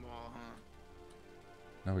fucking wall, huh?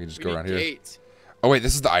 Now we can just We go need around here. gates. Oh wait,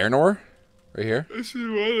 this is the iron ore? Right here? This is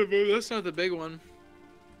one of them. That's not the big one.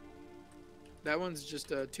 That one's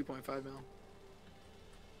just a 2.5 mil.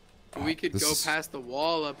 But we could this go is past the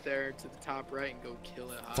wall up there to the top right and go kill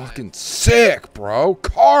it high. fucking sick, bro.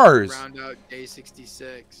 Cars! Round out day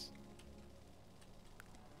 66.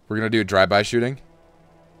 We're gonna do a drive-by shooting?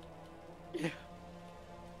 Yeah.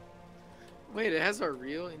 Wait, it has our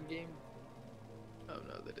real in-game. Oh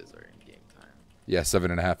no, that is our in-game time. Yeah,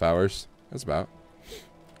 7.5 hours. That's about.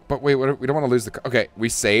 But wait, we don't want to lose the... Okay, we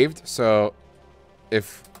saved, so...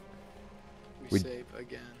 If... We save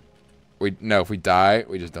again. if we die,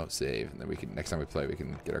 we just don't save. And then we can... Next time we play, we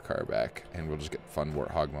can get our car back. And we'll just get fun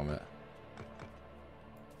Warthog moment.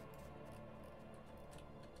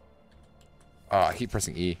 Oh, I keep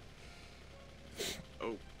pressing E.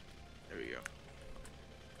 Oh, there we go.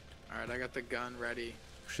 Alright, I got the gun ready.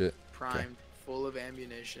 Shit. Primed, full of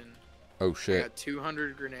ammunition. Oh, I shit. got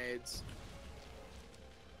 200 grenades.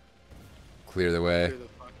 Clear the way. Clear the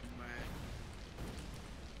fucking way.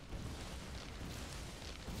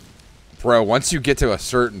 Bro, once you get to a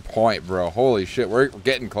certain point, bro, holy shit. We're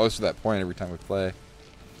getting close to that point every time we play.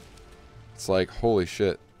 It's like, holy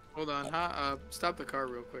shit. Hold on, stop the car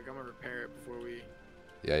real quick. I'm gonna repair it before we...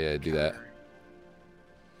 Yeah, do that. counter.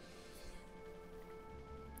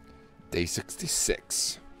 Day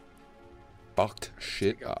 66. Fucked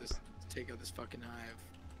shit Take out up. this, take out this fucking hive.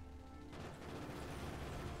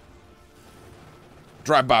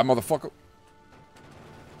 Drive by, motherfucker.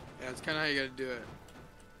 Yeah, that's kind of how you gotta do it.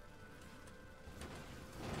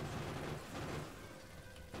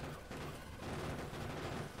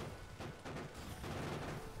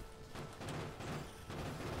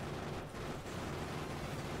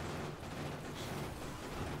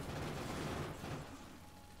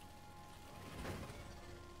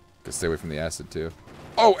 stay away from the acid too.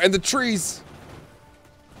 Oh, and the trees.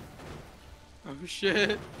 Oh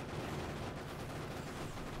shit.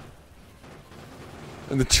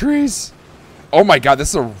 And the trees. Oh my god, this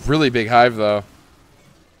is a really big hive though.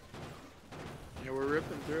 Yeah, we're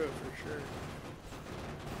ripping through it for sure.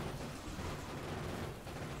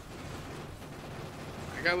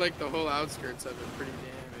 I got like the whole outskirts of it pretty damaged.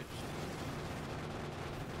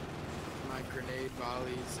 My grenade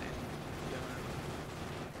volleys and gun.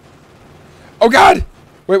 Oh god!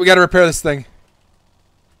 Wait, we gotta repair this thing.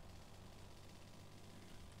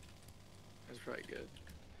 That's probably good.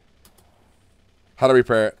 How do we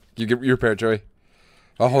repair it? You repair it, Joey.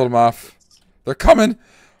 I'll hold them off. They're coming!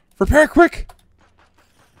 Repair it quick!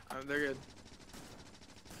 Oh, they're good.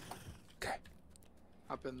 Okay.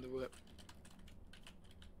 Hop in the whip.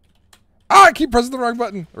 Ah, I keep pressing the wrong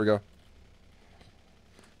button. There we go.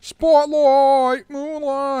 Spotlight,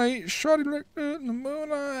 moonlight, shawty like that in the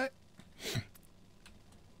moonlight.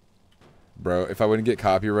 Bro, if I wouldn't get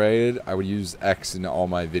copyrighted, I would use X in all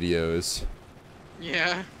my videos.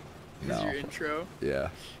 Yeah. This is No. your intro. Yeah.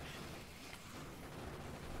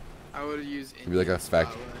 I would have used Maybe like a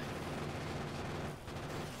fact.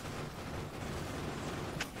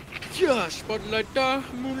 Yeah, spotlight,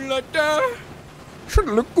 moonlight. Should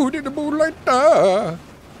look good in the moonlight.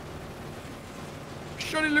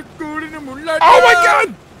 Should look good in the moonlight. Oh my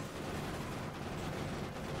god!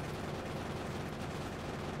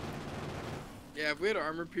 Yeah, if we had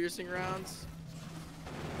armor piercing rounds,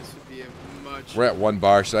 this would be a much. We're at 1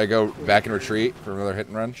 bar. Should I go back and retreat for another hit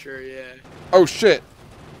and run? Sure, yeah. Oh shit!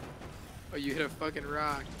 Oh, you hit a fucking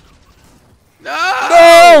rock. No!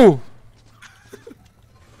 No!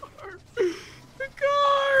 The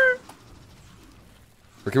car!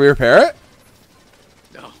 Or can we repair it?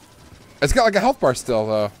 No. It's got like a health bar still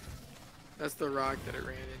though. That's the rock that it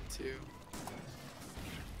ran into.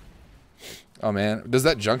 Oh man, does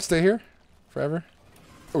that junk stay here forever?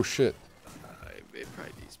 Oh shit! It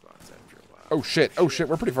probably despawns after a while. Oh shit! Oh shit!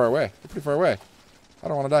 We're pretty far away. We're pretty far away. I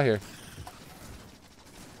don't want to die here.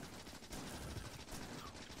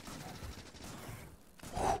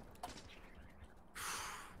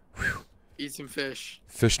 Eat some fish.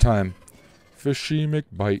 Fish time. Fishy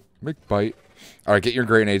McBite. McBite. All right, get your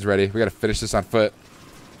grenades ready. We got to finish this on foot.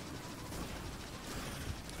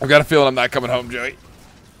 I've got a feeling I'm not coming home, Joey.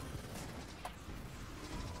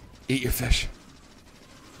 Eat your fish.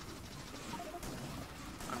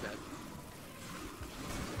 I'm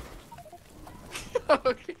dead.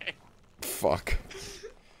 Okay. Fuck.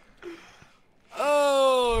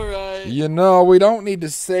 Alright. You know, we don't need to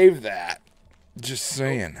save that. Just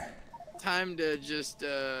saying. Time to just,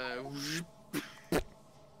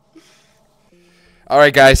 All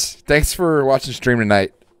right, guys. Thanks for watching stream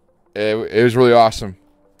tonight. It was really awesome.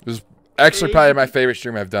 It was actually probably my favorite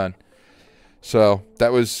stream I've done. So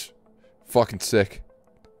that was fucking sick.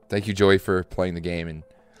 Thank you, Joey, for playing the game and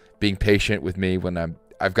being patient with me when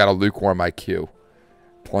I've got a lukewarm IQ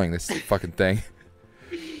playing this fucking thing.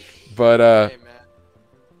 But hey, man.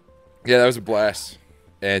 yeah, that was a blast.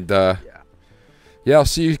 And yeah, I'll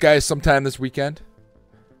see you guys sometime this weekend.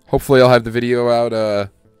 Hopefully, I'll have the video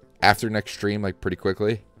out after next stream, like pretty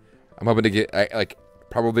quickly. I'm hoping to get like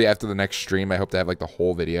probably after the next stream. I hope to have like the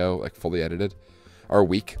whole video like fully edited, or a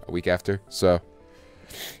week after. So,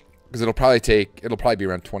 because it'll probably be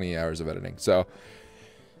around 20 hours of editing. So,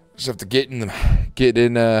 just have to get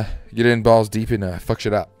in balls deep and fuck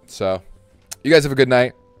shit up. So, you guys have a good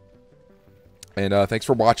night, and thanks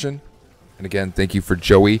for watching. And again, thank you for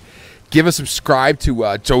Joey. Give a subscribe to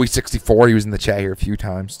Joey64. He was in the chat here a few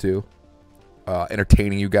times too,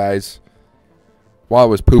 entertaining you guys while I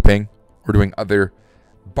was pooping or doing other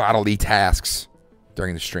bodily tasks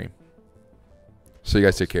during the stream. So you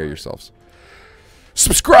guys take care of yourselves.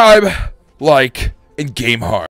 Subscribe, like, and game hard.